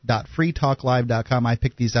silver.freetalklive.com. I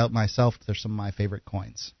picked these out myself. They're some of my favorite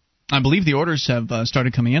coins. I believe the orders have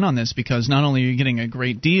started coming in on this because not only are you getting a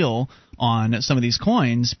great deal on some of these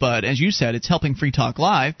coins, but as you said, it's helping Free Talk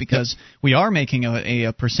Live because we are making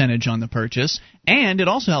a percentage on the purchase, and it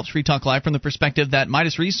also helps Free Talk Live from the perspective that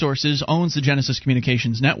Midas Resources owns the Genesis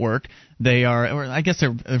Communications Network. They are, or I guess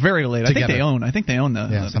they're very related. Together. I think they own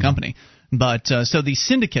the company. But so the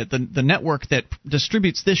syndicate, the network that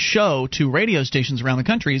distributes this show to radio stations around the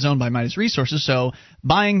country is owned by Midas Resources. So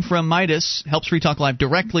buying from Midas helps Free Talk Live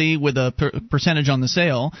directly with a percentage on the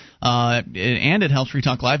sale, and it helps Free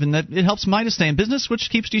Talk Live, and that it helps Midas stay in business, which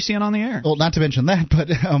keeps GCN on the air. Well, not to mention that, but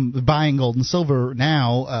buying gold and silver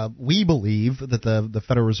now, we believe that the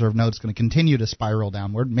Federal Reserve note is going to continue to spiral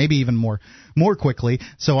downward, maybe even more quickly.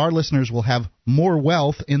 So our listeners will have more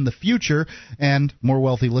wealth in the future, and more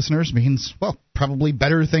wealthy listeners means, well, probably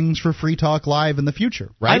better things for Free Talk Live in the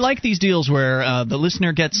future, right? I like these deals where the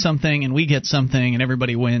listener gets something and we get something and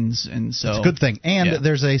everybody wins, and so it's a good thing. And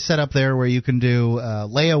there's a setup there where you can do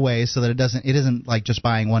layaway so that it isn't like just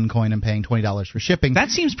buying one coin and paying $20 for shipping. That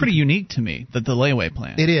seems pretty unique to me, the layaway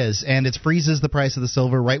plan. It is, and it freezes the price of the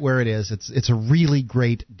silver right where it is. It's a really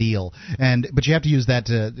great deal, but you have to use that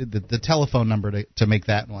the telephone number to make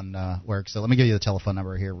that one work. So let me give you the telephone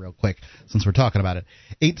number here real quick since we're talking about it.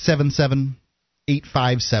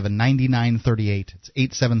 877-857-9938. It's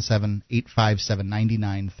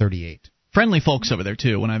 877-857-9938. Friendly folks over there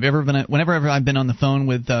too. Whenever I've been on the phone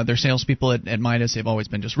with their salespeople at Midas, they've always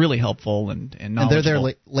been just really helpful and knowledgeable. And they're there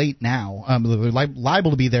late now. They're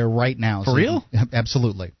liable to be there right now. For real?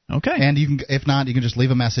 Absolutely. Okay. And if not, you can just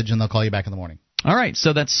leave a message and they'll call you back in the morning. All right,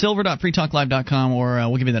 so that's silver.freetalklive.com, or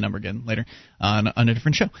we'll give you the number again later on a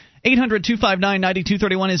different show.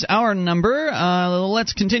 800-259-9231 is our number.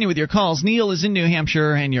 Let's continue with your calls. Neil is in New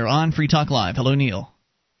Hampshire, and you're on Free Talk Live. Hello, Neil.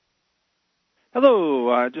 Hello.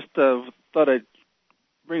 I just thought I'd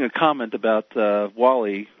bring a comment about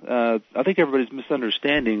Wally. I think everybody's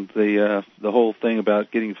misunderstanding the whole thing about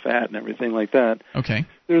getting fat and everything like that. Okay.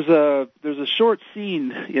 There's a short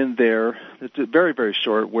scene in there. It's very, very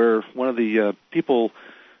short, where one of the people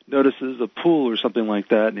notices a pool or something like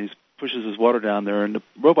that, and he pushes his water down there, and the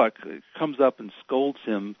robot comes up and scolds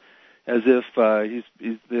him as if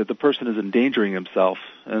the person is endangering himself.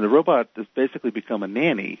 And the robot has basically become a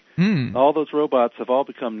nanny. All those robots have all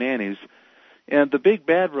become nannies. And the big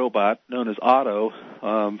bad robot, known as Otto,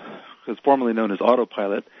 was formerly known as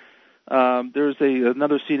Autopilot, there's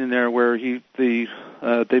another scene in there where they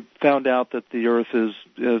found out that the Earth is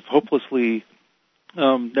hopelessly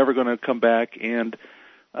never going to come back, and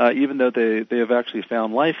even though they have actually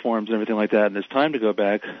found life forms and everything like that, and it's time to go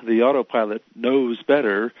back, the Autopilot knows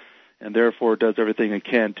better, and therefore does everything it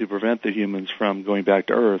can to prevent the humans from going back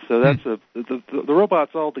to Earth. So that's the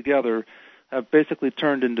robots all together have basically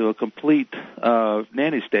turned into a complete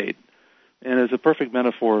nanny state, and is a perfect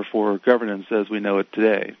metaphor for governance as we know it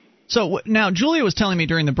today. So now, Julia was telling me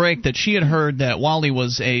during the break that she had heard that WALL-E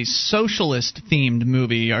was a socialist-themed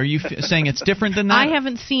movie. Are you saying it's different than that? I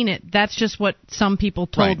haven't seen it. That's just what some people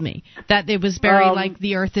told me, that it was very like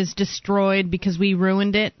the Earth is destroyed because we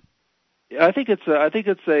ruined it. I think it's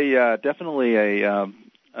definitely a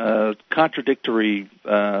contradictory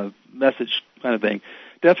message kind of thing.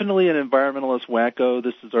 Definitely an environmentalist wacko.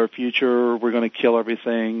 This is our future. We're going to kill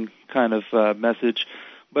everything kind of message.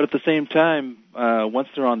 But at the same time, once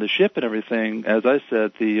they're on the ship and everything, as I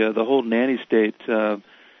said, the whole nanny state,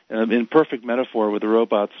 in perfect metaphor with the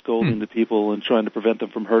robots scolding the people and trying to prevent them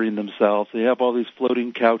from hurting themselves. They have all these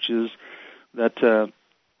floating couches that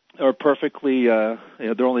are perfectly,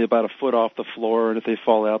 they're only about a foot off the floor, and if they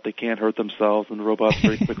fall out, they can't hurt themselves, and the robots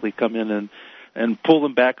very quickly come in and pull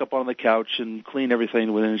them back up on the couch and clean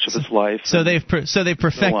everything within an inch of its life. So they've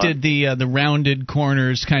perfected the rounded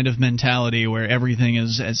corners kind of mentality where everything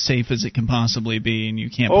is as safe as it can possibly be, and you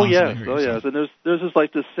can't possibly hurt yourself. Yes. And there's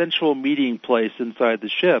this central meeting place inside the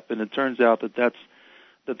ship, and it turns out that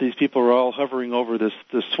these people are all hovering over this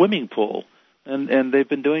swimming pool, and they've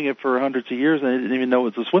been doing it for hundreds of years, and they didn't even know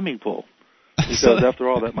it was a swimming pool because after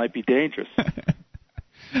all, that might be dangerous.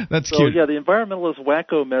 That's so, cute. Yeah, the environmentalist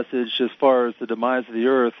wacko message as far as the demise of the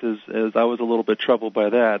Earth is I was a little bit troubled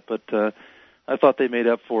by that, but I thought they made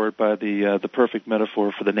up for it by the perfect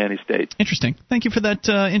metaphor for the nanny state. Interesting. Thank you for that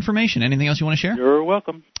information. Anything else you want to share? You're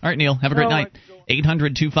welcome. All right, Neil. Have a great night.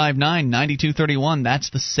 800-259-9231. That's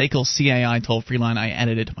the SACL CAI toll-free line. I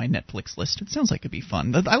added it to my Netflix list. It sounds like it'd be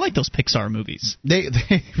fun. I like those Pixar movies. They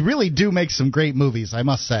really do make some great movies, I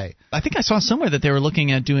must say. I think I saw somewhere that they were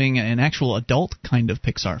looking at doing an actual adult kind of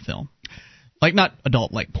Pixar film. Like, not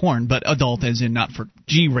adult like porn, but adult as in not for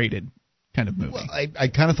G-rated kind of movie. Well, I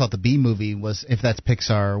kind of thought the B movie was, if that's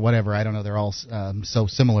Pixar or whatever, I don't know, they're all so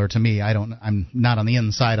similar to me. I'm not on the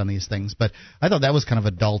inside on these things, but I thought that was kind of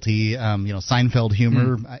adulty, Seinfeld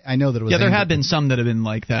humor. I know that it was. Yeah, there have been some that have been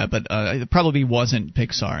like that, but it probably wasn't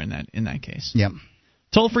Pixar in that case. Yeah.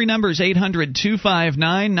 Toll-free number is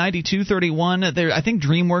 800-259-9231. I think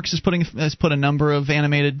DreamWorks has put a number of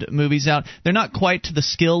animated movies out. They're not quite to the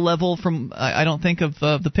skill level from, I don't think, of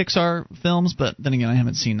the Pixar films, but then again, I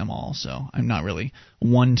haven't seen them all, so I'm not really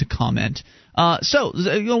one to comment. So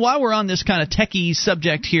while we're on this kind of techie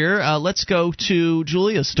subject here, let's go to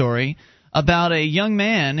Julia's story about a young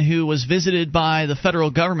man who was visited by the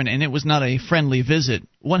federal government, and it was not a friendly visit.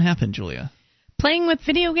 What happened, Julia? Playing with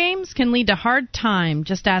video games can lead to hard time.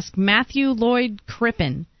 Just ask Matthew Lloyd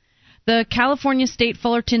Crippen. The California State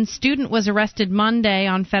Fullerton student was arrested Monday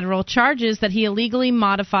on federal charges that he illegally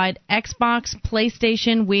modified Xbox,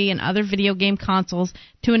 PlayStation, Wii, and other video game consoles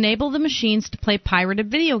to enable the machines to play pirated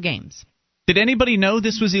video games. Did anybody know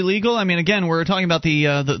this was illegal? I mean, again, we're talking about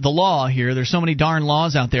the law here. There's so many darn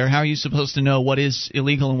laws out there. How are you supposed to know what is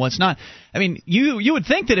illegal and what's not? I mean, you would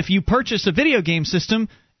think that if you purchase a video game system,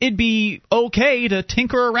 it'd be okay to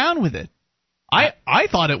tinker around with it. I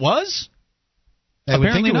thought it was. I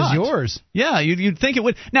would think it was yours. Yeah, you'd think it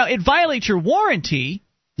would. Now, it violates your warranty.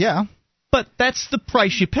 Yeah. But that's the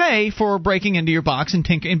price you pay for breaking into your box and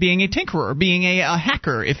being a tinkerer, being a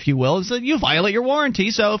hacker, if you will. Is that you violate your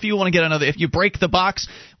warranty. So if you want to get if you break the box,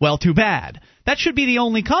 well, too bad. That should be the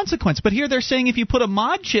only consequence. But here they're saying if you put a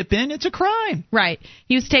mod chip in, it's a crime. Right.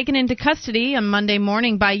 He was taken into custody on Monday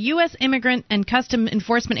morning by U.S. Immigrant and Custom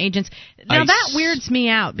Enforcement agents. Now, that weirds me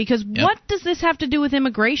out because what does this have to do with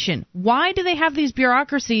immigration? Why do they have these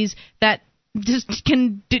bureaucracies that just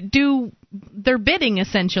can do their bidding,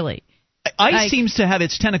 essentially? ICE seems to have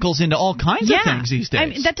its tentacles into all kinds of things these days. I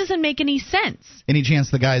mean, that doesn't make any sense. Any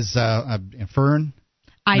chance the guy's foreign?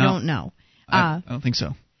 I don't know. I don't think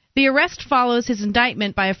so. The arrest follows his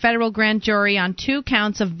indictment by a federal grand jury on 2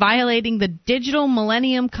 counts of violating the Digital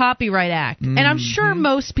Millennium Copyright Act. Mm-hmm. And I'm sure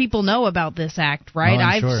most people know about this act, right? Oh,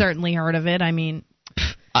 I've certainly heard of it. I mean,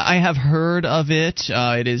 I have heard of it.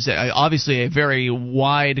 It is obviously a very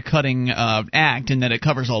wide-cutting act in that it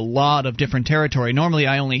covers a lot of different territory. Normally,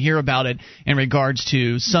 I only hear about it in regards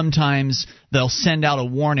to sometimes they'll send out a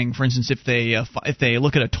warning. For instance, if they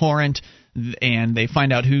look at a torrent and they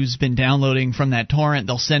find out who's been downloading from that torrent,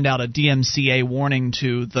 they'll send out a DMCA warning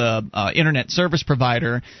to the internet service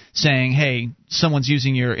provider saying, hey, someone's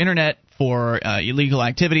using your internet for illegal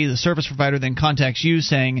activity. The service provider then contacts you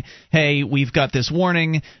saying, hey, we've got this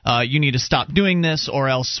warning, you need to stop doing this or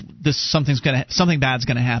else something bad's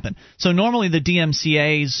going to happen. So normally the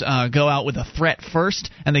DMCAs go out with a threat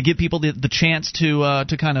first, and they give people the chance to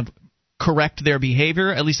kind of correct their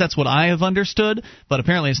behavior. At least that's what I have understood, but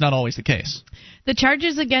apparently it's not always the case. The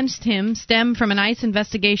charges against him stem from an ICE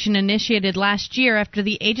investigation initiated last year after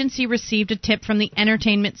the agency received a tip from the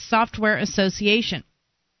Entertainment Software Association.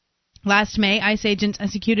 Last May, ICE agents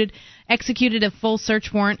executed a full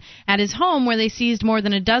search warrant at his home where they seized more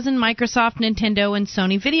than a dozen Microsoft, Nintendo, and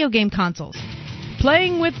Sony video game consoles.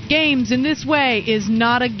 Playing with games in this way is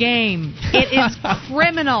not a game. It is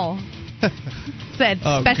criminal, said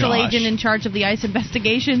special agent in charge of the ICE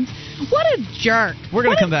investigations. What a jerk. We're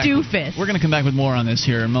going to come back. Doofus. We're going to come back with more on this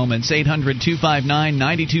here in moments.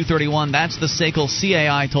 800-259-9231. That's the SACL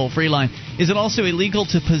CAI toll-free line. Is it also illegal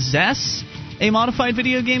to possess a modified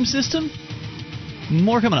video game system?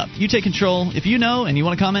 More coming up. You take control. If you know and you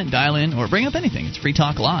want to comment, dial in or bring up anything. It's Free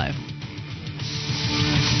Talk Live.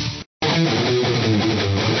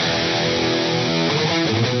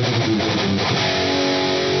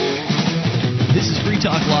 This is Free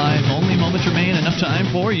Talk Live. Only moments remain. Enough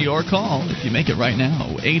time for your call. If you make it right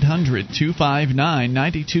now,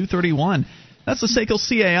 800-259-9231. That's the SACL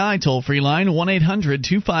CAI toll-free line,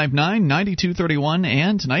 1-800-259-9231.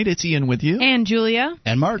 And tonight it's Ian with you. And Julia.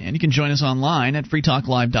 And Mark. And you can join us online at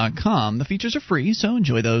freetalklive.com. The features are free, so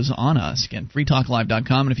enjoy those on us. Again,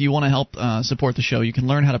 freetalklive.com. And if you want to help support the show, you can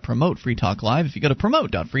learn how to promote Free Talk Live if you go to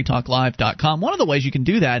promote.freetalklive.com. One of the ways you can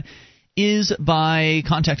do that is by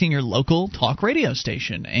contacting your local talk radio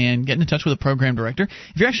station and getting in touch with a program director.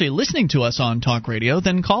 If you're actually listening to us on talk radio,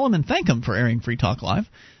 then call them and thank them for airing Free Talk Live.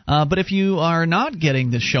 But if you are not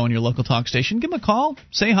getting this show on your local talk station, give them a call,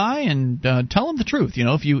 say hi, and tell them the truth. You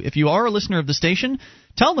know, if you are a listener of the station,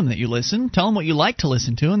 tell them that you listen, tell them what you like to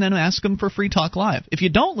listen to, and then ask them for Free Talk Live. If you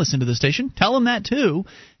don't listen to the station, tell them that too,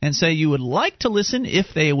 and say you would like to listen if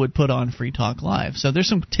they would put on Free Talk Live. So there's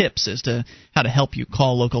some tips as to how to help you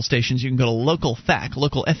call local stations. You can go to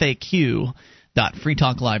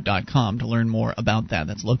localfaq.freetalklive.com to learn more about that.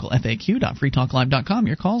 That's localfaq.freetalklive.com.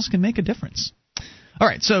 Your calls can make a difference. All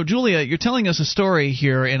right, so Julia, you're telling us a story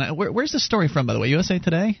here, and where's the story from, by the way? USA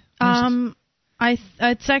Today?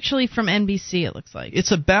 It's actually from NBC. It looks like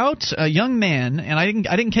it's about a young man, and I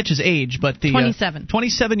didn't catch his age, but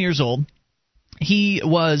 27 years old. He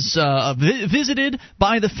was visited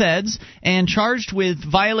by the feds and charged with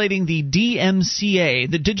violating the DMCA,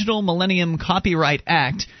 the Digital Millennium Copyright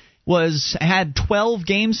Act. Had 12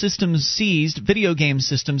 game systems seized, video game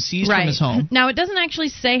systems seized from his home. Now, it doesn't actually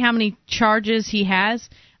say how many charges he has.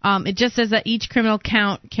 It just says that each criminal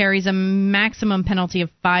count carries a maximum penalty of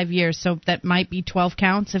 5 years, so that might be 12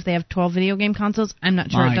 counts if they have 12 video game consoles. I'm not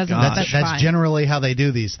sure. It doesn't specify. That's generally how they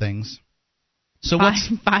do these things. So what's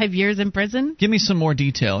 5 years in prison? Give me some more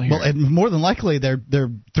detail here. Well, more than likely they're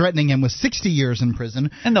threatening him with 60 years in prison,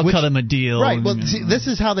 and they'll cut him a deal. Right. Well, see, this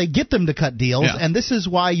is how they get them to cut deals, and this is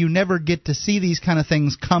why you never get to see these kind of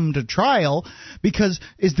things come to trial. Because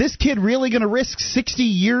is this kid really going to risk 60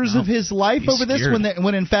 years of his life over this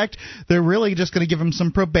when in fact they're really just going to give him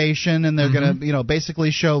some probation and they're going to basically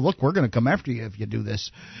show, look, we're going to come after you if you do this.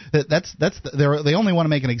 They only want to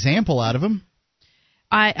make an example out of him.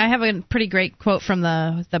 I have a pretty great quote from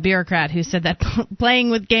the bureaucrat who said that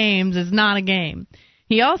playing with games is not a game.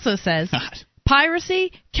 He also says,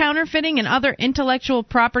 piracy, counterfeiting, and other intellectual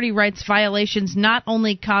property rights violations not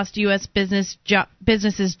only cost U.S.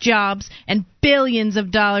 businesses jobs and billions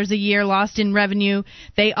of dollars a year lost in revenue,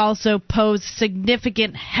 they also pose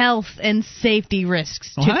significant health and safety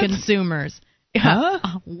risks to consumers. Huh?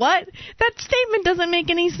 What? That statement doesn't make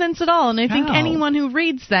any sense at all, and I think anyone who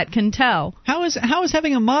reads that can tell. How is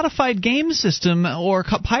having a modified game system or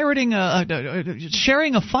pirating,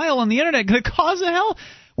 sharing a file on the internet going to cause a hell?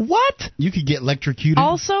 What? You could get electrocuted.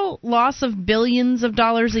 Also, loss of billions of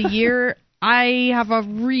dollars a year. I have a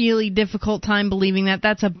really difficult time believing that.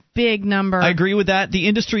 That's a big number. I agree with that. The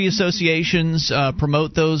industry associations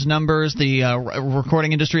promote those numbers. The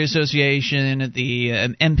Recording Industry Association,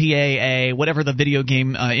 the MPAA, whatever the video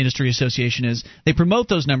game industry association is, they promote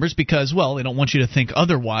those numbers because, well, they don't want you to think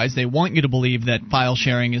otherwise. They want you to believe that file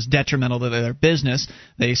sharing is detrimental to their business.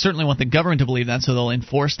 They certainly want the government to believe that, so they'll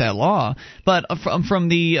enforce that law. But from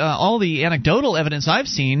the all the anecdotal evidence I've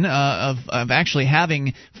seen of actually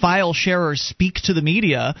having file sharers speak to the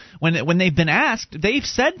media when they've been asked, they've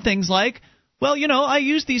said things like, well, I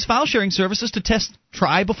use these file sharing services to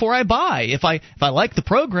try before I buy. If I like the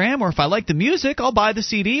program or if I like the music, I'll buy the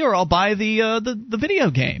CD or I'll buy the video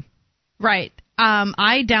game. Right.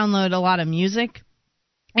 I download a lot of music.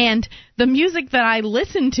 And the music that I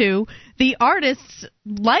listen to, the artists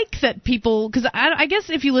like that people, because I guess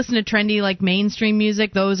if you listen to trendy, like mainstream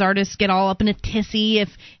music, those artists get all up in a tissy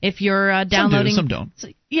if you're downloading. Some do, some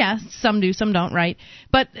don't. Yeah, some do, some don't, right?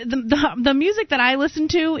 But the music that I listen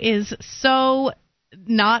to is so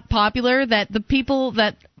not popular that the people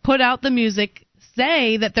that put out the music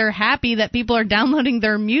say that they're happy that people are downloading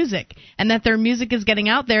their music and that their music is getting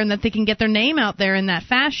out there and that they can get their name out there in that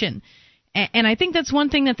fashion. And I think that's one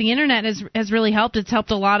thing that the internet has really helped. It's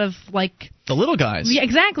helped a lot of, like, the little guys. Yeah,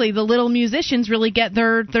 exactly. The little musicians really get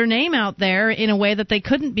their name out there in a way that they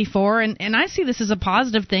couldn't before. And I see this as a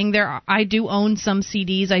positive thing. I do own some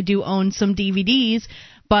CDs. I do own some DVDs.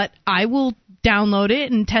 But I will download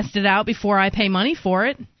it and test it out before I pay money for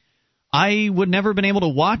it. I would never have been able to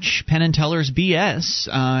watch Penn and Teller's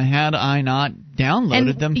BS had I not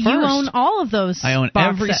downloaded them first. You own all of those. I own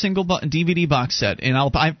every single DVD box set, and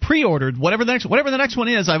I've pre-ordered whatever the next one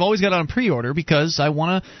is. I've always got it on pre-order because I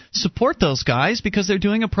want to support those guys because they're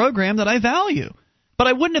doing a program that I value. But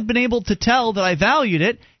I wouldn't have been able to tell that I valued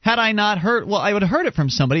it had I not heard. Well, I would have heard it from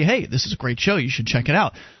somebody. Hey, this is a great show. You should check it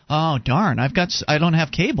out. Oh darn, I don't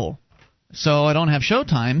have cable. So I don't have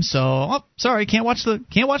Showtime, so sorry, can't watch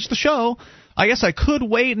the show. I guess I could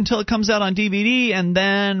wait until it comes out on DVD and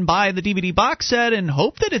then buy the DVD box set and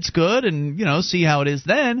hope that it's good and see how it is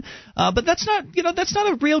then. But that's not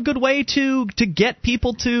a real good way to get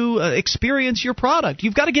people to experience your product.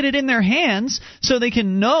 You've got to get it in their hands so they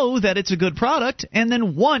can know that it's a good product and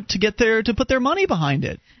then want to put their money behind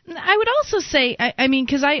it. I would also say, I mean,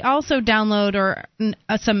 because I also download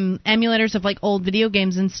some emulators of like old video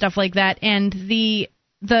games and stuff like that, and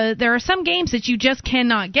there are some games that you just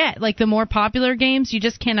cannot get, like the more popular games you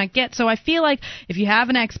just cannot get. So I feel like if you have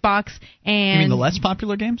an Xbox and... You mean the less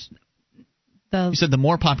popular games? You said the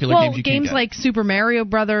more popular games you can't get. Well, games like Super Mario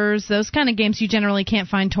Brothers, those kind of games you generally can't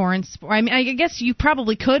find torrents. I mean, I guess you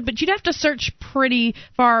probably could, but you'd have to search pretty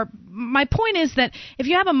far. My point is that if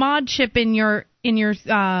you have a mod chip in your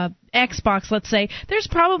Xbox, let's say, there's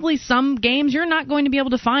probably some games you're not going to be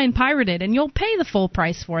able to find pirated, and you'll pay the full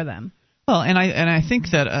price for them. Well, and I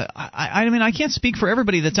think that I mean I can't speak for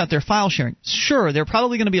everybody that's out there file sharing. Sure, there are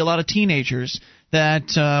probably going to be a lot of teenagers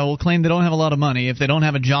that will claim they don't have a lot of money if they don't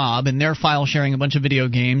have a job and they're file sharing a bunch of video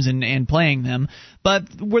games and playing them. But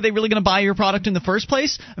were they really going to buy your product in the first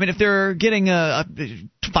place? I mean, if they're getting $5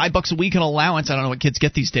 a week in allowance, I don't know what kids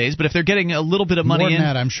get these days, but if they're getting a little bit of money more than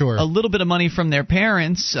that, I'm sure. A little bit of money from their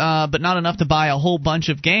parents, but not enough to buy a whole bunch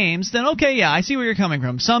of games, then okay, yeah, I see where you're coming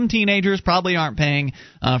from. Some teenagers probably aren't paying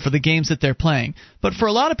for the games that they're playing. But for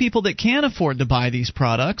a lot of people that can't afford to buy these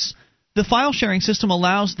products, the file sharing system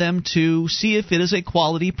allows them to see if it is a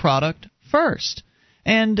quality product first.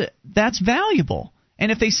 And that's valuable.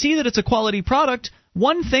 And if they see that it's a quality product,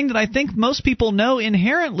 one thing that I think most people know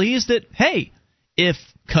inherently is that, hey, if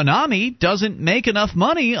Konami doesn't make enough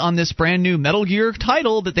money on this brand new Metal Gear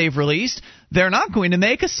title that they've released, they're not going to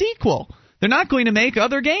make a sequel. They're not going to make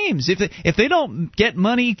other games. If they don't get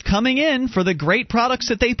money coming in for the great products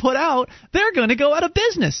that they put out, they're going to go out of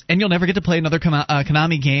business, and you'll never get to play another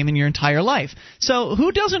Konami game in your entire life. So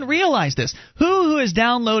who doesn't realize this? Who has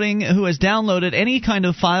downloaded any kind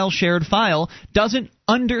of shared file doesn't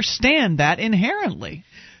understand that inherently?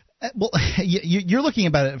 Well, you're looking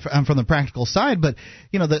about it from the practical side, but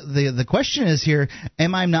the question is here: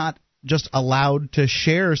 am I not just allowed to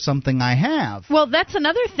share something I have? Well, that's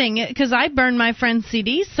another thing, because I burn my friends'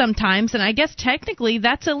 CDs sometimes, and I guess technically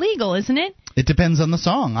that's illegal, isn't it? It depends on the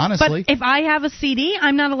song, honestly. But if I have a CD,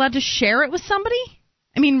 I'm not allowed to share it with somebody?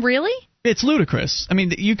 I mean, really? It's ludicrous. I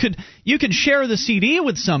mean, you could share the CD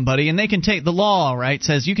with somebody, and they can take the law, right?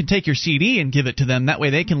 Says you can take your CD and give it to them. That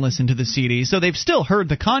way, they can listen to the CD. So they've still heard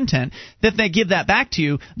the content. If they give that back to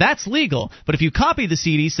you, that's legal. But if you copy the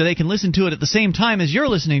CD so they can listen to it at the same time as you're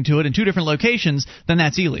listening to it in two different locations, then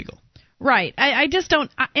that's illegal. Right. I just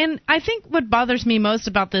don't, and I think what bothers me most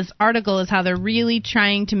about this article is how they're really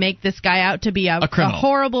trying to make this guy out to be a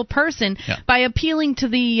horrible person by appealing to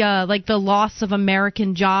the the loss of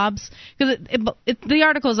American jobs. Because the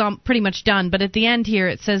article is pretty much done, but at the end here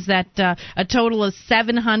it says that a total of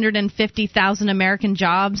 750,000 American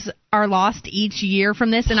jobs are lost each year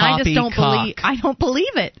from this, and I don't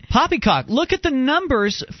believe it. Poppycock. Look at the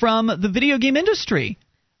numbers from the video game industry.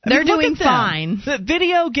 They're doing fine. The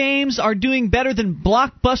video games are doing better than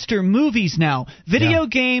blockbuster movies now. Video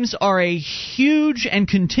games are a huge and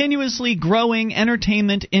continuously growing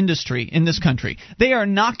entertainment industry in this country. They are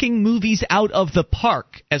knocking movies out of the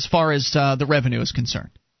park as far as the revenue is concerned.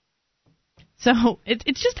 So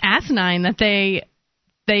it's just asinine that they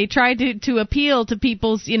try to appeal to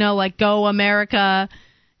people's, go America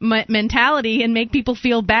mentality and make people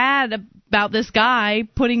feel bad about this guy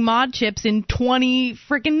putting mod chips in 20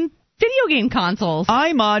 freaking video game consoles.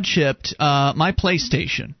 I mod chipped my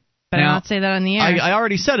PlayStation. Better not say that on the air. I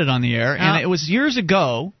already said it on the air, and it was years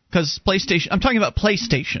ago, because PlayStation, I'm talking about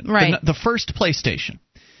PlayStation, right? The first PlayStation.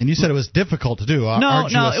 And you said it was difficult to do. No,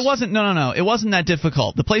 it wasn't. No, it wasn't that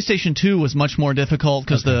difficult. The PlayStation 2 was much more difficult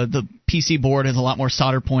because the PC board has a lot more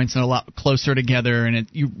solder points and a lot closer together, and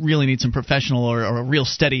you really need some professional or a real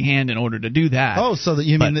steady hand in order to do that. Oh, so that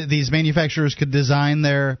you mean that these manufacturers could design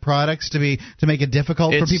their products to make it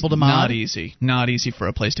difficult for people to mod? Not easy for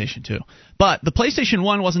a PlayStation 2. But the PlayStation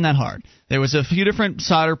 1 wasn't that hard. There was a few different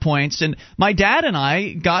solder points, and my dad and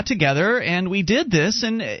I got together and we did this,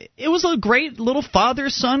 and it was a great little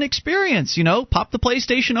father-son experience. Pop the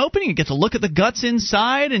PlayStation open, you get to look at the guts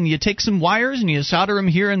inside, and you take some wires and you solder them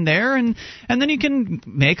here and there, and then you can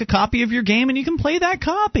make a copy of your game and you can play that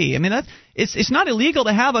copy. I mean, it's not illegal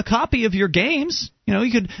to have a copy of your games.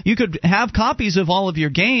 You could have copies of all of your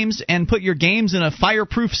games and put your games in a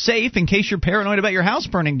fireproof safe in case you're paranoid about your house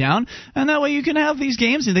burning down, and that way you can have these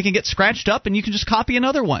games and they can get scratched up and you can just copy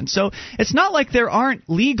another one. So it's not like there aren't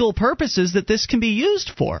legal purposes that this can be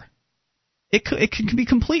used for. It can be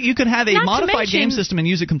complete. You could have a modified game system and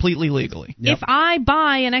use it completely legally. If I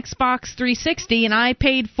buy an Xbox 360 and I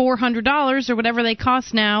paid $400 or whatever they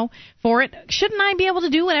cost now for it, shouldn't I be able to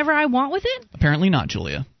do whatever I want with it? Apparently not,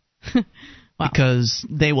 Julia. Wow. Because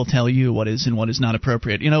they will tell you what is and what is not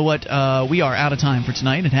appropriate. You know what? We are out of time for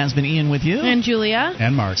tonight. It has been Ian with you. And Julia.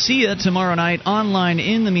 And Mark. See you tomorrow night online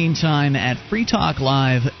in the meantime at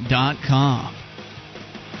freetalklive.com.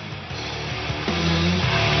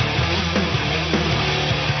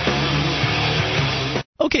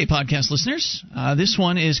 Okay, podcast listeners, this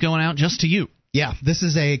one is going out just to you. Yeah, this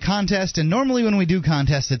is a contest, and normally when we do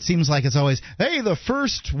contests, it seems like it's always, hey, the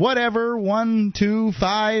first whatever, 1, 2,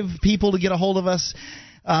 5 people to get a hold of us,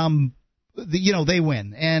 they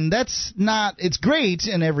win. And that's not, it's great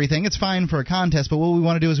and everything, it's fine for a contest, but what we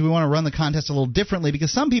want to do is we want to run the contest a little differently,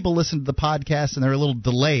 because some people listen to the podcast and they're a little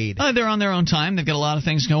delayed. They're on their own time, they've got a lot of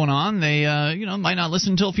things going on, they might not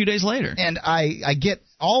listen until a few days later. And I get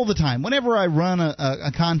all the time, whenever I run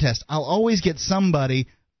a contest, I'll always get somebody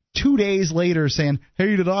 2 days later saying,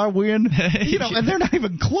 hey, did I win? And they're not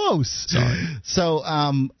even close. Sorry. So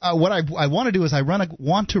what I want to do is I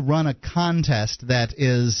want to run a contest that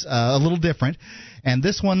is a little different, and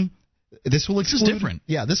this will exclude. This is different.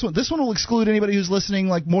 Yeah, this one will exclude anybody who's listening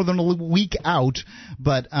like more than a week out.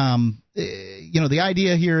 But the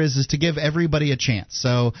idea here is to give everybody a chance.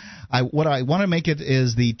 So what I want to make it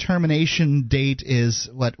is the termination date is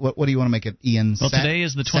what do you want to make it, Ian? Well, today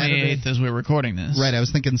is the 28th as we're recording this. Right, I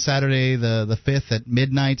was thinking Saturday the 5th at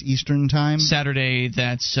midnight Eastern time. Saturday,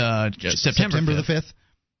 that's September the 5th.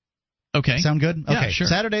 Okay. Sound good? Okay. Yeah, sure.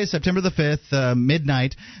 Saturday, September the 5th,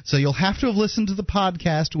 midnight. So you'll have to have listened to the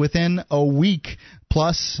podcast within a week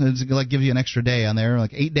plus. It's like give you an extra day on there,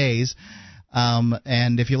 like 8 days.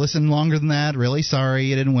 And if you listen longer than that, really sorry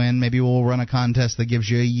you didn't win. Maybe we'll run a contest that gives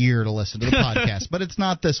you a year to listen to the podcast, but it's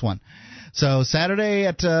not this one. So Saturday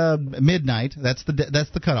at midnight, that's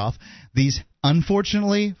the cutoff. These,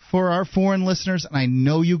 unfortunately, for our foreign listeners, and I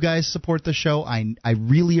know you guys support the show. I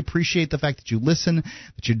really appreciate the fact that you listen,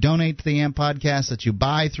 that you donate to the AMP podcast, that you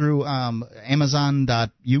buy through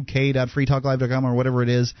Amazon.uk.freetalklive.com or whatever it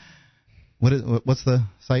is. What's the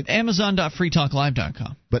site?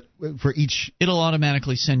 Amazon.freetalklive.com. But for each, it'll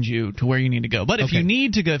automatically send you to where you need to go. But if you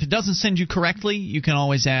need to go, if it doesn't send you correctly, you can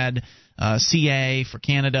always add CA for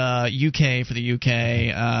Canada, UK for the UK.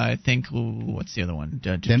 I think what's the other one?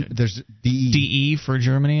 There's DE. DE for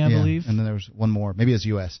Germany, I believe. And then there was one more. Maybe it's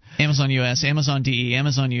US. Amazon US, Amazon DE,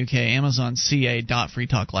 Amazon UK, Amazon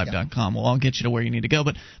CA.freetalklive.com will all get you to where you need to go.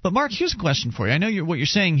 But Mark, here's a question for you. I know what you're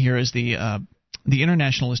saying here is the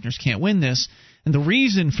international listeners can't win this, and the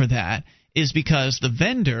reason for that is because the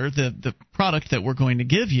vendor, the product that we're going to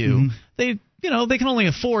give you, they can only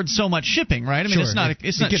afford so much shipping, right? I mean, sure. it's not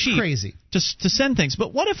gets cheap crazy to send things.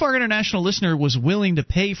 But what if our international listener was willing to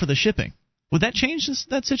pay for the shipping? Would that change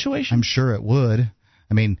that situation? I'm sure it would.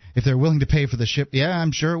 I mean, if they're willing to pay for the ship, yeah,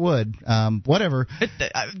 I'm sure it would. Whatever.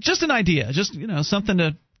 Just an idea. Just something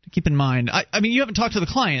to keep in mind. I mean, you haven't talked to the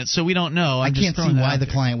client, so we don't know. I can't see why the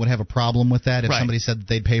client would have a problem with that if somebody said that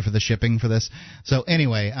they'd pay for the shipping for this. So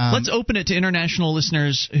anyway, let's open it to international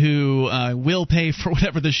listeners who will pay for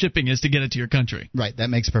whatever the shipping is to get it to your country. Right, that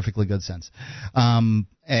makes perfectly good sense.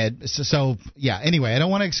 Anyway, I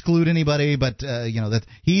don't want to exclude anybody, but that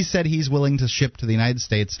he said he's willing to ship to the United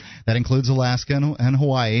States. That includes Alaska and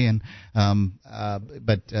Hawaii,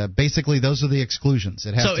 but basically those are the exclusions.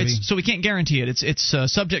 It has to be. So we can't guarantee it. It's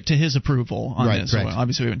subject to his approval on this. Right. Well,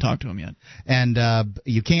 obviously, we haven't talked to him yet. And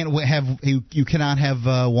you cannot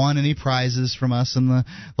have won any prizes from us in the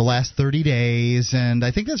last 30 days, and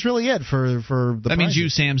I think that's really it for the. That means you,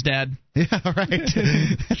 Sam's dad. Yeah, right.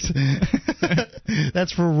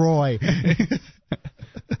 That's for Roy.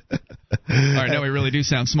 All right, now we really do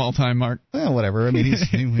sound small time, Mark. Well, whatever. I mean, he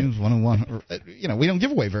was one. We don't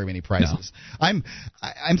give away very many prizes. No.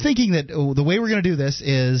 I'm thinking that the way we're going to do this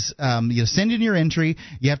is you send in your entry.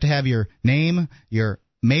 You have to have your name, your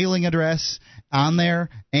mailing address on there,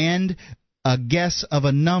 and a guess of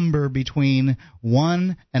a number between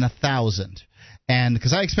 1 and 1,000. And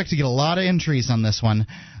because I expect to get a lot of entries on this one,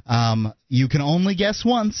 you can only guess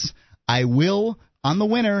once. I will on the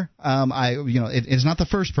winner. It's not the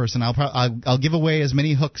first person. I'll give away as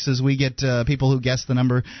many hooks as we get people who guess the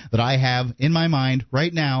number that I have in my mind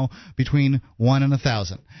right now between 1 and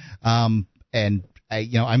 1,000. I'm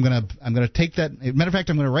gonna take that. Matter of fact,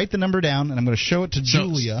 I'm gonna write the number down and I'm gonna show it to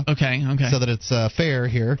Julia. Okay. So that it's fair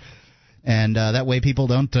here, and that way people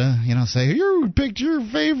don't say you picked your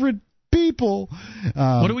favorite people.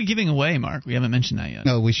 What are we giving away, Mark? We haven't mentioned that yet.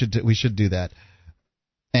 No, we should do that.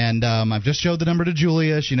 And I've just showed the number to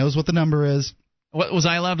Julia. She knows what the number is. What was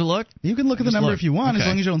I allowed to look? You can look at the number if you want, as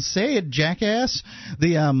long as you don't say it, jackass.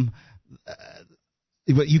 But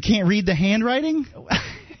you can't read the handwriting.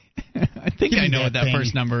 I think I know what that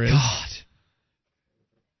first number is. God.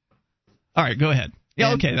 All right, go ahead.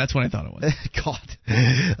 Yeah, okay, that's what I thought it was. God.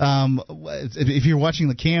 If you're watching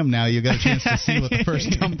the cam now, you got a chance to see what the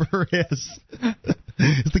first number is.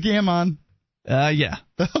 Is the cam on? Yeah.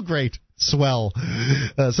 Oh, great. Swell.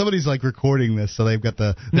 Somebody's recording this, so they've got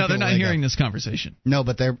the. No, they're not hearing this conversation. No,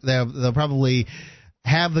 but they'll probably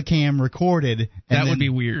have the cam recorded. That would be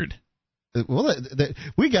weird. Well,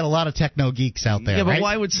 we got a lot of techno geeks out there. Yeah, but right?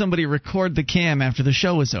 Why would somebody record the cam after the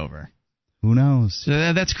show is over? Who knows?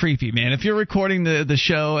 That's creepy, man. If you're recording the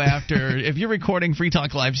show after, if you're recording Free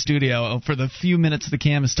Talk Live Studio for the few minutes the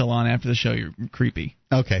cam is still on after the show, you're creepy.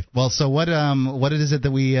 Okay. Well, so what is it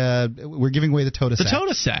that we're giving away the Totasack? The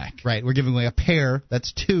Totasack. Right. We're giving away a pair.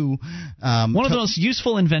 That's 2. One of the most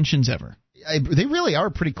useful inventions ever. They really are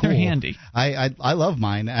pretty cool. They're handy. I love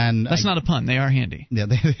mine, and that's not a pun. They are handy. Yeah,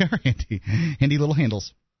 they are handy. Handy little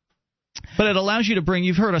handles. But it allows you to bring.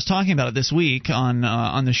 You've heard us talking about it this week on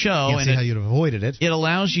the show. Can't see how you'd have avoided it. It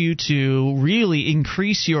allows you to really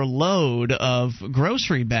increase your load of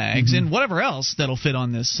grocery bags and whatever else that'll fit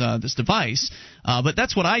on this device. But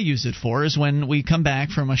that's what I use it for. Is when we come back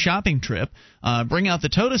from a shopping trip, bring out the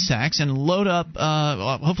Totasacks and load up.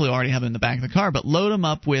 Hopefully, we already have them in the back of the car, but load them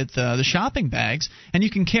up with the shopping bags, and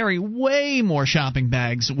you can carry way more shopping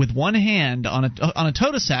bags with one hand on a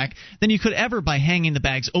Totasack than you could ever by hanging the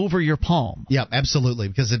bags over your palm. Yeah, absolutely,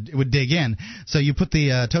 because it would dig in. So you put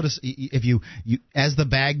the if you as the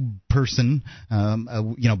bag person,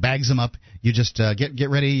 bags them up. You just get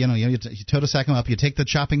ready. You Totasack them up. You take the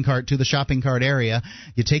shopping cart to the shopping cart area.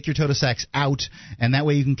 You take your Totasacks out, and that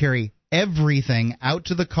way you can carry everything out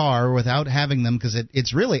to the car without having them, because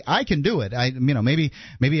it's really, I can do it.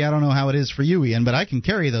 Maybe I don't know how it is for you, Ian, but I can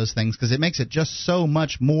carry those things because it makes it just so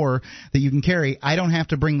much more that you can carry. I don't have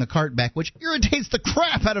to bring the cart back, which irritates the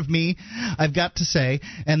crap out of me, I've got to say.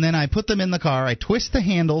 And then I put them in the car. I twist the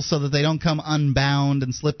handle so that they don't come unbound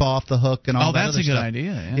and slip off the hook and all that other stuff. Oh, that's a good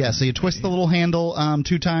idea. Yeah, so you twist the little handle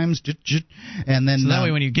 2 times, and then so that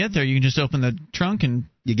way when you get there, you can just open the trunk and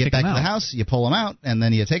you get back to the house, you pull them out, and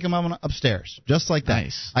then you take them upstairs, just like that.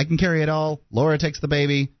 Nice. I can carry it all. Laura takes the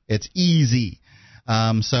baby. It's easy.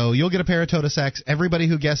 So you'll get a pair of Totasacks. Everybody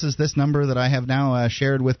who guesses this number that I have now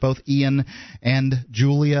shared with both Ian and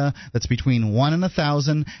Julia, that's between 1 and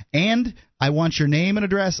 1,000, and I want your name and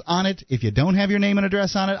address on it. If you don't have your name and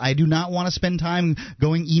address on it, I do not want to spend time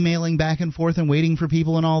emailing back and forth and waiting for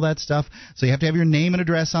people and all that stuff. So you have to have your name and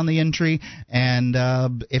address on the entry, and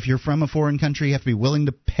if you're from a foreign country, you have to be willing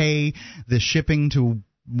to pay the shipping to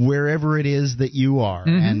wherever it is that you are.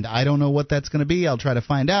 Mm-hmm. And I don't know what that's going to be. I'll try to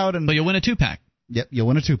find out. But you'll win a 2-pack. Yep, you'll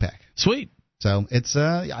win a 2-pack. Sweet. So it's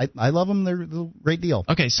I love them. They're a great deal.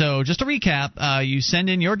 Okay, so just to recap, you send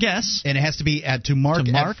in your guess. And it has to be to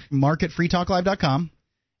Mark at freetalklive.com.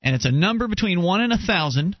 And it's a number between 1 and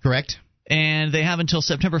 1,000. Correct. And they have until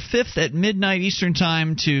September 5th at midnight Eastern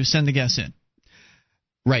Time to send the guess in.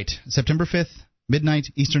 Right. September 5th, midnight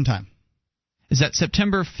Eastern Time. Is that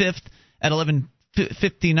September 5th at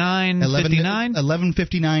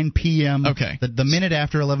 11:59 p.m. Okay. The minute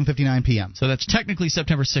after 11:59 p.m. So that's technically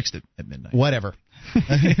September 6th at midnight. Whatever.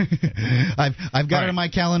 I've got it on my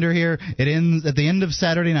calendar here. It ends at the end of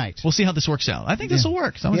Saturday night. We'll see how this works out. I think this will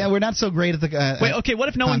work. We're not so great at the Wait, okay, what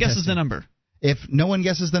if no one guesses the number? If no one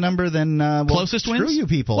guesses the number, then closest screw wins? You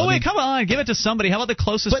people. Well, come on, give it to somebody. How about the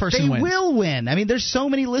closest person wins? But they will win. I mean, there's so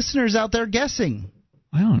many listeners out there guessing.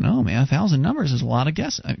 I don't know, man. 1,000 numbers is a lot of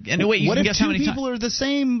guessing. And wait, you can guess how many people are the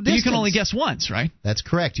same distance? You can only guess once, right? That's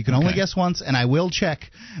correct. You can only guess once, and I will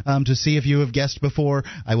check to see if you have guessed before.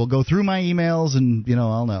 I will go through my emails, and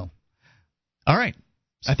I'll know. All right.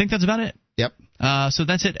 I think that's about it. Yep. So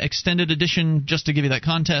that's it. Extended edition, just to give you that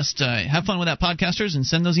contest. Have fun with that, podcasters, and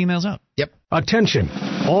send those emails out. Yep. Attention,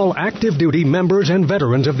 all active duty members and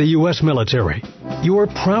veterans of the U.S. military. Your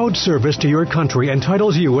proud service to your country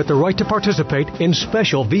entitles you with the right to participate in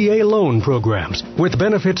special VA loan programs with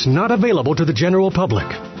benefits not available to the general public,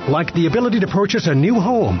 like the ability to purchase a new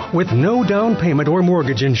home with no down payment or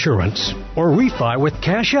mortgage insurance, or refi with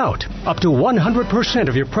cash out, up to 100%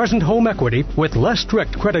 of your present home equity with less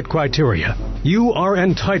strict credit criteria. You are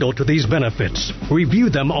entitled to these benefits. Review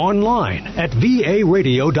them online at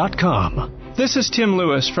varadio.com. This is Tim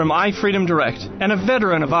Lewis from iFreedom Direct and a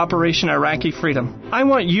veteran of Operation Iraqi Freedom. I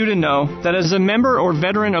want you to know that as a member or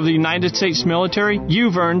veteran of the United States military,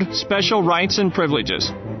 you've earned special rights and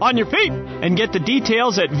privileges. On your feet! And get the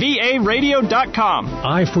details at varadio.com.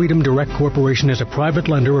 iFreedom Direct Corporation is a private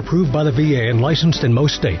lender approved by the VA and licensed in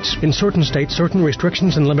most states. In certain states, certain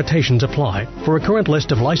restrictions and limitations apply. For a current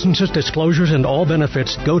list of licenses, disclosures, and all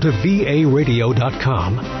benefits, go to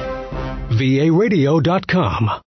varadio.com. varadio.com.